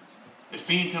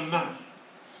 esteemed him not.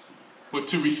 But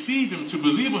to receive him, to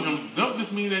believe on him, don't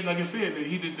just mean that, like I said, that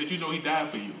he died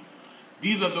for you.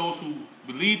 These are those who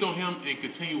believed on him and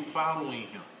continue following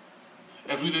him.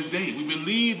 As we today, we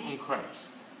believe on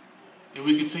Christ, and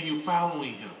we continue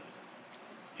following him.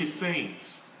 His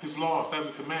sayings, his laws,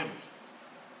 statutes, and commandments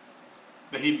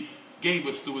that he gave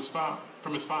us through his Father,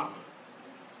 from his Father.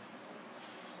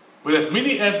 But as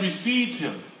many as received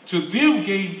him, to them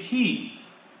gave he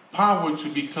power to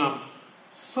become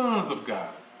sons of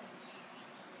God.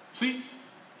 See?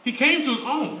 He came to his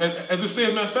own. As it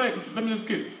says, matter of fact, let me just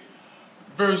get it.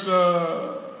 Verse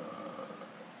 11.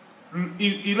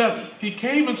 He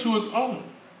came into his own,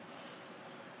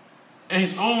 and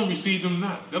his own received him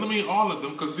not. That don't mean all of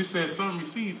them, because it says some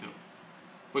received him.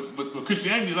 But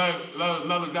Christianity, a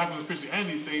lot of doctrines of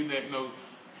Christianity say that,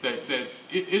 that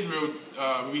Israel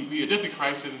rejected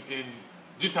Christ and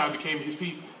Gentiles became his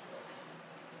people.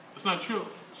 That's not true.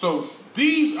 So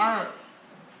these are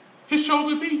his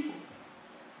chosen people.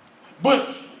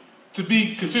 But to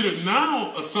be considered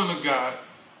now a son of God,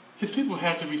 his people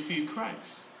had to receive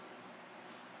Christ.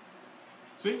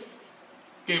 See?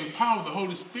 Gave him power of the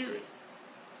Holy Spirit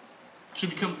to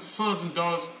become sons and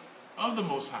daughters of the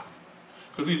Most High.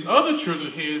 Because these other children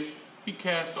of his, he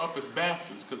cast off as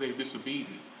bastards because they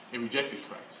disobedient and rejected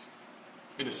Christ.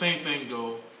 And the same thing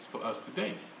goes for us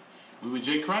today. We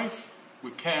reject Christ,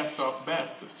 we cast off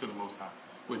bastards to the Most High.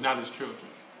 We're not his children.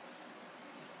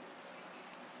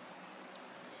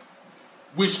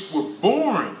 Which were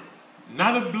born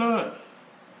not of blood,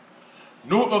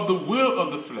 nor of the will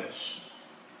of the flesh.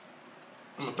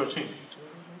 Number 13.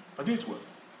 I did 12.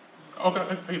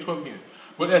 Okay, I get 12 again.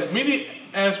 But as many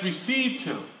as received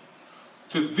him,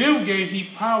 to them gave he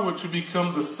power to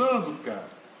become the sons of God,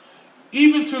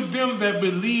 even to them that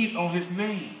believe on his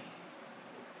name.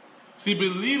 See,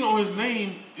 believing on his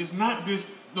name is not just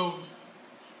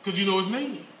because you know his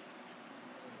name.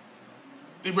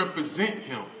 They represent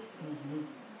him.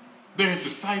 They're his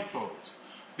disciples.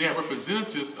 They are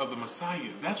representatives of the Messiah.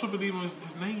 That's what believing on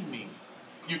his name means.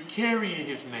 You're carrying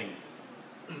his name.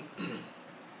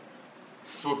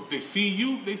 So if they see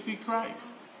you, they see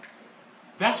Christ.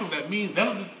 That's what that means. That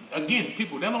don't, again,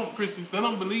 people, Christians, that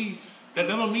don't believe, that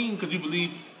don't mean because you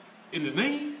believe in his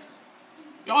name.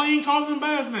 Y'all ain't calling him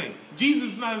by his name.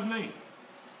 Jesus is not his name.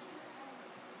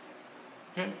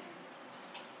 Okay?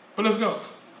 But let's go.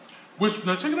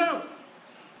 Now check it out.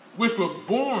 Which were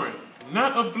born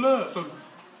not of blood.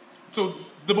 So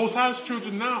the Most High's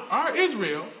children now are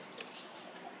Israel.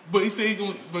 But he said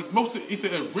he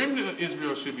said a remnant of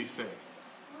Israel should be saved.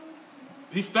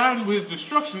 He started with his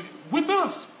destruction with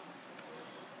us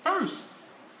first.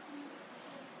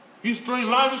 He's destroying a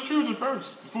lot of his children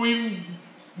first before he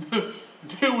even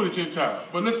deal with a Gentile.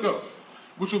 But let's go.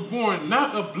 Which were born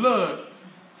not of blood,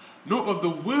 nor of the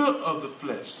will of the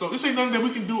flesh. So this ain't nothing that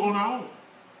we can do on our own.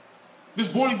 This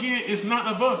born again is not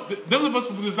of us. None of us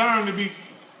were desiring to be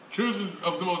children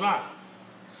of the Most High.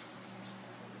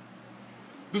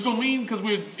 This don't mean because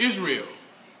we're Israel.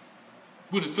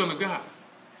 We're the Son of God.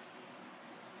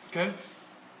 Okay?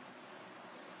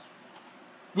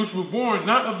 Which were born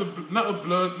not of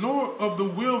blood, nor of the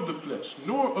will of the flesh,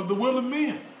 nor of the will of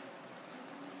man,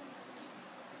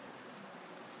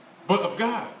 but of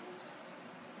God.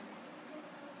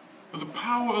 Of the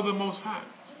power of the Most High.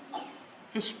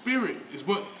 His Spirit is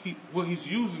what He's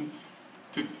using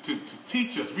to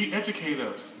teach us, re-educate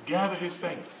us, gather His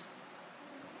saints.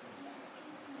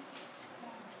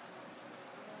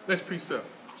 Next precept.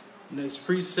 Next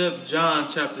precept, John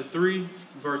chapter 3,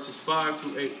 verses 5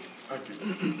 through 8. Thank you.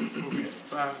 Okay,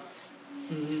 5.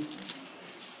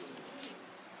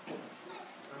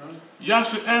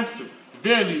 Yahshua answered,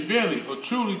 Verily, verily, or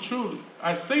truly, truly,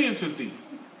 I say unto thee,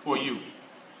 or you,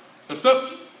 except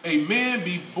a man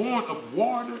be born of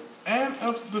water and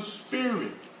of the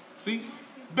Spirit. See,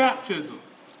 baptism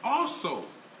also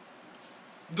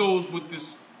goes with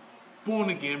this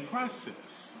born-again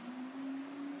process.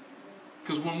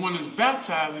 Because when one is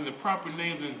baptized in the proper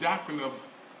names and doctrine of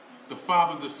the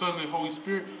Father, the Son, and the Holy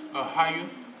Spirit, Ahayah,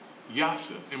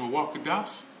 Yasha, and Ruach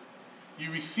Kadash,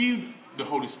 you receive the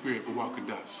Holy Spirit, Ruach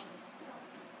Kadash,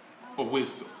 or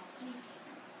wisdom.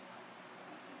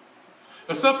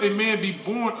 Except a man be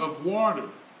born of water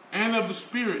and of the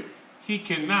Spirit, he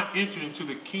cannot enter into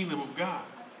the kingdom of God.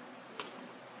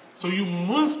 So you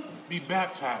must be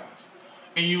baptized,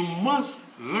 and you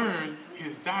must learn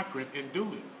His doctrine and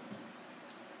do it.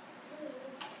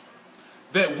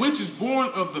 That which is born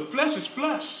of the flesh is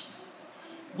flesh.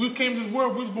 We came to this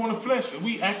world, we was born of flesh, and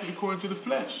we acted according to the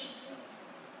flesh.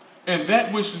 And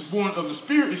that which is born of the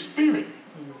Spirit is spirit.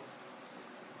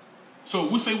 So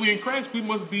we say we in Christ, we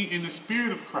must be in the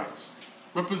spirit of Christ,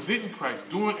 representing Christ,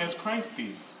 doing as Christ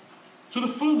did, to the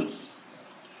fullest.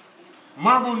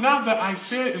 Marvel not that I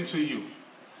said unto you,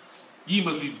 ye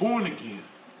must be born again.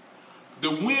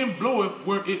 The wind bloweth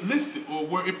where it listeth, or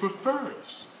where it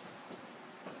prefers.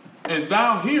 And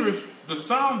thou hearest the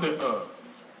sound thereof,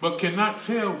 but cannot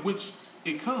tell which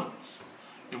it comes,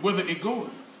 and whither it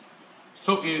goeth.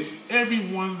 So is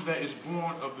everyone that is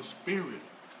born of the Spirit.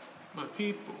 My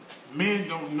people, men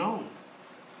don't know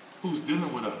who's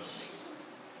dealing with us.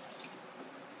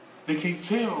 They can't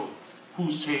tell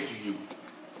who's changing you.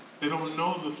 They don't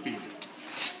know the Spirit.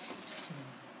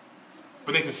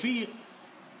 But they can see it.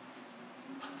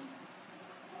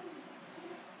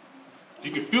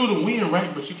 You can feel the wind,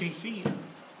 right? But you can't see it.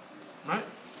 Right?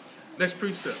 Next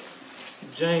precept.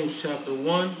 James chapter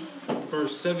 1,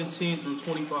 verse 17 through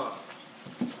 25.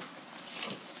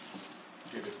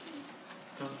 Get it.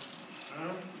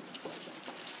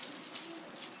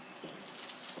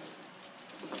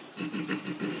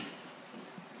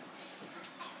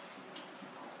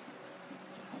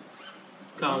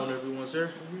 Count when everyone's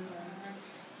there.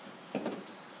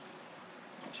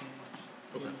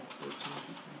 Okay.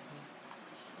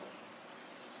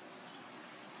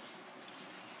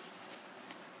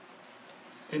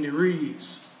 And it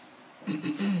reads,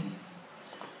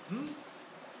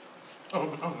 Oh,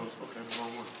 okay, the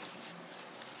wrong one.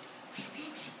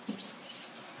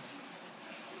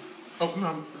 Oh,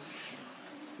 no,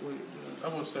 wait, I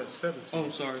want to start 17. oh,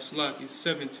 sorry, Salakia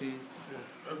 17.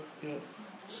 Yeah.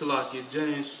 Salakia,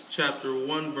 James chapter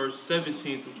 1, verse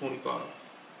 17 through 25.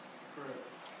 Correct.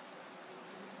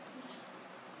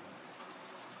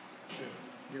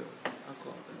 Yeah, I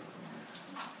call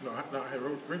that. No, I had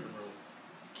written wrong.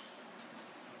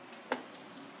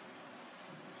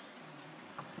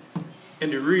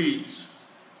 And it reads,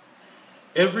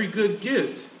 every good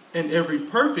gift and every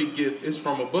perfect gift is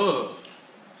from above,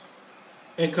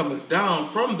 and cometh down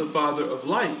from the Father of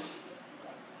lights,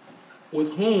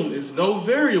 with whom is no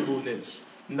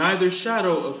variableness, neither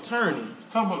shadow of turning. It's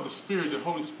talking about the Spirit, the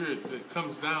Holy Spirit that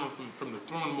comes down from the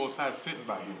throne of the Most High, sent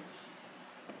by Him.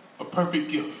 A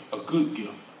perfect gift, a good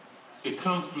gift. It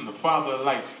comes from the Father of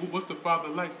lights. What's the Father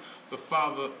of lights? The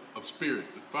Father of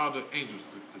spirits, the Father of angels.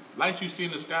 The lights you see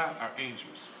in the sky are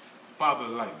angels. The Father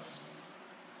of lights.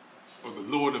 Or the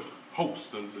Lord of hosts,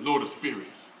 the Lord of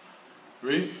spirits.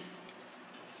 Read?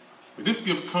 But this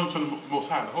gift comes from the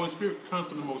Most High. The Holy Spirit comes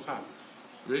from the Most High.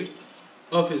 Read?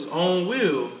 Of his own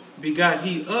will begot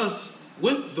he us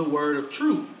with the word of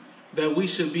truth, that we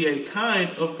should be a kind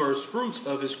of first fruits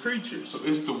of his creatures. So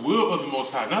it's the will of the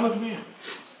Most High, not of man.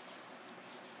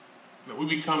 That we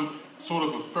become sort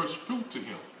of a first fruit to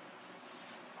Him.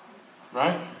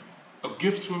 Right? A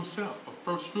gift to Himself, a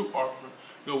first fruit offering.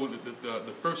 You know,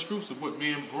 the first fruits of what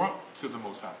man brought to the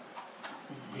Most High.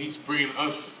 He's bringing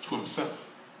us to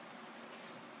Himself.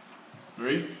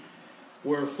 Read?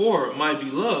 Wherefore, my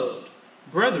beloved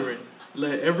brethren,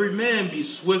 let every man be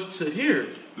swift to hear,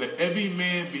 Let every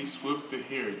man be swift to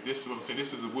hear it. This is what I'm saying.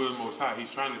 This is the will of the Most High.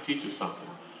 He's trying to teach us something.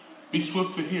 Be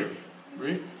swift to hear it.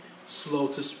 Right? Slow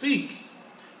to speak,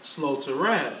 slow to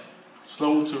wrath.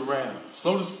 Slow to wrath.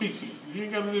 Slow to speak. So you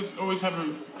ain't got to just always have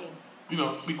a,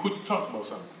 be quick to talk about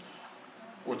something.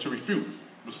 Or to refute.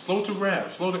 But slow to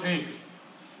wrath. Slow to anger.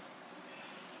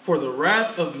 For the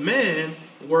wrath of man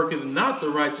worketh not the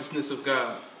righteousness of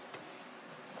God.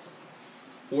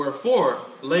 Wherefore,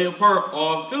 lay apart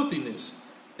all filthiness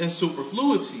and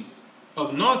superfluity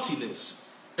of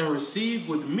naughtiness, and receive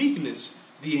with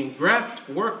meekness the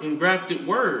engrafted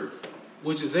word,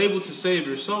 which is able to save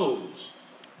your souls.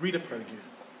 Read that part again.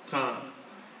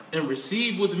 And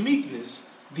receive with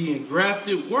meekness the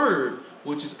engrafted word,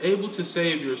 which is able to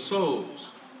save your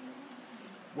souls.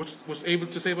 What's able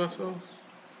to save our souls?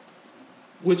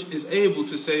 Which is able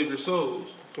to save your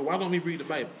souls. So why don't we read the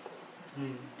Bible?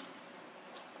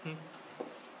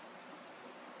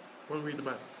 Why don't we read the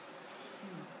Bible?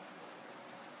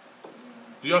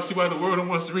 Do y'all see why the world don't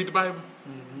want us to read the Bible?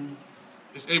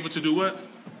 It's able to do what? Save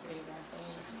our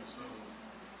souls.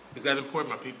 Is that important,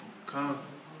 my people?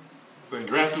 The The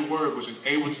engrafted word, which is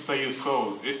able to save your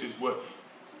souls, it is what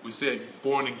we said,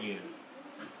 born again.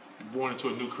 You're born into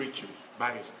a new creature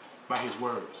by his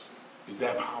words. Is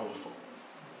that powerful?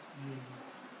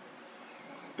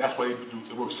 That's why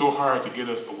they work so hard to get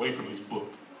us away from his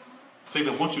book.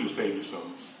 Satan wants you to save your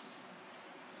souls.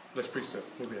 Let's precept.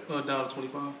 Down to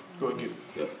 25. Go ahead and get it.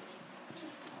 Yep.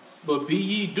 But be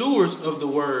ye doers of the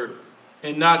word,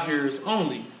 and not hearers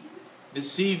only,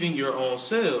 deceiving your own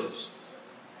selves.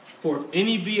 For if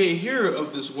any be a hearer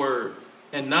of this word,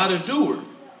 and not a doer,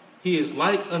 he is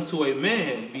like unto a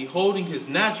man beholding his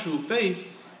natural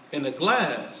face in a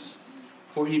glass.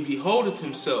 For he beholdeth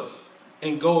himself,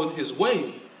 and goeth his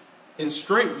way, and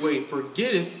straightway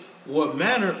forgetteth what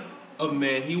manner of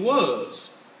man he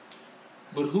was.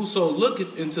 But whoso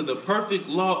looketh into the perfect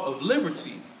law of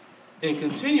liberty, and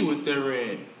continueth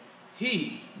therein,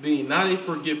 he, being not a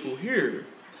forgetful hearer,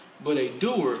 but a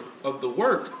doer of the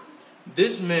work,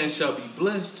 this man shall be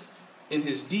blessed in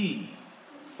his deed.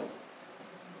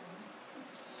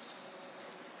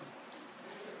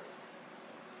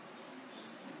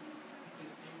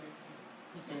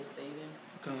 He said stay there.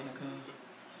 Come.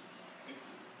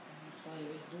 That's why he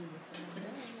was doing this.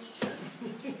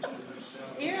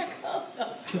 Here it comes.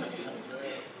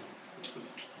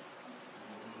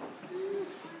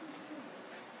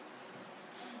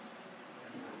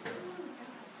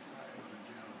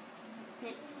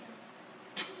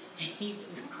 He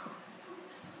was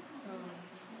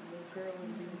little girl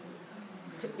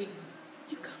to be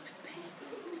you coming back.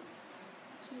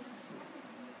 She's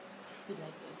he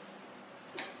like this.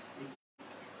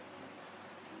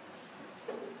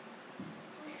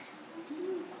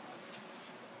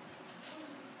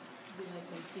 Be like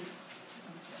them feet.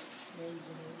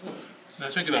 Now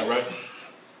check it out, right?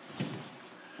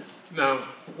 Now,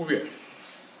 where we at?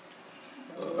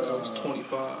 That was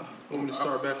 25. Want me to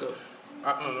start back up?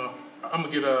 I'm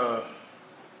going to get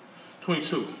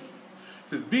 22. It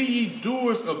says, be ye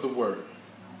doers of the word,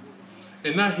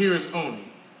 and not hearers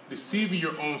only, deceiving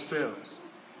your own selves.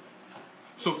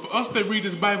 So for us that read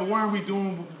this Bible, why are we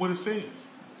doing what it says?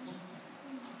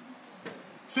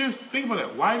 Seriously, think about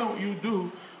that. Why don't you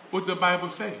do what the Bible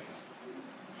says?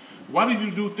 Why do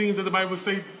you do things that the Bible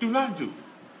says do not do?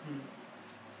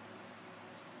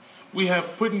 We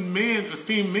have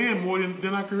esteemed man more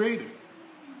than our Creator.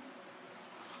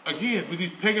 Again, with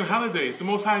these pagan holidays, the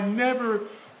Most High never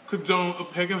condoned a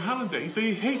pagan holiday. He said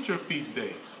he hates your feast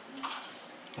days.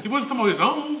 He wasn't talking about his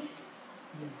own.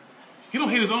 He don't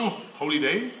hate his own holy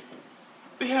days.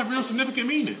 They have real significant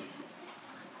meaning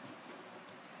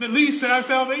that leads to our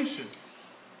salvation.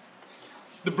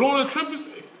 The blowing of trumpets,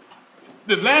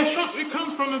 the last trump, it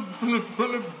comes from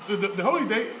the holy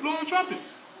day, blowing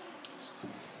trumpets.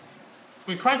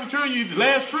 When Christ returns you, the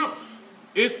last trump,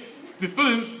 it's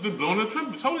fulfilling the blowing of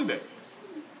trumpets, holy day.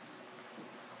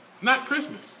 Not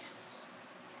Christmas.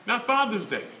 Not Father's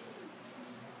Day.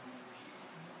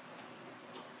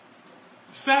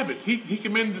 Sabbath. He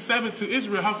commanded the Sabbath to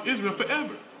Israel, house of Israel,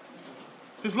 forever.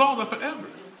 His laws are forever.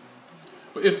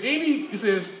 But if any, it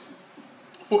says,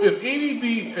 for if any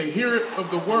be a hearer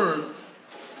of the word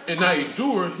and not a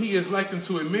doer, he is like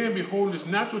unto a man beholding his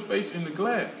natural face in the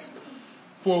glass.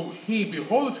 For he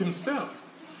beholdeth himself,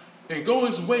 and go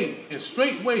his way, and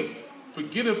straightway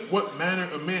forgetteth what manner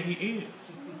of man he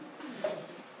is.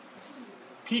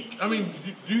 Do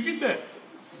you get that?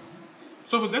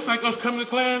 So that's like us coming to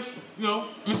class,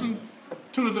 listen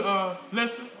to the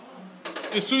lesson.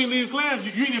 As soon as you leave class,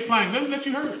 you ain't applying nothing that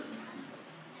you heard.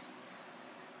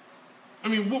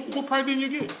 What part didn't you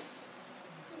get?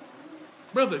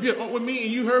 Brother, if you're with me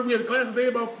and you heard we had a class today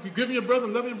about forgiving your brother,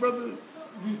 loving your brother,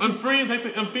 unfriend, they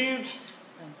say unfriend.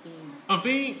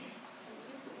 Unfriend.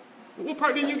 What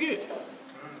part didn't you get?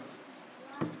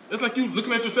 It's like you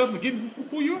looking at yourself and getting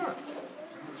who you are.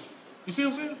 You see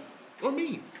what I'm saying? Or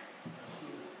me.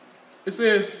 It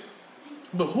says,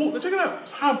 but who, check it out,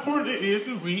 how important it is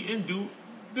to read and do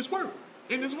this word,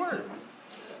 in this word.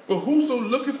 But whoso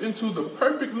looketh into the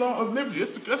perfect law of liberty,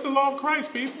 that's the law of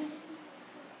Christ, people.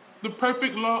 The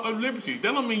perfect law of liberty.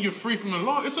 That don't mean you're free from the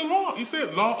law. It's a law. He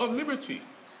said law of liberty.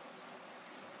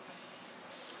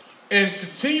 And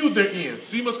continue therein.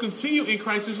 So you must continue in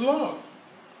Christ's law.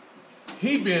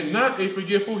 He being not a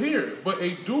forgetful hearer, but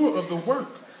a doer of the work.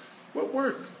 What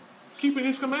work? Keeping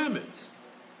his commandments.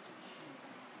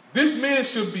 This man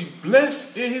should be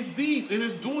blessed in his deeds, in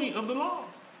his doing of the law.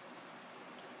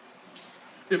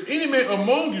 If any man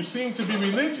among you seem to be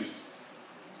religious.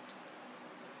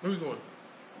 Where are we going?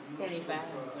 25.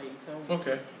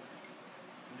 Okay.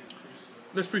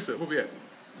 Next precept. Where we at?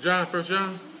 John, 1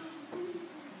 John?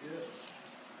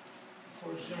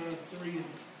 1 John 3.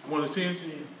 1 to 10?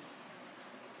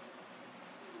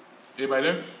 Everybody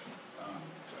there?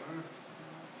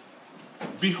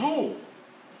 Behold.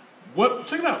 What?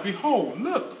 Check it out. Behold.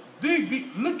 Look. Dig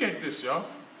deep. Look at this, y'all.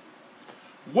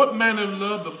 What manner of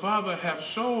love the Father hath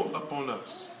showed upon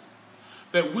us,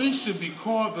 that we should be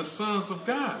called the sons of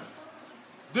God.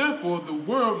 Therefore the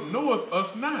world knoweth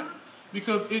us not,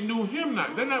 because it knew him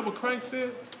not. That's not what Christ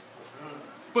said.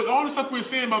 But all the stuff we're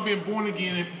saying about being born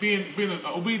again and being an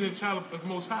obedient child of the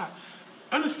Most High,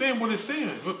 understand what it's saying,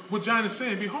 what John is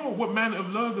saying. Behold, what manner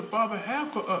of love the Father hath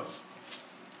for us.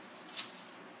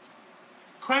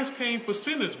 Christ came for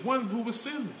sinners, one who was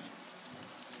sinless.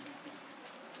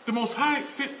 The Most High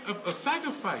sent a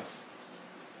sacrifice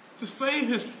to save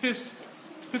his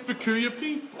peculiar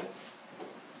people.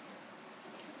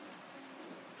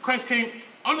 Christ came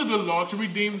under the law to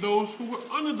redeem those who were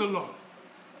under the law,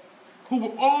 who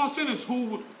were all sinners,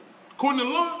 who, according to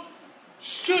the law,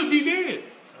 should be dead.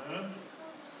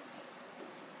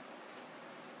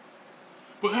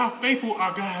 But how faithful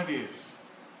our God is.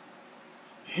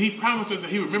 He promises that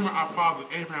he will remember our fathers,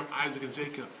 Abraham, Isaac, and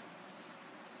Jacob,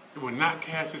 and will not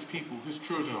cast his people, his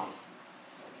children, off,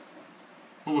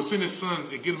 but will send his son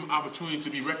and give them an opportunity to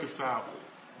be reconciled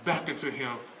back into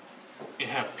him and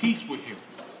have peace with him.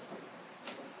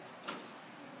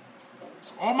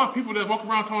 So all my people that walk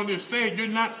around telling they're saved, you're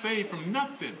not saved from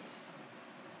nothing.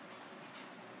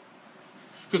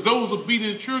 Because those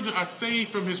obedient children are saved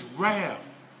from his wrath.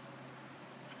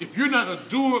 If you're not a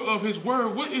doer of his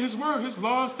word, what is his word? His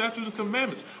laws, statutes, and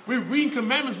commandments. We're reading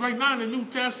commandments right now in the New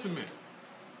Testament.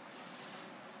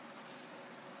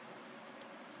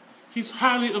 He's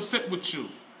highly upset with you.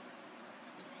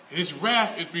 And his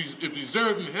wrath is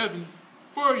reserved in heaven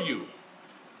for you.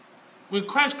 When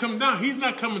Christ comes down, he's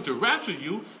not coming to rapture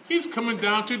you. He's coming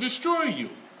down to destroy you.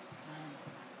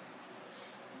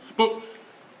 But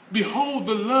behold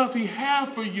the love he has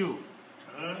for you.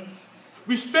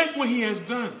 Respect what he has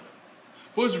done.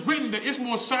 But it's written that it's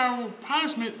more sorrowful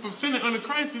punishment for sinning under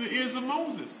Christ than it is of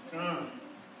Moses.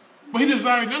 But he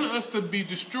desired none of us to be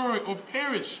destroyed or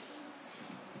perish.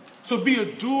 So be a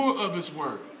doer of his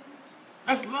word.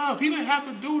 That's love. He didn't have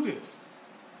to do this.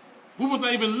 We was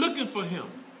not even looking for him.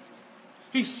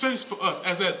 He searched for us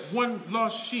as that one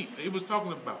lost sheep that he was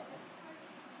talking about.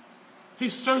 He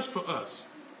searched for us.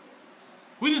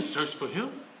 We didn't search for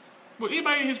him. But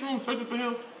anybody in his room searching for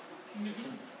him?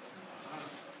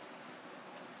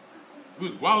 We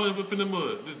was wilding up in the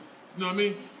mud. Just, you know what I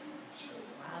mean?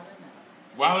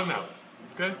 Wilding out.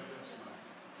 Okay?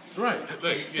 Right.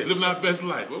 Like, yeah, living our best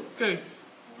life. Okay.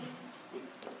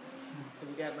 So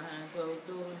we got behind closed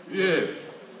doors. Yeah.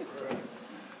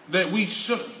 That we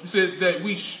should, he said that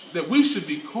we should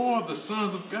be called the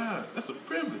sons of God. That's a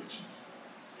privilege.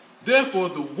 Therefore,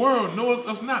 the world knoweth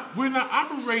us not. We're not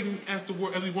operating as the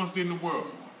world as we once did in the world.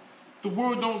 The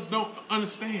world don't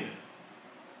understand.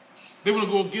 They want to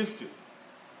go against it,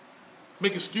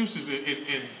 make excuses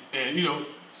and you know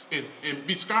and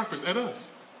be scoffers at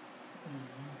us.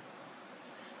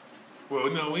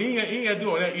 Well, no, we ain't got to do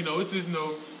all that. You know, it's just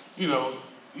no, you know,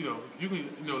 you can,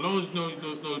 as long as no,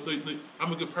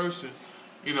 I'm a good person,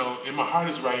 you know, and my heart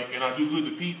is right, and I do good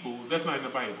to people. That's not in the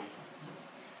Bible.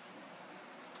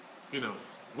 You know,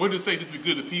 where does it say just be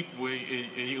good to people and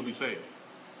you're gonna be saved?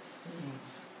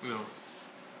 You know,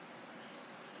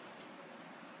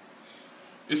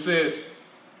 it says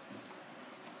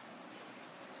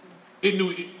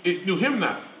it knew him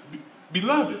not,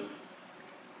 beloved.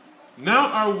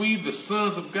 Now are we the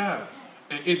sons of God,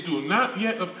 and it do not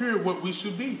yet appear what we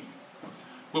should be.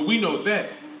 But we know that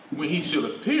when he shall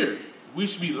appear, we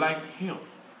should be like him,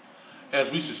 as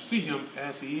we should see him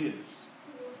as he is.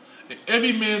 And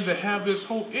every man that have this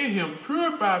hope in him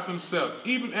purifies himself,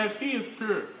 even as he is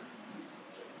pure.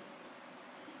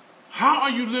 How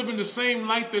are you living the same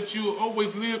life that you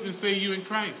always lived and say you in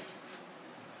Christ?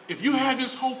 If you had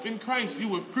this hope in Christ, you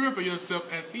would purify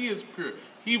yourself as he is pure.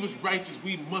 He was righteous,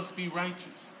 we must be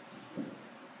righteous.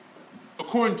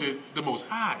 According to the Most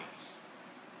High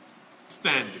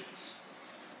standards.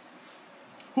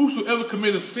 Whosoever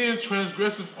committeth sin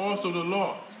transgresseth also the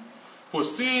law. For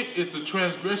sin is the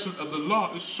transgression of the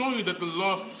law. It's showing you that the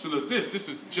law still exists. This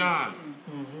is John.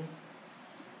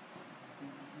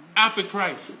 After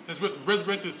Christ has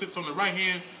resurrected, sits on the right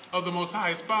hand of the Most High,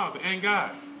 his Father and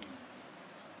God.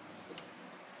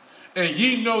 And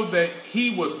ye know that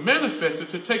he was manifested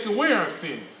to take away our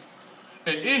sins.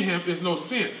 And in him is no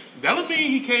sin. That don't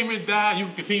mean he came and died. You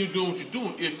can continue doing what you're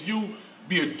doing. If you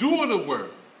be a doer of the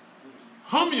word,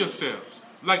 humble yourselves.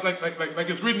 Like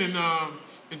it's written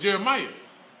in Jeremiah.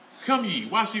 Come ye,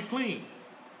 wash ye clean.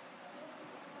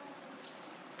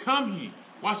 Come ye,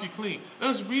 wash ye clean.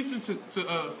 Let us reason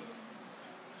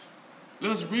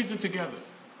together.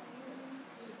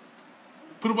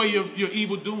 Put away your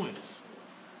evil doings.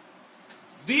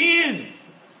 Then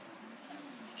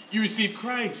you receive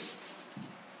Christ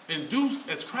and do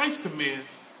as Christ command,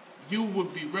 you will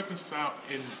be reconciled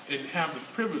and have the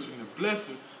privilege and the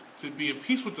blessing to be in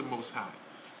peace with the Most High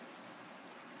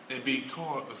and be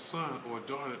called a son or a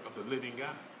daughter of the living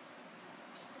God.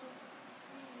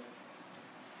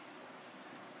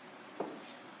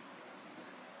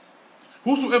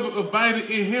 Whosoever abideth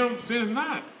in him sinneth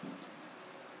not.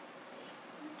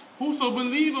 Whoso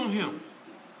believe on him,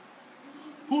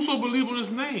 whoso believe on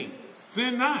his name,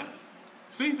 sin not.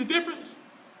 See the difference?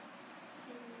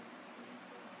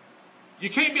 You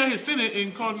can't be out here sinning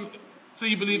and say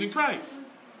you believe in Christ.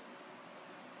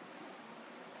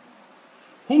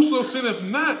 Whoso sinneth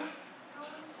not,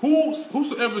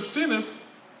 whosoever sinneth,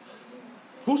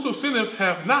 whoso sinneth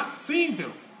have not seen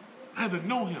him, neither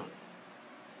know him.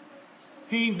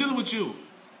 He ain't dealing with you.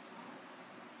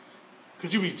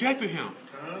 Because you rejected him.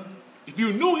 If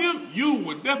you knew him, you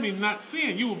would definitely not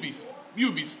sin. You would be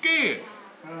scared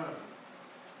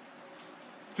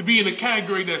to be in a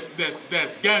category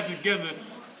that's gathered together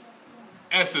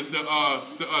as the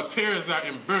terrorists are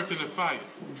and burnt in the fire.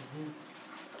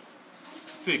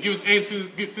 Say, give his angels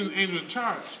a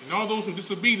charge, and all those who are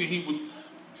disobedient, he would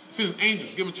send his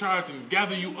angels, give them charge, and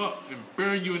gather you up and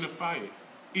burn you in the fire,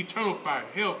 eternal fire,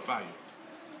 hell fire.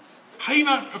 How you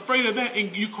not afraid of that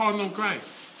and you calling on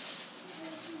Christ?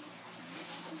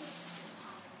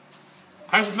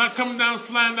 Christ is not coming down,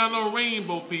 sliding down on a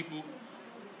rainbow, people.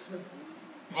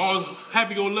 All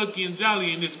happy-go-lucky and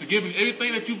jolly and just forgiving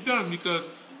everything that you've done because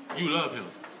you love him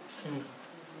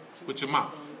with your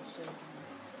mouth.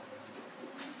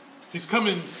 He's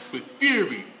coming with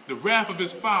fury, the wrath of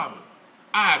his Father,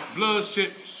 eyes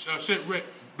bloodshot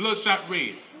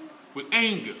red, with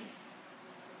anger.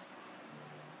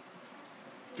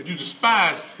 That you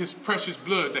despised his precious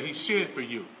blood that he shed for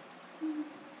you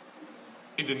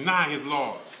and deny his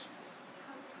laws.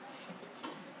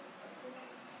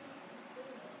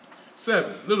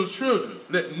 7, little children,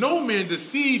 let no man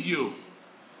deceive you.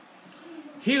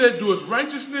 He that doeth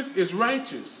righteousness is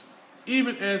righteous,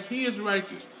 even as he is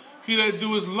righteous. He that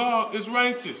doeth law is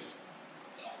righteous.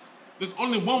 There's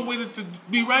only one way to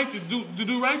be righteous, to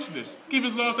do righteousness. Keep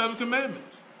his laws, statutes, and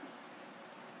commandments.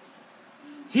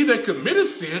 He that committeth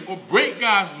sin or break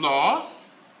God's law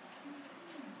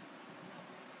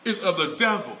is of the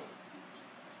devil.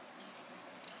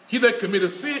 He that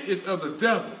committeth sin is of the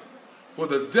devil. For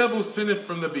the devil sinneth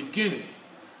from the beginning.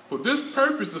 For this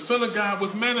purpose the Son of God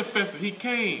was manifested. He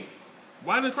came.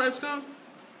 Why did Christ come?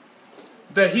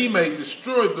 That he may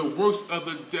destroy the works of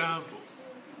the devil.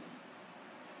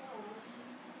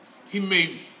 He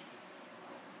may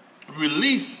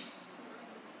release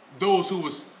those who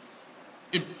was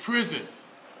imprisoned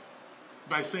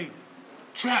by Satan,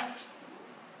 trapped,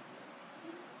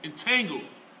 entangled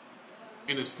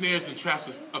in the snares and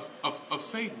traps of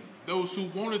Satan. Those who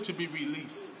wanted to be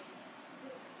released.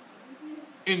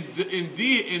 And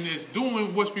is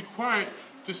doing what's required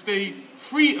to stay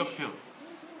free of him.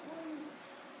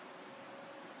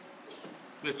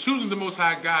 They're choosing the Most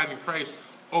High God in Christ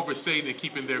over Satan and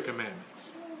keeping their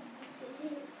commandments.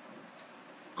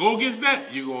 Go against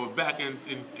that, you go back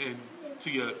into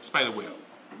your spider web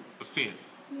of sin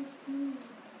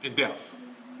and death.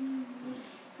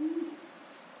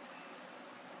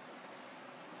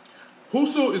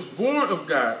 Whoso is born of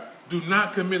God do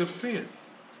not commit of sin.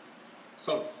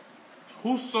 So,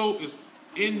 whoso is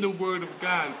in the word of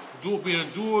God, being a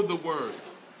doer of the word,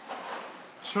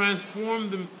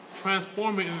 transform it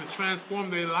and transform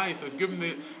their life, or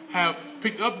have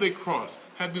picked up their cross,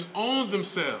 have disowned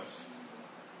themselves.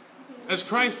 As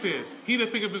Christ says, he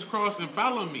that pick up his cross and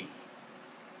follow me,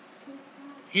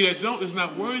 he that don't is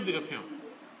not worthy of him.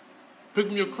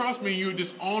 Picking your cross means you're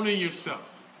disowning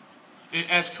yourself. And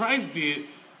as Christ did,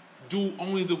 do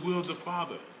only the will of the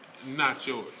Father, not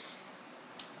yours.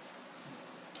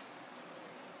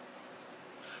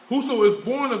 Whoso is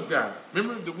born of God,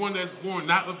 remember the one that's born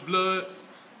not of blood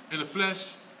and the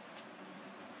flesh,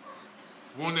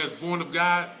 one that's born of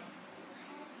God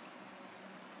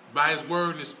by his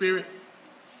word and his spirit,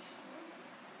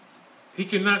 he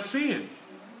cannot sin.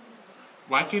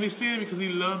 Why can't he sin? Because he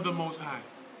loved the Most High.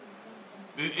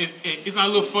 It's not a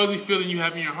little fuzzy feeling you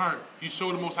have in your heart. You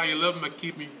show the Most High you love him by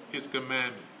keeping his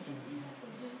commandments.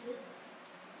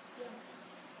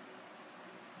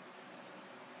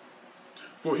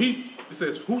 For it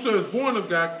says, whoso is born of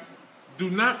God do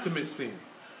not commit sin.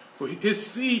 For his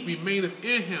seed remaineth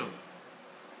in him.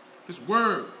 His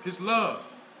word, his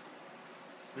love,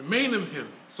 remain in him.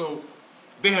 So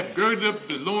they have girded up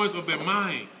the loins of their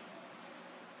mind.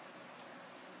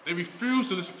 They refuse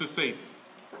to listen to Satan.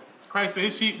 Christ said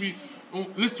his sheep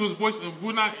listen to his voice and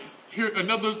will not hear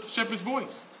another shepherd's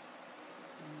voice.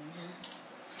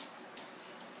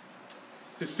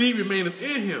 His seed remaineth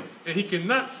in him, and he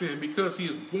cannot sin because he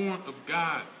is born of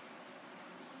God.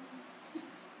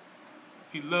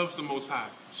 He loves the Most High.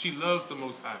 She loves the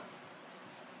Most High.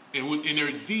 And in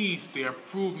their deeds, they are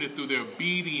proving it through their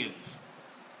obedience.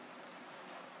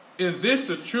 In this,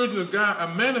 the children of God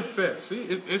are manifest. See,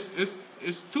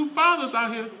 it's two fathers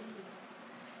out here.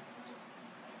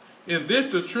 In this,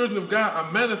 the children of God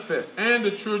are manifest, and the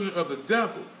children of the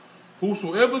devil.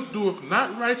 Whosoever doeth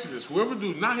not righteousness, whoever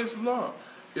doeth not his law,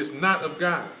 is not of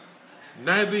God.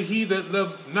 Neither he that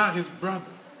loveth not his brother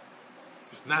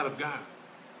is not of God.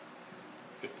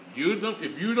 If you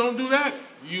don't do that,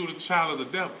 you're the child of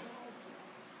the devil.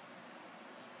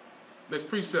 Next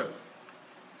precept.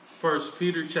 1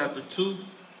 Peter chapter 2,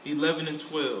 11 and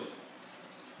 12.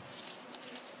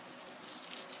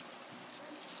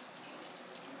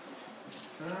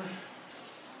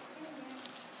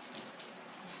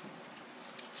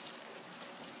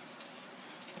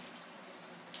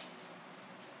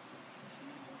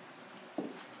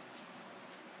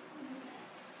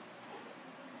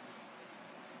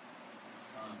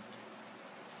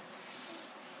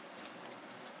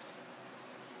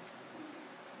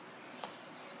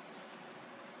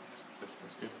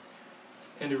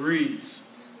 And it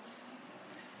reads,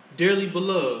 Dearly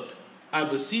beloved, I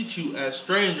beseech you as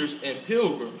strangers and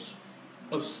pilgrims,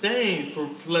 abstain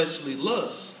from fleshly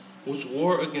lusts, which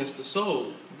war against the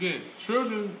soul. Again,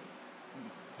 children,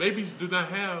 babies do not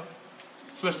have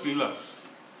fleshly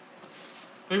lusts.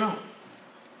 They don't.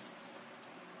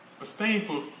 Abstain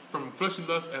from fleshly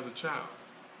lust as a child.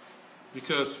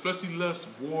 Because fleshly lust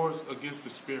wars against the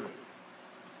spirit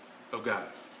of God.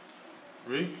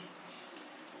 Read.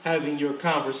 Having your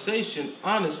conversation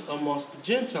honest amongst the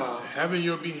Gentiles. Having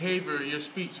your behavior and your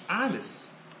speech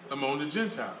honest among the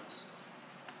Gentiles.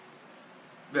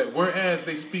 That whereas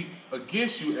they speak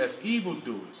against you as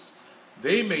evildoers,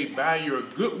 they may by your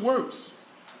good works,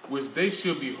 which they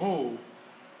shall behold,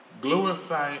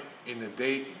 glorify God in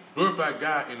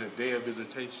the day of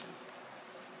visitation.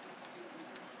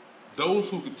 Those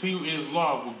who continue in his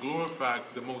law will glorify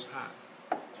the Most High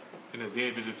in the day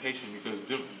of visitation, because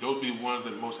they'll be ones that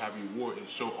the Most High reward and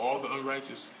show all the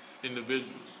unrighteous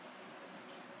individuals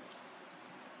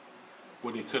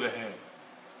what they could have had.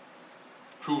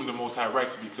 Proving the Most High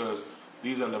righteous, because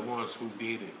these are the ones who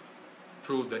did it.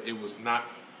 Proved that it was not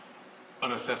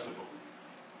unaccessible.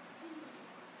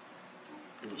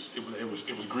 It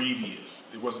was grievous.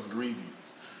 It wasn't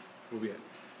grievous. Where we at?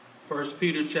 1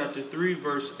 Peter chapter 3,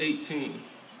 verse 18.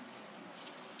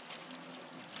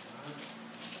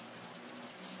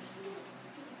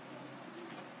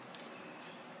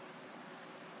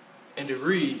 And it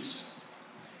reads,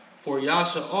 For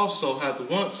Yasha also hath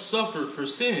once suffered for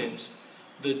sins,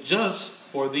 the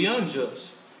just for the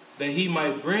unjust, that he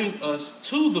might bring us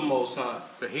to the Most High.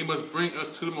 That he must bring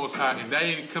us to the Most High, and that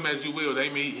ain't come as you will.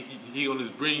 That mean he gonna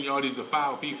just bring all these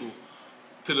defiled people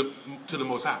to the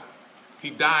Most High.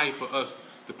 He died for us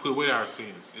to put away our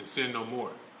sins and sin no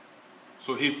more.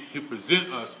 So he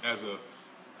present us as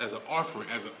an offering,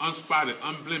 as an unspotted,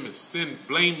 unblemished, sin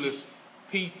blameless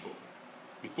people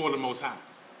before the Most High.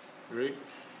 Right?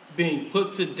 Being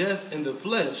put to death in the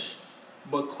flesh,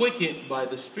 but quickened by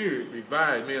the Spirit.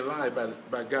 Revived, made alive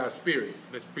by God's Spirit.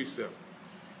 Next precept.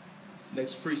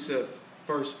 Next precept,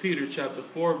 1 Peter chapter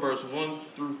 4, verse 1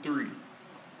 through 3.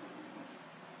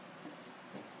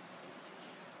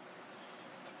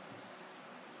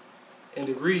 And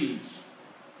it reads,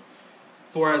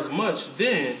 For as much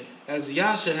then as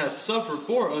Yasha hath suffered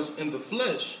for us in the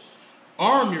flesh,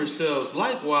 arm yourselves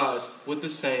likewise with the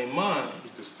same mind.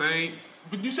 With the same,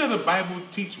 but you said the Bible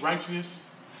teach righteousness,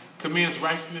 commends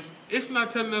righteousness. It's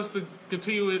not telling us to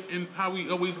continue in how we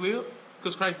always live,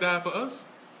 because Christ died for us.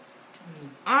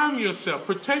 Arm yourself,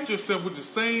 protect yourself with the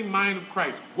same mind of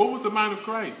Christ. What was the mind of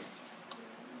Christ?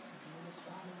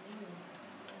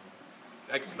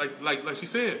 Like she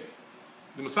said,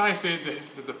 the Messiah said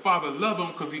that the Father loved him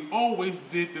because he always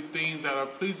did the things that are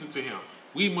pleasing to him.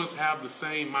 We must have the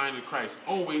same mind of Christ.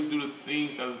 Always do the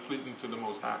things that are pleasing to the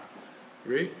Most High.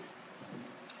 Read.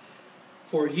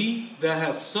 For he that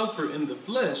hath suffered in the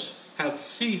flesh hath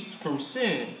ceased from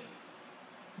sin,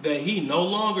 that he no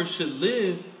longer should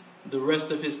live the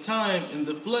rest of his time in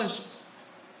the flesh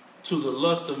to the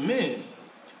lust of men,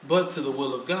 but to the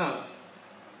will of God.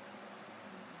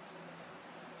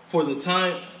 For the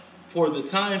time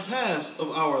past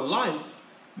of our life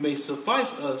may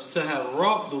suffice us to have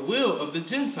wrought the will of the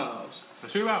Gentiles. Now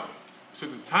check it out. So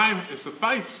the time is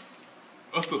suffice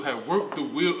us to have worked the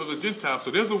will of the Gentiles.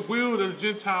 So there's a will that the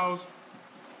Gentiles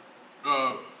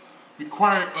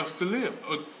require us to live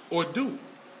or do.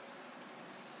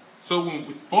 So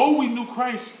before we knew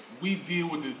Christ, we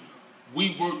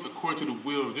worked according to the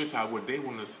will of the Gentiles, what they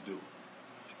want us to do.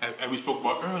 As we spoke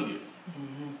about earlier.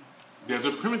 Mm-hmm. There's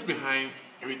a premise behind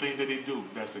everything that they do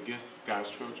that's against God's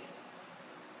children.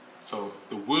 So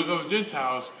the will of the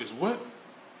Gentiles is what?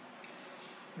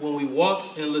 When we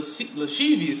walked in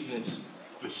lasciviousness.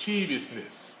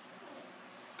 Lasciviousness.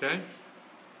 Okay?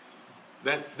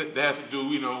 That has to do,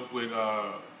 with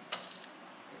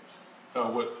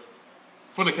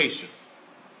fornication.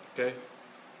 Okay?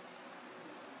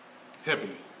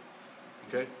 Heavily.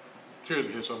 Okay? Cheers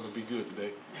are here, so I'm going to be good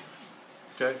today.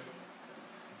 Okay?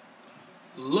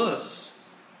 Lust,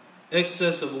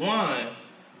 excess of wine.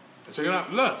 Check it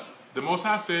out, lust. The Most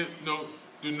High said, do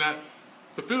not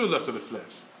fulfill the lust of the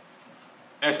flesh.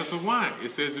 Excess of wine, it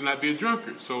says do not be a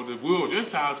drunkard. So the will of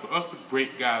Gentiles for us to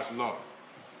break God's law.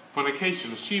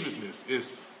 Fornication, lasciviousness,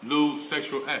 is lewd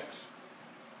sexual acts.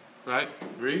 Right?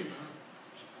 Read.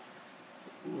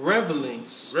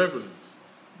 Revelings.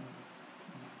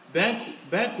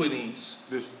 Banquetings.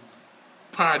 This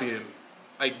partying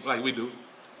like we do.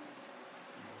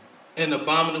 And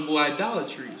abominable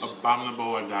idolatries.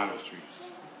 Abominable idolatries.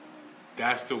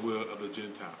 That's the will of the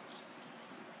Gentiles.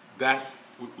 That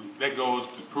goes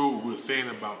to prove what we're saying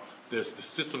about the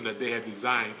system that they have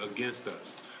designed against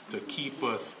us to keep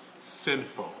us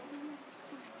sinful,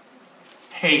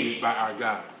 hated by our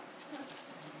God.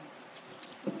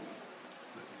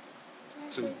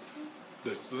 So,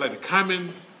 the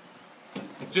common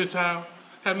Gentile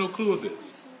have no clue of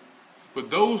this. But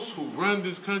those who run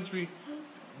this country,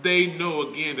 they know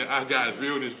again that our God is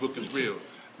real and this book is real.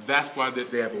 That's why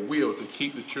they have a will to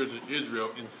keep the children of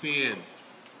Israel in sin.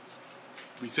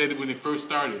 We said it when it first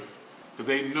started, because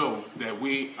they know that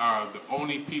we are the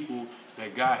only people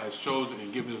that God has chosen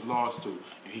and given his laws to.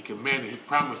 And he commanded, he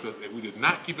promised us that if we did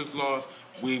not keep his laws,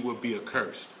 we would be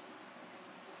accursed.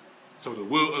 So the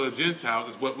will of the Gentiles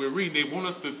is what we're reading. They want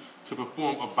us to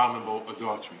perform abominable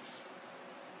adulteries.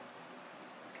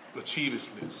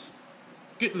 Lasciviousness.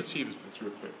 Get lasciviousness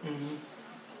real quick. Mm-hmm.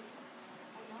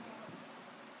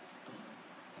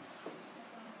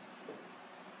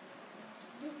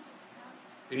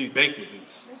 These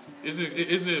banquets.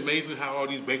 Isn't it amazing how all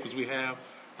these banquets we have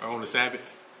are on the Sabbath?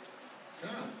 Yeah.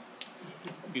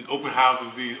 These open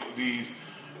houses, these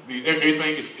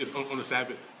everything is on the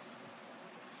Sabbath.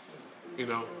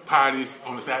 Parties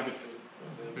on the Sabbath.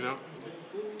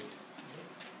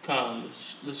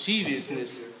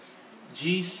 Lasciviousness,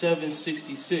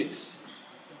 G766.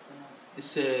 It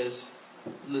says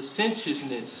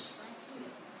licentiousness,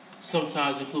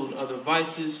 sometimes including other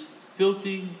vices,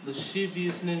 filthy,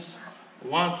 lasciviousness,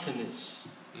 wantonness.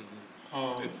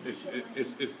 Mm-hmm.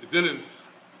 It's dealing,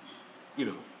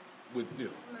 with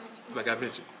like I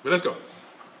mentioned. But let's go.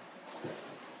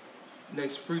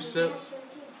 Next precept,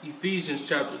 Ephesians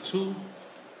chapter 2,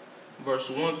 verse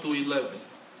 1 through 11.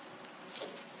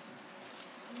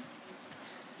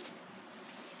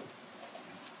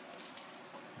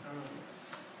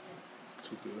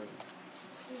 2 through 11.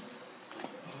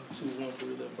 2, 1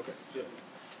 through 11. Okay. Yeah.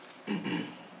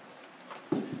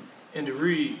 And it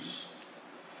reads,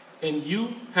 And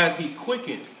you hath he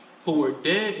quickened, who were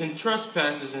dead in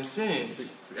trespasses and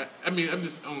sins. I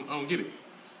don't get it. He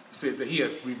said that he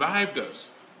has revived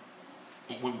us.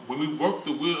 When we worked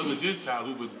the will of the Gentiles,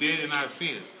 we were dead in our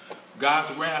sins.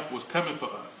 God's wrath was coming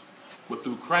for us. But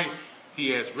through Christ, he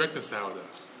has reconciled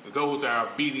us. Those are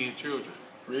obedient children.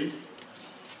 Read.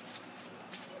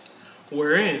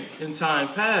 wherein in time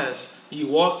past ye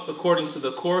walked according to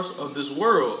the course of this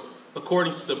world,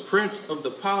 according to the prince of the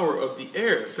power of the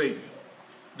air, Satan,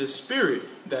 the spirit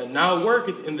that now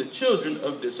worketh in the children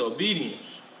of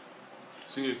disobedience.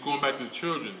 See, it's going back to the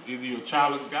children. Either you're a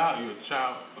child of God or you're a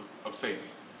child of Satan.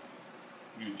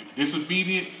 If you're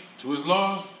disobedient to his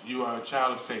laws, you are a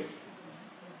child of Satan.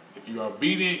 If you are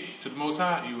obedient to the Most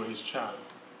High, you are his child.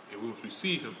 And we will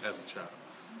receive him as a child.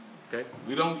 Okay?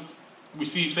 We don't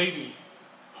receive Satan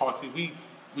heartily. We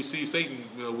receive Satan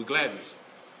with gladness.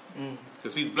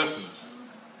 Because he's blessing us.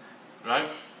 Right?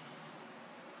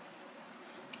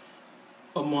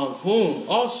 Among whom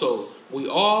also we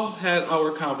all had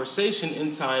our conversation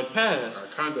in time past, Our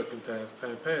conduct in time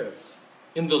past.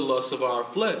 in the lust of our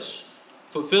flesh,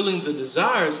 fulfilling the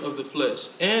desires of the flesh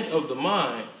and of the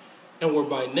mind, and were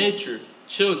by nature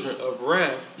children of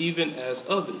wrath, even as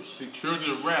others. See,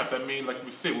 children of wrath, that means, like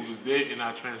we said, we was dead in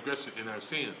our transgression, in our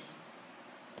sins.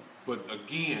 But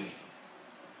again,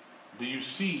 do you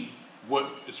see what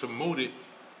is promoted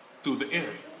through the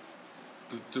air?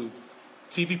 Through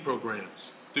TV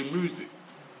programs, through music,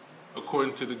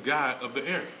 according to the God of the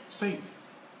air, Satan.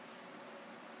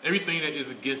 Everything that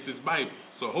is against this Bible.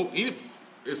 So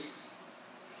it's,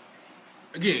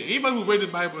 again, anybody who read the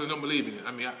Bible and don't believe in it,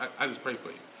 I mean, I just pray for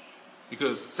you.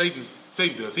 Because Satan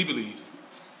does, he believes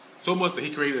so much that he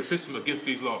created a system against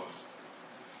these laws.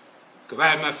 Because I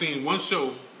have not seen one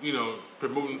show,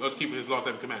 promoting us keeping his laws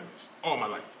and commandments all my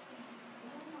life.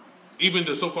 Even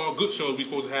the so-called good shows we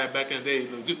supposed to have back in the day,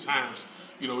 the good times,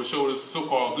 it showed us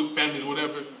so-called good families,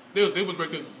 whatever. They was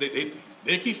breaking,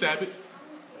 they keep Sabbath.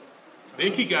 They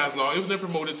keep God's law. It was never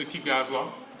promoted to keep God's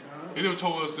law. They never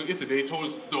told us yesterday. They told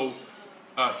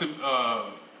us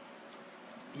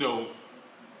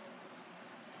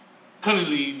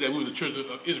cunningly that we were the children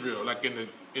of Israel, like in the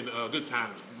good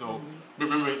times.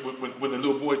 Remember when the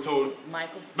little boy told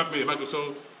Michael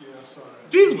told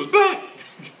Jesus was black.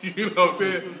 You know what I'm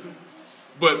saying?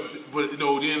 But then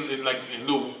in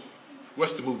little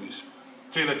Western movies,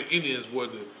 saying that the Indians were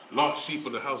the lost sheep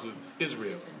of the house of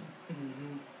Israel.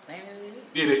 Planet of the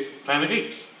Apes. Yeah, they Planet of the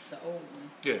Apes. The old one.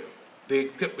 Yeah, they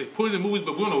put it in the movies,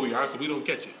 but we don't know who we are, so we don't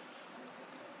catch it.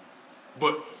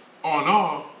 But all in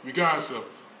all, regardless of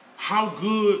how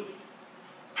good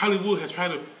Hollywood has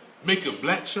tried to make a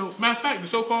black show. Matter of fact, the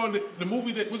so-called the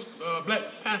movie that was Black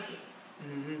Panther.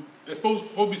 It's supposed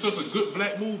to be such a good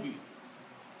black movie.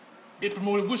 It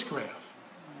promoted witchcraft,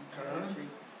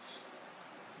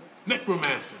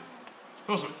 necromancy.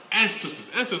 Those are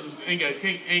ancestors. Ancestors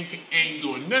ain't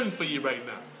doing nothing for you right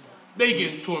now. They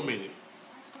getting tormented.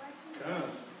 You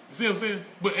see what I'm saying?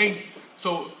 But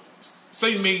so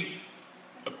Satan made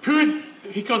appearance.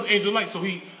 He comes angel light, so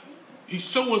he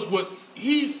show us what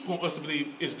he want us to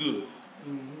believe is good.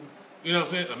 You know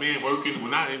what I'm saying? A man working,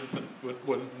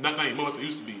 not anymore as it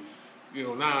used to be.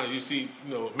 Now you see,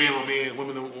 man on man,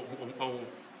 woman on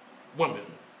woman,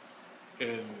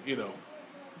 and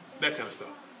that kind of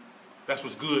stuff. That's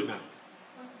what's good now.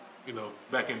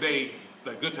 Back in the day,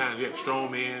 like good times, you had a strong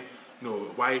man,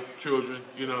 wife, children.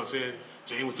 You know what I'm saying?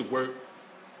 Jane went to work.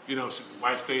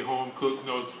 Wife stayed home, cooked.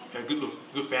 Had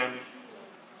good family,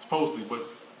 supposedly. But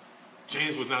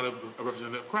James was not a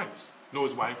representative of Christ, nor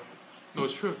his wife, nor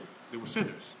his children. They were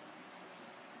sinners.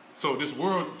 So this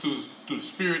world, through the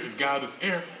spirit of God, this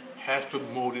air, has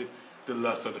promoted the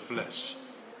lust of the flesh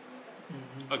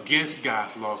against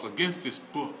God's laws, against this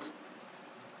book,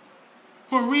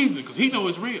 for a reason, because he knows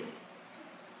it's real.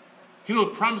 He knows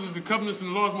the promises, the covenants, and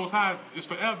the laws Most High is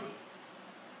forever.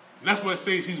 And that's what it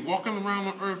says. He's walking around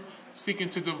on earth seeking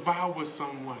to devour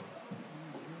someone.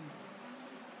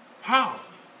 How?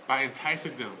 By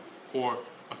enticing them or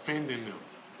offending them,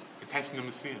 enticing them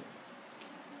to sin.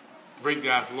 Break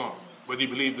God's law, whether you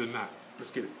believe it or not.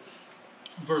 Let's get it.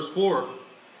 Verse 4,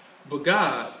 but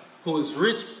God, who is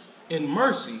rich in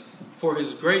mercy, for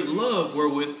his great love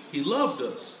wherewith he loved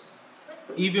us,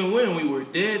 even when we were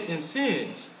dead in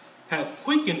sins, hath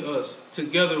quickened us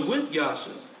together with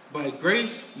Yahshua. By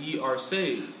grace ye are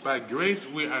saved. By grace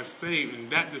we are saved,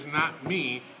 and that does not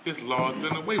mean his law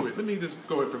done away with. Let me just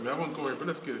go ahead for a minute. I want to go ahead, but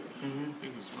let's get it. I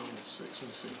think it's Romans 6. Let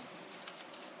me see.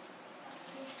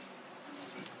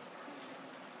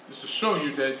 Just to show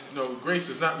you that grace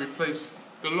does not replace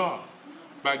the law.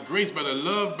 By grace, by the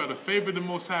love, by the favor of the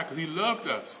Most High, because he loved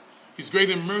us. He's great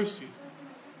in mercy.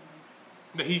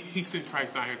 That he sent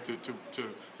Christ down here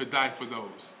to die for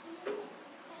those.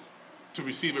 To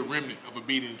receive a remnant of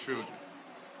obedient children.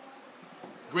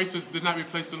 Grace did not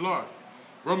replace the law.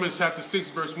 Romans chapter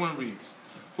 6 verse 1 reads,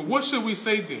 but what should we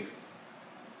say then?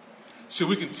 Should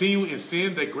we continue in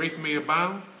sin that grace may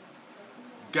abound?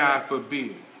 God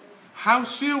forbid. How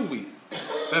shall we?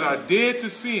 that are dead to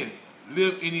sin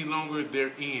live any longer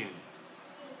therein.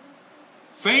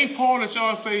 Same Paul that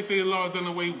y'all say the law is done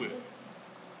away with.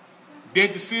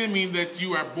 Dead to sin means that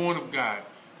you are born of God.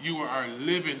 You are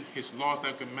living his laws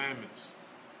and commandments.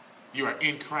 You are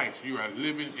in Christ. You are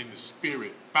living in the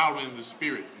Spirit, following the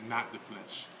Spirit, not the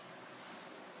flesh.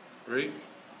 Right?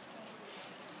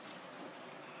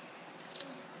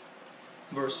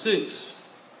 Verse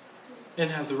 6. And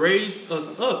hath raised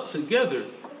us up together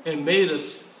and made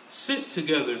us sit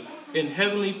together in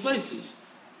heavenly places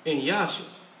in Yasha,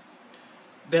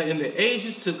 that in the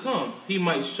ages to come he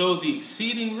might show the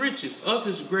exceeding riches of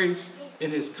his grace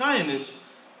and his kindness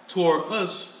toward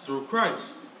us through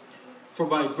Christ. For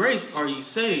by grace are ye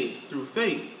saved through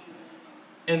faith,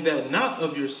 and that not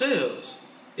of yourselves,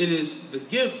 it is the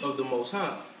gift of the Most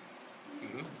High,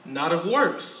 not of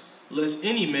works, lest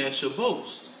any man should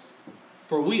boast.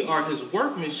 For we are his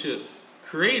workmanship,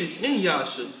 created in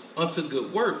Yasha unto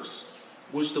good works,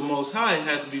 which the Most High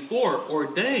hath before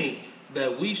ordained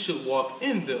that we should walk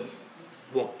in them.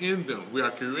 Walk in them. We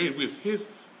are created with his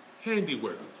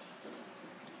handiwork.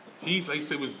 He's, like he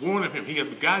said, was born of him. He has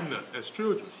begotten us as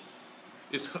children.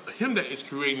 It's him that is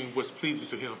creating what's pleasing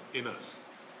to him in us.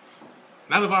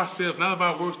 Not of ourselves, not of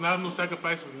our works, not of no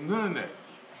sacrifices, none of that.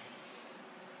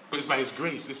 But it's by his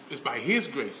grace. It's by his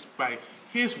grace, by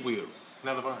his will,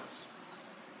 not of ours.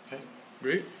 Okay?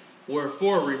 Right?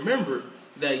 Wherefore remember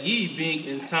that ye being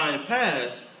in time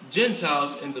past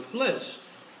Gentiles in the flesh,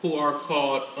 who are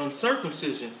called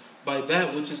uncircumcision, by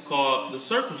that which is called the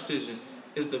circumcision,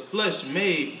 is the flesh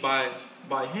made by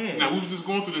hands. Now, we were just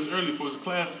going through this earlier before this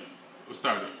class was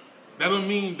started. That don't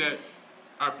mean that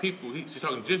our people, he's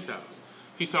talking Gentiles.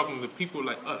 He's talking to people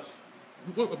like us.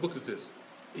 What book is this?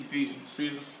 Ephesians.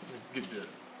 Get there.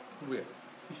 Where?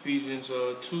 Ephesians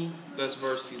 2, that's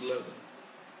verse 11.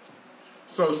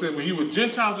 So it said when you were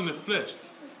Gentiles in the flesh,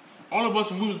 all of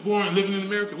us when we was born and living in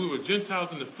America, we were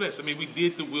Gentiles in the flesh. I mean, we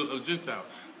did the will of Gentiles.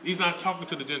 He's not talking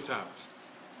to the Gentiles.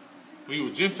 When you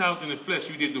were Gentiles in the flesh,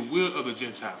 you did the will of the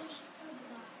Gentiles.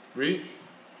 Read.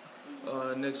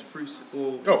 Next precept.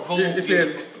 It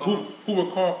says, who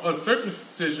were called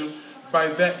uncircumcision by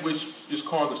that which is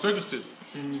called the circumcision.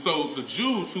 Mm-hmm. So the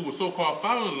Jews who were so-called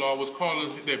following the law was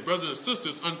calling their brothers and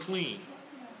sisters unclean.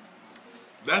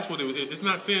 That's what it was. It's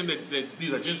not saying that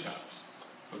these are Gentiles.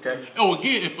 Okay. Oh,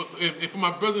 again, if for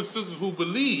my brothers and sisters who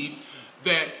believe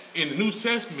that in the New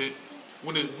Testament,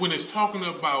 when it's talking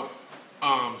about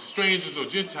strangers or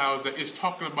Gentiles, that it's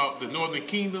talking about the northern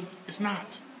kingdom, it's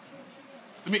not.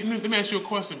 Let me ask you a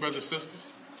question, brothers and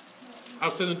sisters. I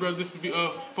was telling brothers this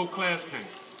before class came.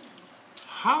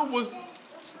 How was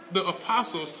the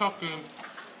apostles talking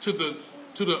to the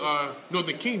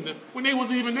northern kingdom when they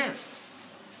wasn't even there?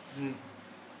 Mm.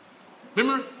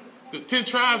 Remember, the 10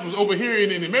 tribes was over here in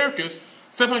the Americas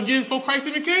 700 years before Christ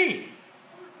even came.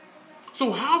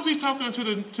 So how was he talking to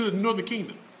the northern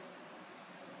kingdom?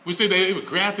 We say they were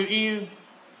grafted in.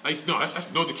 Like, no,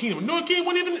 that's northern kingdom. Northern kingdom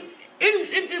wasn't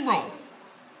even in Rome.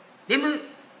 Remember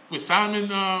when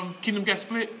Solomon's kingdom got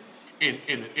split,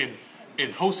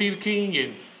 and Hosea the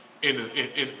king, and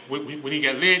when he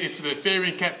got led into the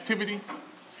Assyrian captivity,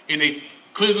 and they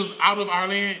cleansed us out of our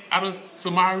land, out of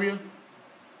Samaria.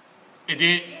 And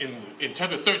then in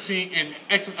chapter 13 in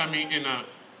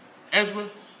Ezra,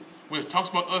 when it talks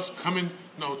about us coming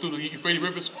through the Euphrates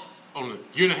rivers on a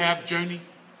 1.5-year journey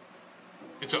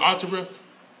into Artareth,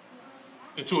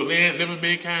 into a land never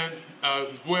mankind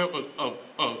dwell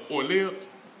or lived.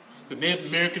 The Native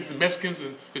Americans and Mexicans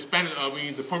and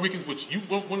Hispanics, the Puerto Ricans, which you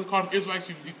want to call them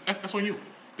Israelites, that's on you.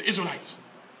 The Israelites.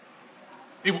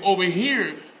 They were over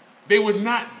here. They were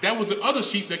not. That was the other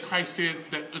sheep that Christ says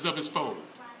that is of his fold.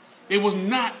 It was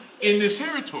not in this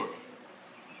territory.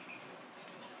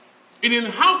 And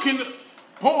then how can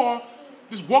Paul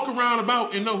just walk around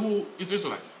about and know who is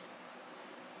Israelite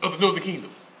of the northern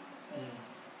kingdom?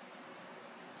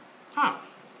 How?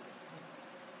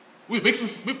 We mixing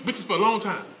for a long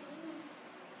time.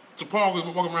 So Paul was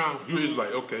walking around, you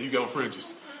Israelite, okay, you got on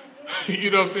fringes.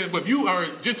 You know what I'm saying? But if you are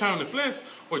a Gentile in the flesh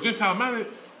or Gentile minded,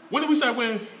 when did we start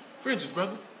wearing fringes,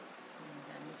 brother?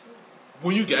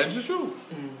 When you got into the truth.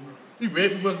 Mm-hmm. You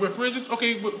read we must wear fringes?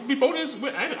 Okay, but before this,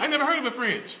 I never heard of a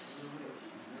fringe.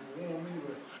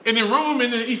 And in Rome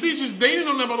and the Ephesians, they didn't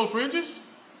know nothing about no fringes.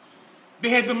 They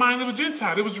had the mind of a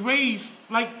Gentile. They was raised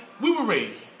like we were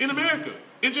raised in America,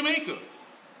 in Jamaica,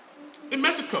 in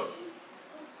Mexico,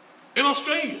 in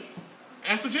Australia,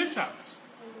 as the Gentiles.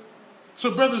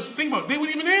 So brothers, think about it. They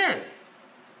weren't even there.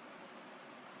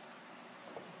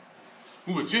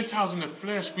 We were Gentiles in the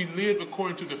flesh. We lived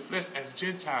according to the flesh as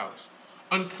Gentiles.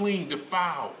 Unclean,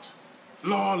 defiled,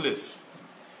 lawless.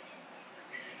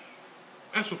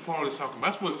 That's what Paul is talking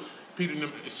about. That's what Peter and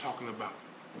them is talking about.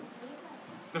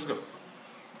 Let's go.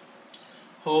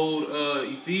 Hold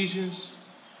Ephesians.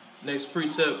 Next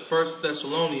precept, 1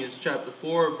 Thessalonians chapter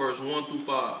 4, verse 1 through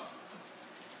 5.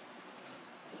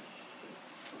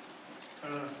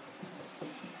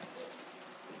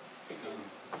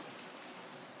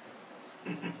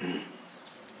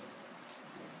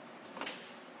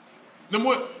 Then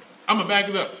what? I'm going to back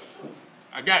it up.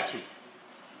 I got to.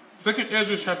 2nd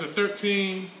Ezra chapter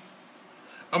 13.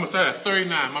 I'm going to start at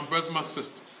 39. My brothers and my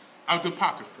sisters. Out of the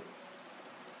Apocrypha.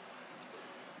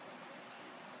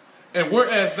 And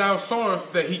whereas thou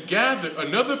sawest that he gathered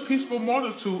another peaceable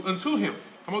multitude unto him.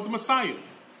 I'm about the Messiah.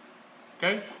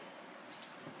 Okay?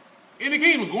 In the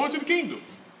kingdom, going to the kingdom.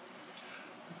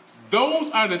 Those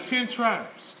are the 10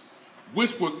 tribes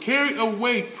which were carried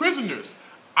away prisoners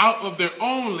out of their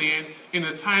own land in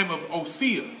the time of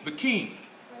Hosea, the king,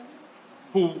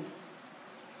 who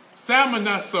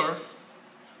Salmanassar,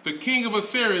 the king of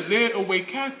Assyria, led away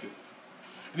captive.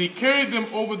 And he carried them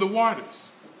over the waters.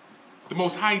 The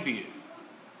Most High did.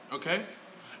 Okay?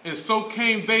 And so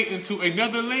came they into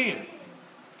another land.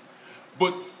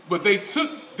 But they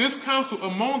took this counsel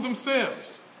among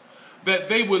themselves, that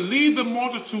they would lead the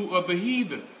multitude of the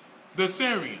heathen, the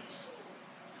Assyrians,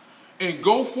 and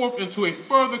go forth into a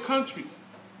further country,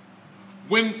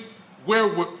 where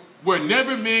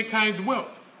never mankind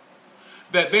dwelt,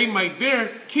 that they might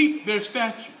there keep their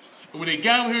statutes. And when they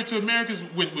got over here to Americans,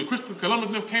 when Christopher Columbus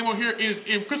and them came on here,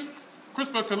 in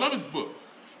Christopher Columbus' book,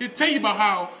 it tell you about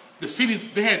how the city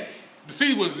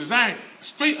was designed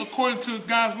straight according to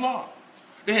God's law.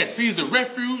 They had cities of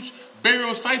refuge,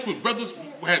 burial sites with brothers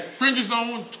who had fringes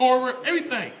on, Torah,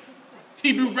 everything.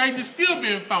 Hebrew writing is still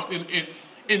being found in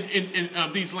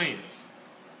these lands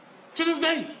to this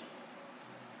day.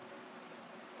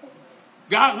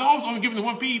 God's law was only given to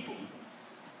one people.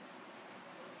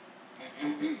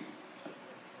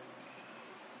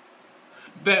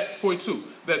 That 42,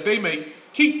 that they may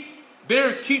keep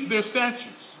their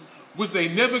statutes, which they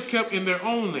never kept in their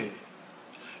own land.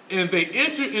 And they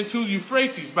entered into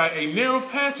Euphrates by a narrow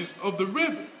passage of the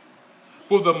river.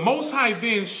 For the Most High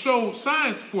then showed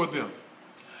signs for them,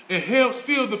 and held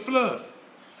still the flood,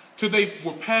 till they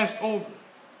were passed over.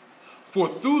 For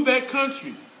through that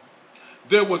country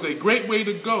there was a great way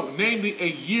to go, namely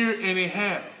 1.5 years.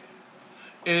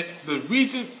 And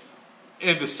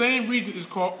the same region is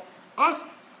called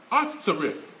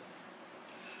Atzareth.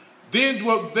 Then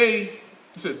dwelt they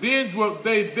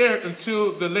there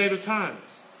until the later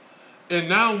times. And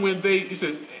now when they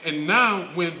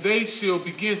shall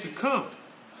begin to come,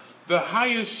 the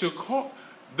highest shall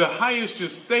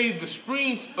stay the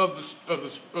streams of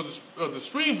the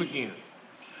streams again,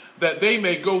 that they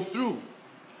may go through.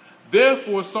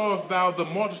 Therefore sawest thou the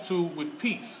multitude with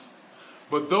peace.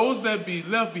 But those that be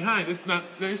left behind,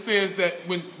 it says that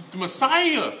when the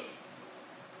Messiah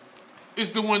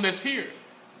is the one that's here.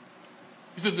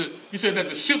 He said that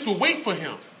the ships will wait for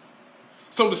him.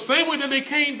 So the same way that they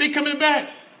came, they coming back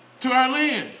to our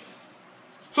land.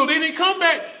 So they didn't come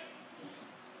back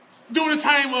during the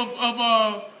time of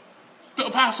the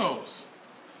apostles.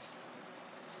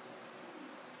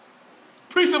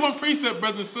 Precept on precept,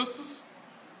 brothers and sisters.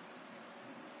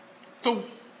 So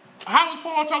how is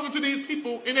Paul talking to these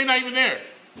people and they're not even there?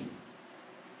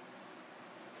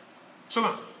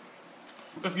 Shalom.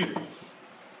 Let's get it.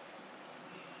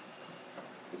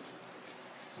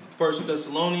 1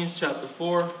 Thessalonians chapter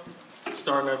 4,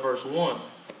 starting at verse 1.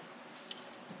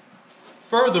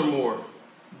 Furthermore,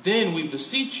 then we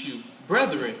beseech you,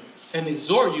 brethren, and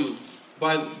exhort you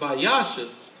by Yasha,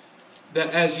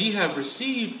 that as ye have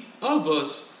received of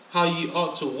us how ye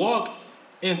ought to walk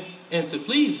and to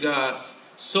please God,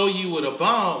 so ye would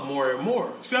abound more and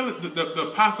more. See how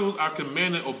the apostles are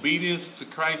commanding obedience to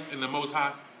Christ and the Most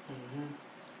High?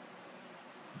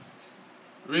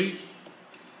 Read.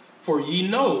 For ye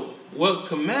know what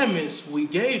commandments we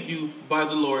gave you by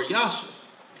the Lord Yasha.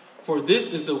 For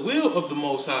this is the will of the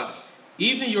Most High,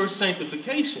 even your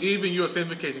sanctification. Even your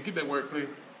sanctification. Get that word, please.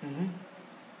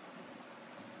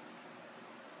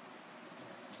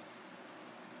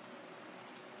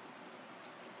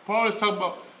 Paul is talking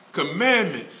about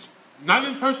commandments, not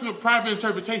in personal, private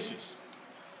interpretations.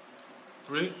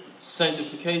 Read.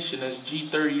 Sanctification, that's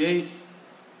G38.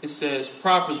 It says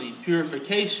properly,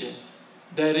 purification.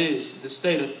 That is, the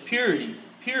state of purity,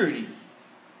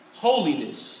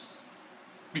 holiness.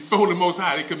 Before the Most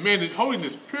High. They commanded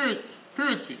holiness,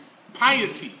 purity,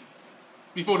 piety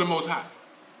before the Most High.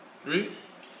 Read.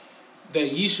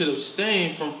 That ye should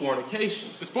abstain from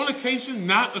fornication. Is fornication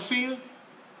not a sin?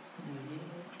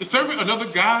 Is serving another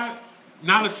God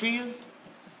not a sin?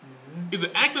 Is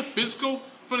the act of physical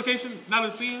fornication not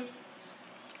a sin?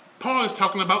 Paul is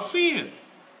talking about sin.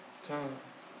 Time.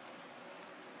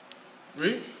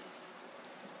 Read.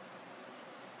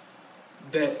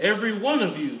 That every one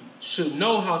of you should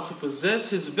know how to possess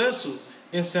his vessel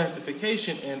in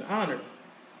sanctification and honor.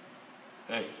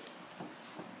 Hey,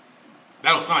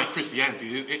 that don't sound like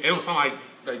Christianity. It don't sound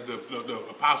like the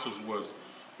apostles was,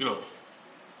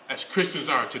 as Christians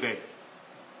are today.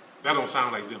 That don't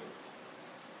sound like them.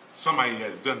 Somebody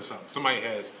has done something. Somebody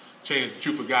has changed the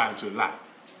truth of God into a lie.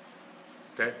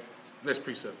 Okay? Next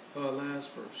precept.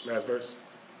 Last verse. Last verse.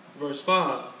 Verse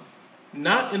 5.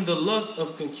 Not in the lust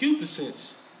of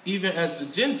concupiscence, even as the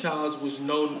Gentiles which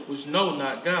know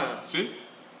not God. See?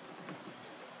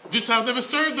 Gentiles never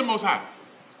served the Most High.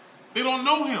 They don't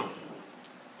know Him.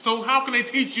 So how can they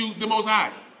teach you the Most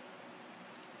High?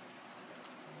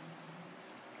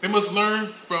 They must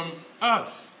learn from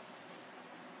us.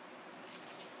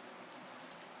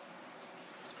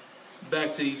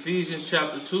 Back to Ephesians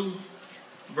chapter 2,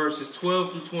 verses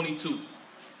 12 through 22.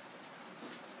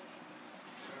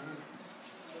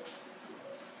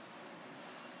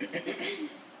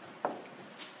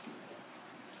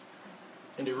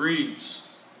 And it reads,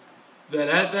 that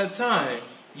at that time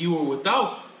you were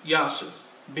without Yasha,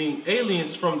 being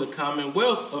aliens from the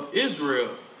commonwealth of Israel,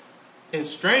 and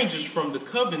strangers from the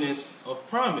covenants of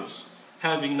promise,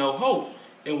 having no hope,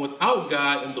 and without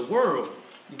God in the world.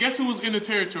 Guess who was in the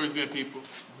territories then, people?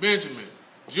 Benjamin,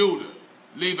 Judah,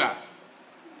 Levi.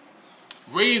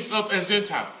 Raised up as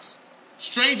Gentiles.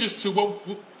 Strangers to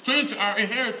our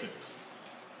inheritance.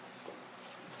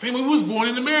 Same way we was born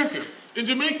in America, in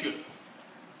Jamaica.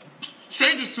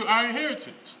 Strangers to our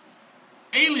inheritance.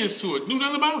 Aliens to it, knew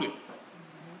nothing about it.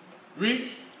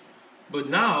 Read. But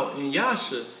now in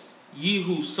Yasha, ye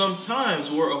who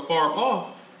sometimes were afar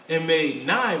off, and made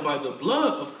nigh by the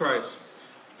blood of Christ,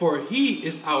 for he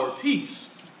is our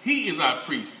peace. He is our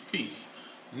priest, peace,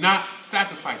 not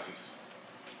sacrifices.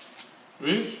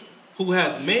 Read. Who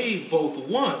hath made both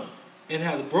one, and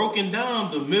hath broken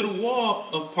down the middle wall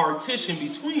of partition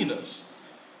between us,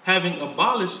 having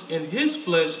abolished in his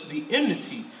flesh the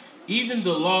enmity, even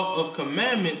the law of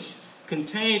commandments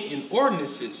contained in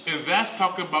ordinances. And that's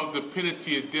talking about the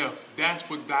penalty of death. That's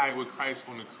what died with Christ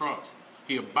on the cross.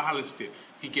 He abolished it.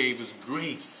 He gave us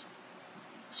grace.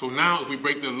 So now if we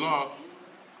break the law,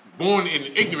 born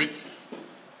in ignorance,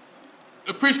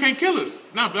 a priest can't kill us.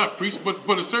 Not a priest,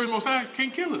 but a certain Most High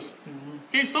can't kill us.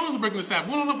 He ain't stone us for breaking the Sabbath.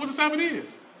 We don't know what the Sabbath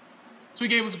is. So he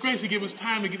gave us grace. He gave us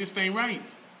time to get this thing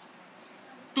right.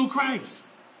 Through Christ.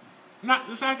 Not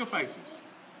the sacrifices.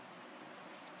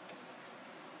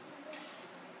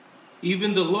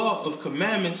 Even the law of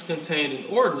commandments contained in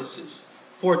ordinances,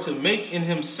 for to make in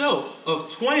himself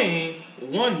of twain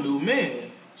one new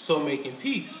man, so making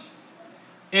peace,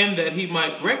 and that he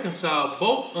might reconcile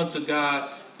both unto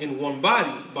God in one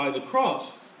body by the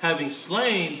cross, having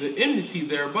slain the enmity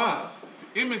thereby.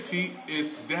 The enmity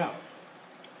is death.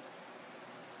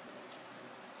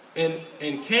 And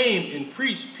came and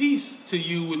preached peace to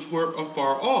you which were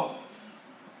afar off,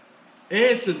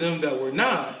 and to them that were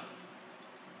nigh.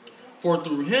 For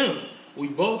through him we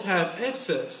both have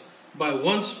access by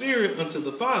one Spirit unto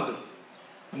the Father.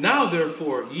 Now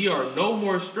therefore ye are no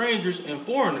more strangers and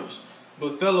foreigners,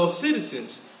 but fellow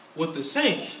citizens with the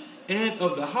saints and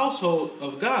of the household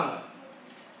of God,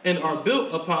 and are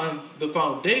built upon the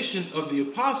foundation of the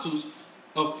apostles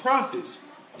of prophets,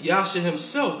 Yasha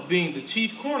himself being the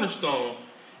chief cornerstone,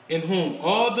 in whom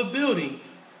all the building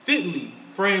fitly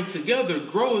framed together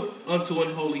groweth unto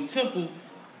an holy temple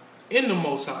in the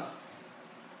Most High,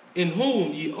 in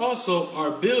whom ye also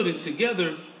are builded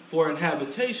together for an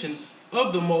habitation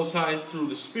of the Most High through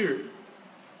the Spirit.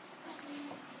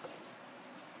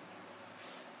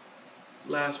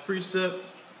 Last precept,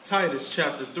 Titus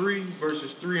chapter 3,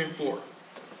 verses 3 and 4.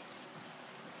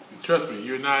 Trust me,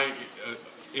 you're not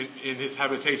in his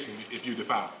habitation if you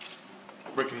defile,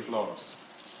 breaking his laws.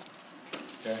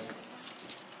 Okay?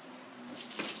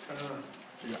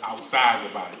 You're outside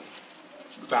the body,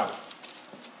 without it.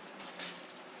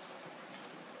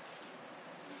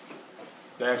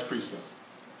 Last precept.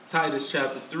 Titus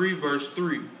chapter 3, verse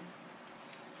 3.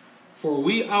 For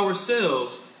we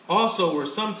ourselves also were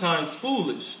sometimes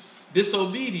foolish,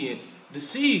 disobedient,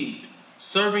 deceived,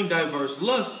 serving diverse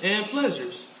lusts and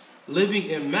pleasures, living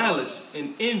in malice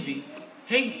and envy,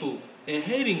 hateful and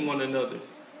hating one another.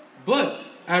 But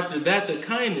after that the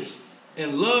kindness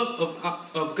and love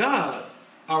of God,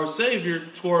 our Savior,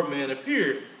 toward man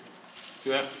appeared. See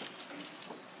that?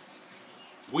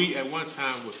 We at one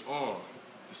time was all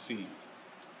deceived.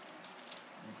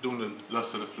 doing the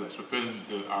lust of the flesh, fulfilling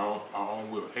our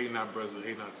own will, hating our brothers and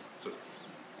hating our sisters.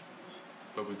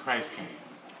 But when Christ came,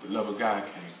 the love of God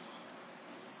came,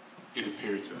 it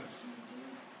appeared to us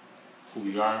who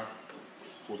we are,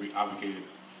 what we're obligated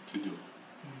to do.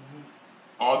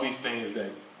 All these things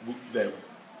that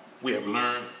we have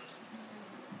learned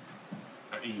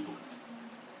are evil.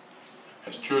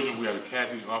 As children, we are to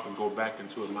cast these off and go back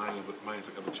into a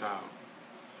mindset of a child,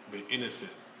 being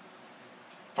innocent,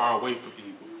 far away from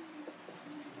evil,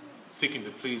 seeking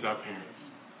to please our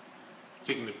parents,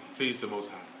 seeking to please the Most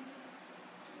High.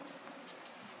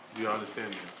 Do you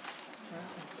understand that?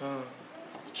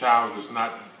 The child does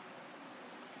not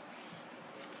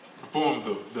perform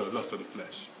the lust of the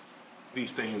flesh.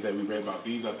 These things that we read about,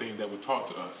 these are things that were taught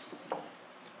to us,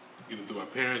 either through our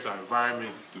parents, our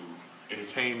environment, through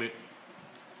entertainment.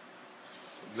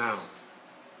 Now,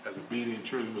 as obedient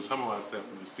children, we must humble ourselves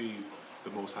and receive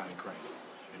the Most High in Christ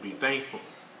and be thankful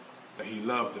that He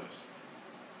loved us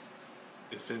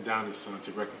and sent down His Son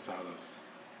to reconcile us.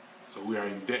 So we are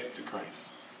in debt to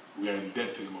Christ. We are in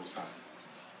debt to the Most High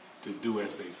to do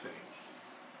as they say.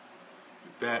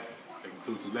 With that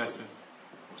concludes the lesson.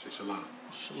 We'll say shalom.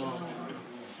 Shalom.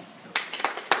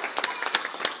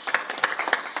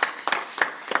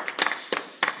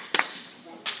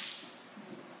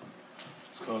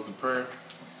 Let's close in prayer.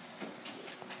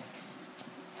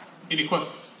 Any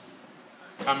questions?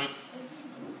 Comments?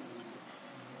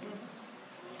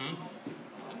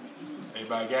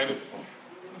 Anybody got it?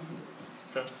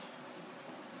 Okay.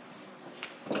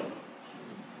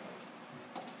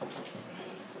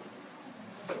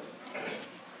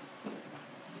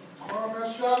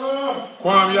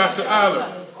 Kwam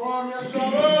Yasha'Allah. Kwam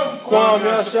Yasha'Allah. Kwam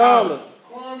Yasha'Allah.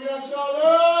 Kwam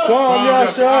Yasha'Allah. Kwam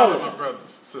Yasha'Allah. My brothers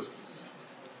and sisters.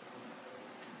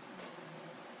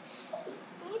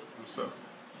 What's up?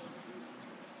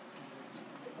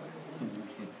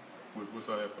 What's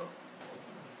all that for?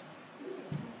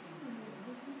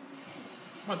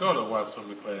 My daughter watched some of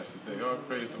the class today. All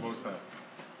praise the Most High.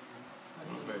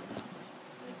 Okay.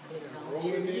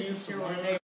 Rolling in.